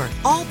store,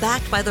 all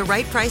backed by the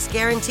Right Price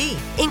Guarantee,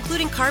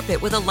 including carpet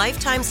with a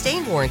lifetime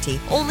stain warranty,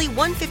 only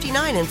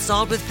 $159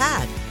 installed with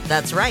pad.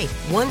 That's right,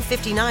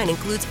 $159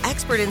 includes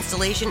expert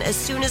installation as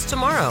soon as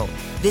tomorrow.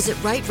 Visit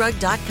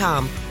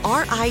rightrug.com,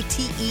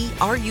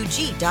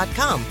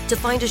 RITERUG.com to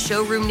find a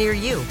showroom near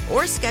you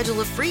or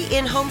schedule a free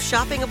in-home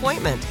shopping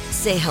appointment.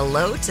 Say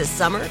hello to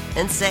summer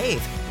and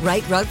save.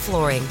 Right Rug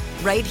Flooring,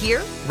 right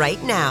here,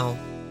 right now.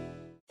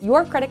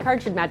 Your credit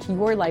card should match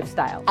your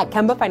lifestyle. At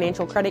Kemba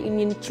Financial Credit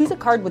Union, choose a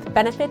card with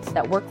benefits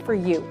that work for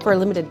you. For a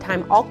limited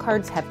time, all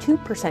cards have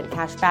 2%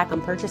 cash back on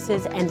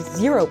purchases and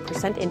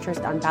 0%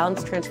 interest on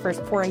balance transfers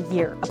for a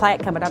year. Apply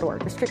at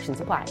Kemba.org.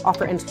 Restrictions apply.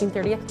 Offer ends June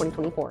 30th,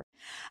 2024.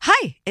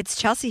 Hi, it's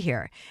Chelsea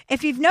here.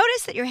 If you've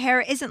noticed that your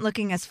hair isn't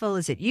looking as full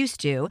as it used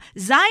to,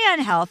 Zion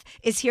Health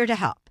is here to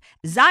help.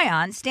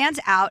 Zion stands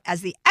out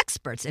as the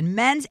experts in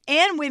men's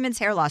and women's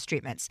hair loss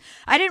treatments.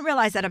 I didn't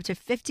realize that up to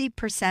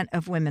 50%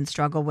 of women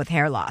struggle with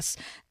hair loss,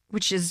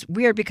 which is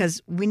weird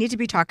because we need to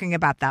be talking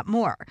about that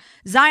more.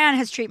 Zion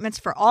has treatments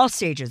for all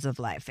stages of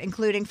life,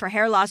 including for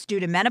hair loss due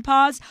to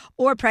menopause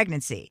or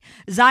pregnancy.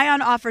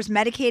 Zion offers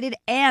medicated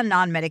and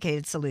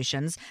non-medicated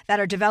solutions that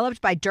are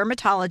developed by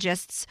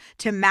dermatologists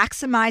to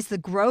maximize the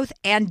growth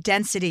and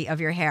density of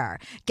your hair.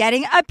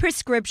 Getting a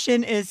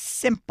prescription is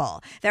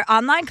simple. Their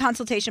online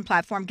consultation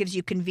platform gives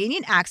you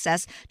convenient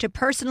access to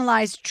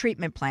personalized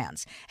treatment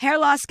plans. Hair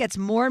loss gets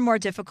more and more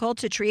difficult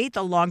to treat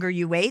the longer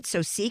you wait,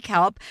 so seek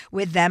help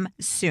with them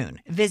soon.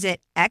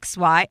 Visit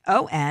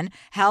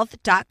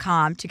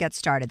xyonhealth.com to get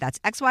started. That's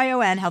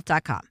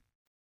xyonhealth.com.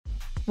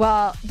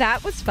 Well,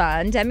 that was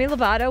fun. Demi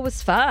Lovato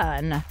was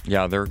fun.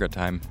 Yeah, they're a good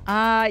time.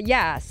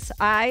 Yes,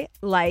 I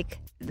like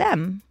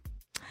them.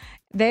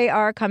 They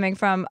are coming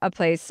from a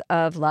place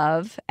of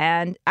love.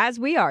 And as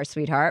we are,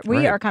 sweetheart,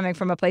 we are coming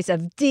from a place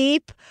of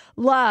deep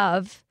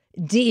love.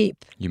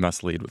 Deep. You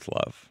must lead with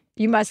love.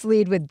 You must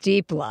lead with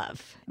deep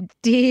love.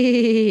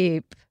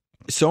 Deep.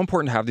 So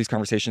important to have these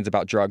conversations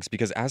about drugs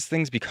because as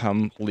things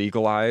become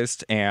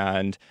legalized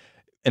and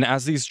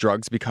as these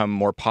drugs become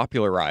more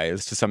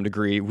popularized to some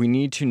degree, we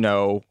need to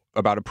know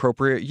about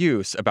appropriate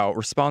use, about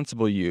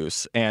responsible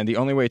use. And the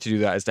only way to do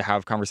that is to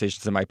have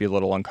conversations that might be a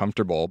little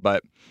uncomfortable.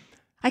 But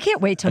I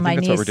can't wait till my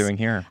niece. That's what we're doing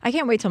here. I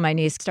can't wait till my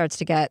niece starts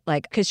to get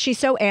because she's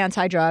so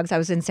anti-drugs. I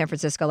was in San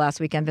Francisco last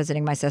weekend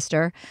visiting my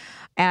sister,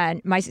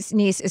 and my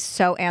niece is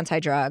so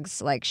anti-drugs.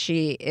 Like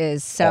she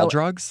is so all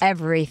drugs,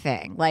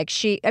 everything. Like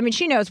she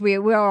knows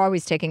we're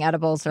always taking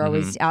edibles. They're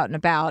always out and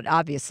about.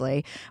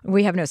 Obviously,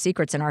 we have no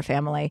secrets in our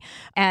family,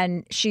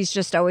 and she's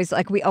just always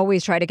like we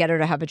always try to get her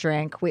to have a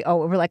drink.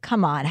 We're like,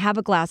 come on, have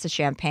a glass of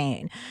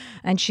champagne,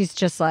 and she's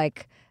just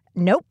like,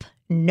 nope,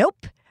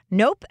 nope,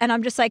 nope. And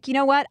I'm just like, you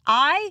know what,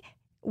 I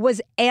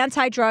was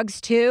anti-drugs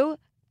too.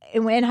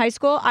 In high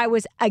school, I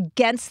was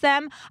against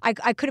them. I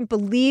couldn't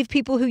believe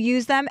people who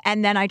use them,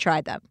 and then I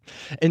tried them.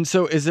 And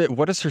so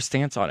what is her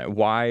stance on it?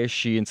 Why is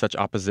she in such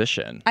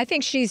opposition? I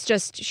think she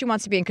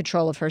wants to be in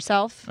control of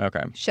herself.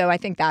 Okay. So I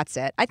think that's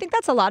it. I think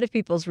that's a lot of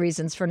people's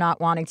reasons for not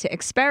wanting to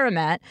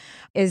experiment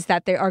is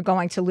that they are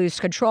going to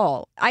lose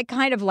control. I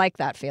kind of like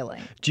that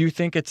feeling. Do you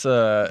think it's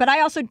a... But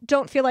I also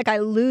don't feel like I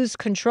lose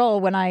control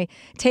when I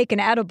take an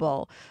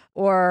edible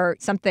or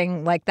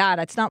something like that.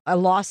 It's not a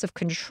loss of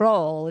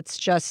control. It's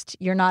just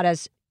you're not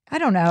as, I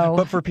don't know.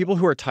 But for people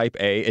who are type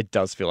A, it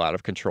does feel out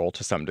of control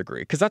to some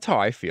degree. Because that's how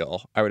I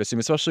feel, I would assume,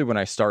 especially when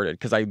I started.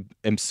 Because I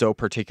am so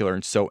particular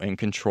and so in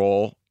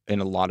control in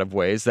a lot of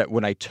ways that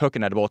when I took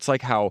an edible, it's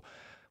like how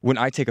when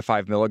I take a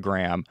 5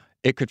 milligram,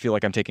 it could feel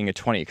like I'm taking a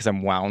 20 because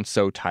I'm wound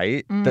so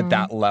tight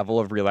that level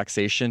of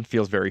relaxation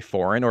feels very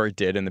foreign, or it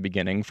did in the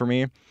beginning for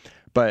me.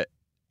 But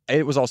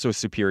it was also a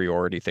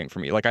superiority thing for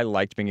me. Like I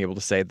liked being able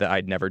to say that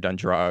I'd never done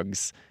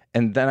drugs.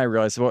 And then I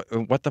realized,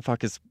 what's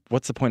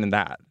the point in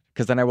that?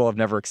 Because then I will have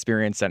never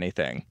experienced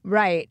anything.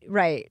 Right.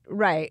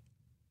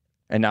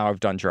 And now I've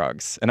done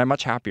drugs and I'm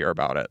much happier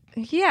about it.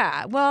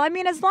 Yeah. Well, I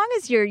mean, as long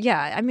as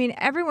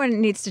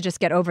everyone needs to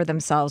just get over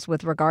themselves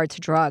with regard to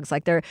drugs.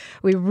 Like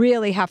we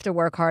really have to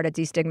work hard at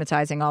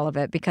destigmatizing all of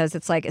it because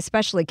it's like,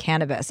 especially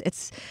cannabis,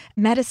 it's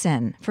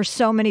medicine for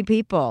so many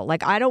people.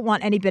 Like, I don't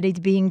want anybody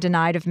being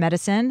denied of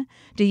medicine.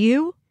 Do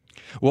you?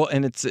 Well,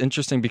 and it's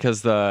interesting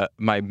because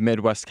my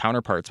Midwest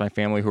counterparts, my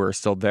family who are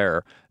still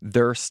there,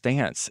 their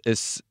stance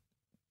is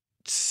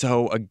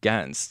so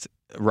against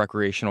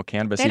recreational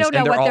cannabis. They don't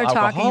know what they're talking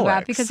about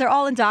alcoholics. because they're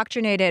all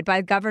indoctrinated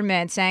by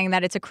government saying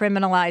that it's a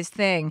criminalized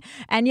thing.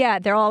 And yeah,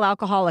 they're all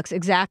alcoholics.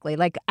 Exactly.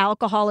 Like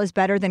alcohol is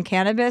better than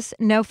cannabis?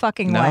 No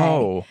fucking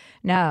way.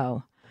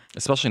 No.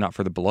 Especially not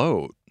for the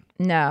bloat.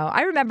 No.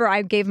 I remember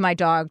I gave my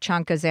dog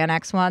Chunk a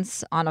Xanax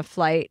once on a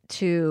flight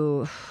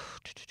to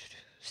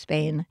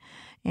Spain.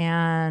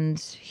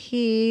 And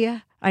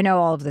I know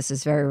all of this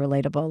is very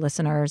relatable,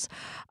 listeners.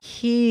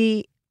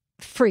 He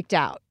freaked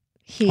out.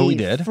 He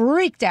did?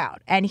 Freaked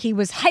out, and he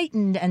was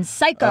heightened and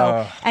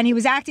psycho, and he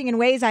was acting in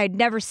ways I had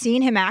never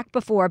seen him act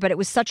before, but it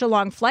was such a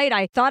long flight.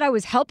 I thought I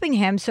was helping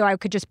him so I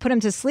could just put him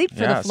to sleep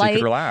for the flight. So he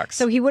could relax.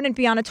 So he wouldn't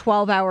be on a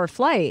 12-hour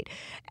flight,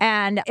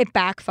 and it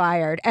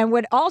backfired. And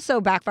what also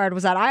backfired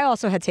was that I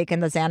also had taken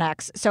the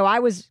Xanax, so I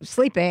was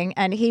sleeping,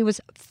 and he was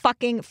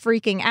fucking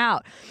freaking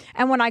out.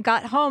 And when I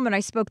got home and I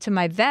spoke to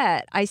my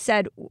vet, I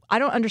said, I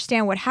don't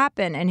understand what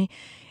happened. And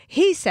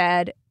he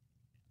said,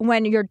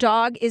 when your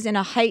dog is in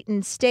a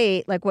heightened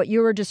state, like what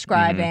you were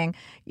describing,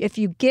 if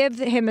you give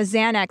him a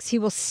Xanax, he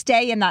will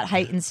stay in that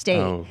heightened state.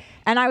 Oh.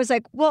 And I was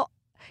like,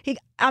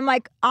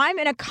 I'm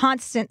in a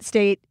constant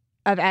state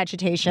of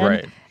agitation.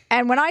 Right.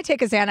 And when I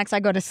take a Xanax, I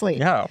go to sleep.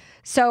 Yeah.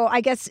 So I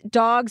guess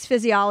dogs'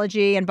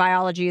 physiology and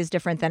biology is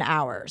different than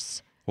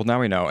ours. Well, now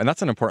we know. And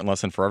that's an important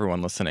lesson for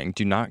everyone listening.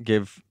 Do not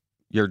give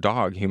your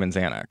dog human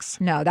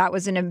Xanax. No, that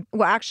was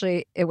well,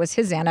 actually, it was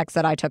his Xanax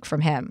that I took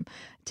from him.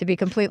 To be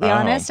completely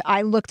honest,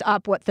 I looked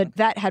up what the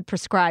vet had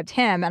prescribed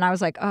him, and I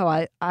was like,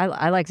 oh,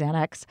 I like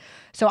Xanax.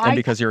 And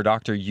because you're a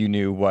doctor, you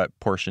knew what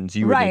portions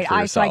you would need for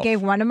yourself. So I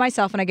gave one to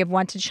myself, and I gave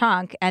one to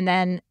Chunk, and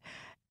then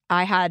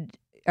I had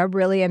a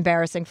really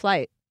embarrassing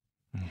flight.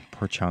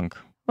 Poor Chunk.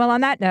 Well,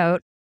 on that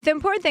note, the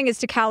important thing is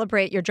to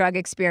calibrate your drug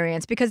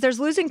experience, because there's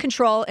losing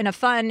control in a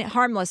fun,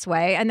 harmless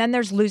way, and then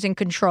there's losing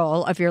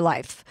control of your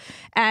life.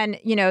 And,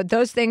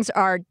 those things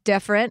are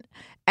different.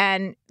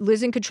 And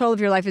losing control of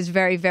your life is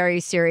very,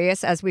 very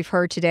serious, as we've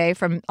heard today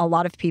from a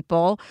lot of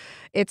people.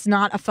 It's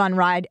not a fun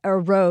ride or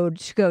road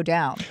to go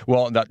down.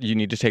 Well, you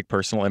need to take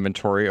personal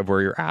inventory of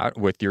where you're at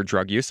with your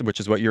drug use, which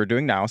is what you're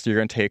doing now. So you're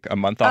going to take a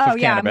month off of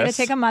cannabis. I'm going to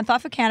take a month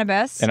off of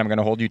cannabis. And I'm going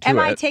to hold you to it. Am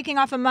I taking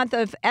off a month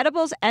of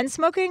edibles and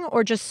smoking,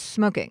 or just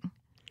smoking?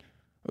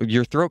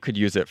 Your throat could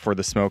use it for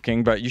the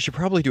smoking, but you should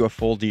probably do a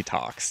full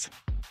detox.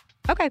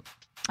 Okay,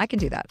 I can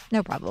do that.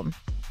 No problem.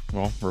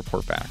 Well,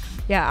 report back.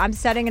 Yeah, I'm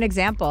setting an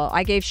example.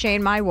 I gave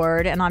Shane my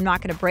word, and I'm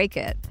not going to break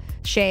it.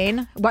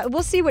 Shane,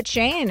 we'll see what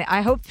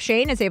I hope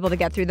Shane is able to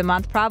get through the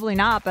month. Probably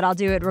not, but I'll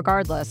do it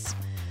regardless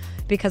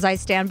because I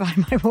stand by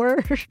my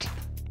word.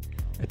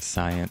 It's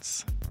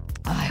science.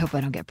 Oh, I hope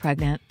I don't get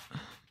pregnant.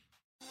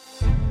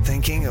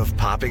 Thinking of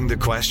popping the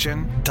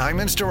question?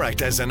 Diamonds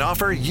Direct has an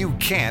offer you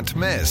can't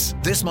miss.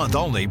 This month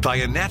only, buy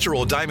a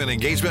natural diamond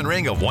engagement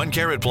ring of 1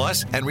 carat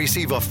plus and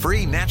receive a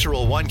free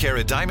natural 1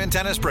 carat diamond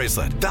tennis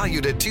bracelet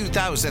valued at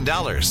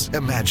 $2,000.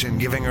 Imagine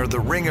giving her the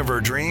ring of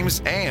her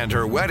dreams and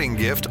her wedding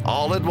gift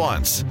all at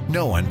once.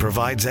 No one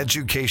provides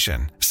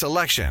education,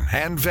 selection,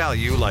 and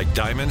value like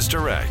Diamonds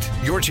Direct.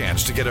 Your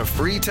chance to get a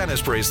free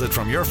tennis bracelet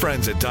from your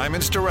friends at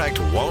Diamonds Direct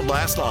won't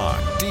last long.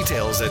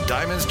 Details at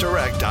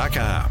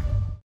diamondsdirect.com.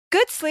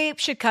 Good sleep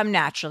should come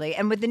naturally,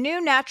 and with the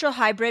new Natural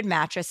Hybrid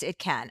mattress, it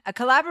can. A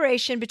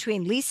collaboration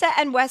between Lisa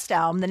and West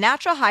Elm, the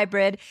Natural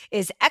Hybrid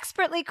is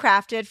expertly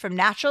crafted from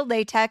natural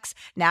latex,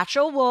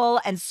 natural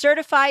wool, and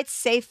certified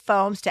safe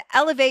foams to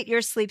elevate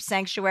your sleep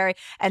sanctuary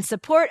and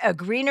support a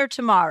greener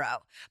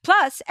tomorrow.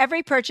 Plus,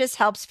 every purchase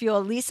helps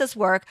fuel Lisa's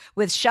work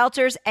with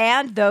shelters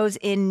and those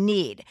in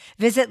need.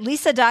 Visit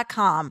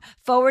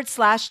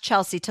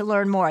lisa.com/Chelsea to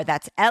learn more.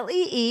 That's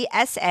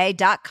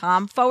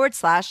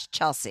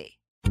LEESA.com/Chelsea.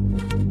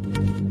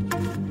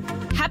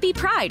 Happy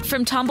Pride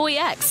from Tomboy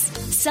X,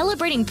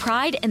 celebrating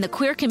pride in the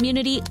queer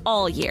community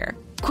all year.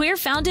 Queer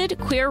founded,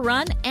 queer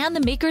run, and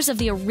the makers of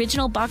the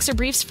original boxer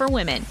briefs for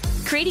women,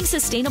 creating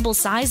sustainable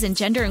size and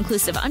gender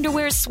inclusive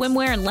underwear,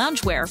 swimwear, and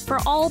loungewear for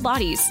all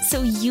bodies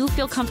so you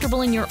feel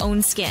comfortable in your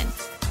own skin.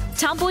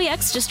 Tomboy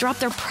X just dropped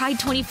their Pride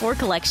 24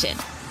 collection,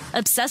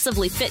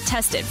 obsessively fit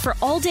tested for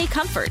all day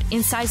comfort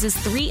in sizes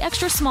 3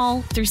 extra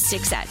small through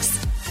 6X.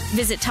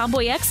 Visit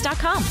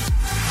tomboyx.com.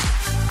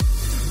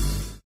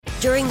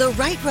 During the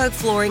Right Rug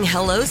Flooring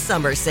Hello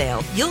Summer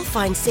Sale, you'll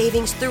find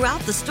savings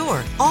throughout the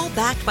store, all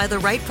backed by the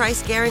right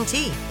price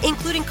guarantee,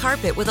 including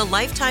carpet with a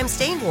lifetime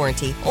stain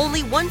warranty,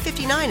 only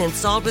 $159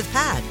 installed with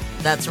pad.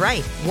 That's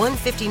right,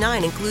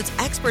 $159 includes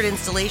expert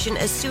installation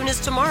as soon as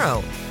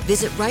tomorrow.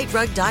 Visit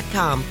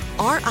rightrug.com,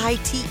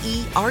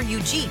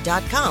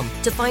 RITERUG.com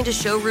to find a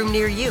showroom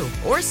near you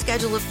or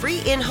schedule a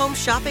free in-home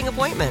shopping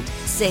appointment.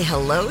 Say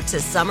hello to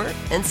summer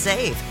and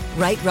save.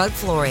 Right Rug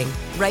Flooring,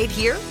 right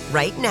here,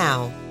 right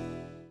now.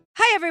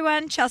 Hi,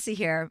 everyone. Chelsea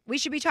here. We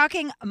should be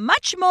talking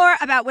much more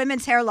about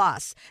women's hair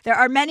loss. There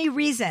are many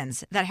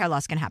reasons that hair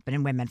loss can happen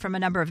in women, from a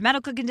number of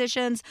medical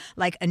conditions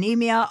like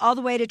anemia all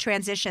the way to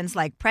transitions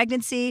like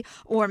pregnancy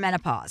or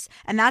menopause.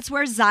 And that's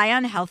where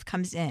Zion Health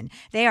comes in.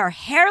 They are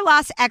hair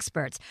loss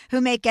experts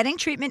who make getting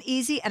treatment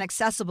easy and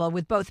accessible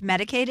with both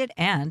medicated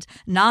and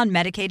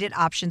non-medicated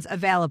options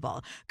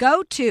available.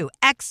 Go to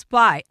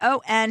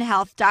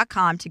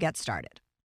xyonhealth.com to get started.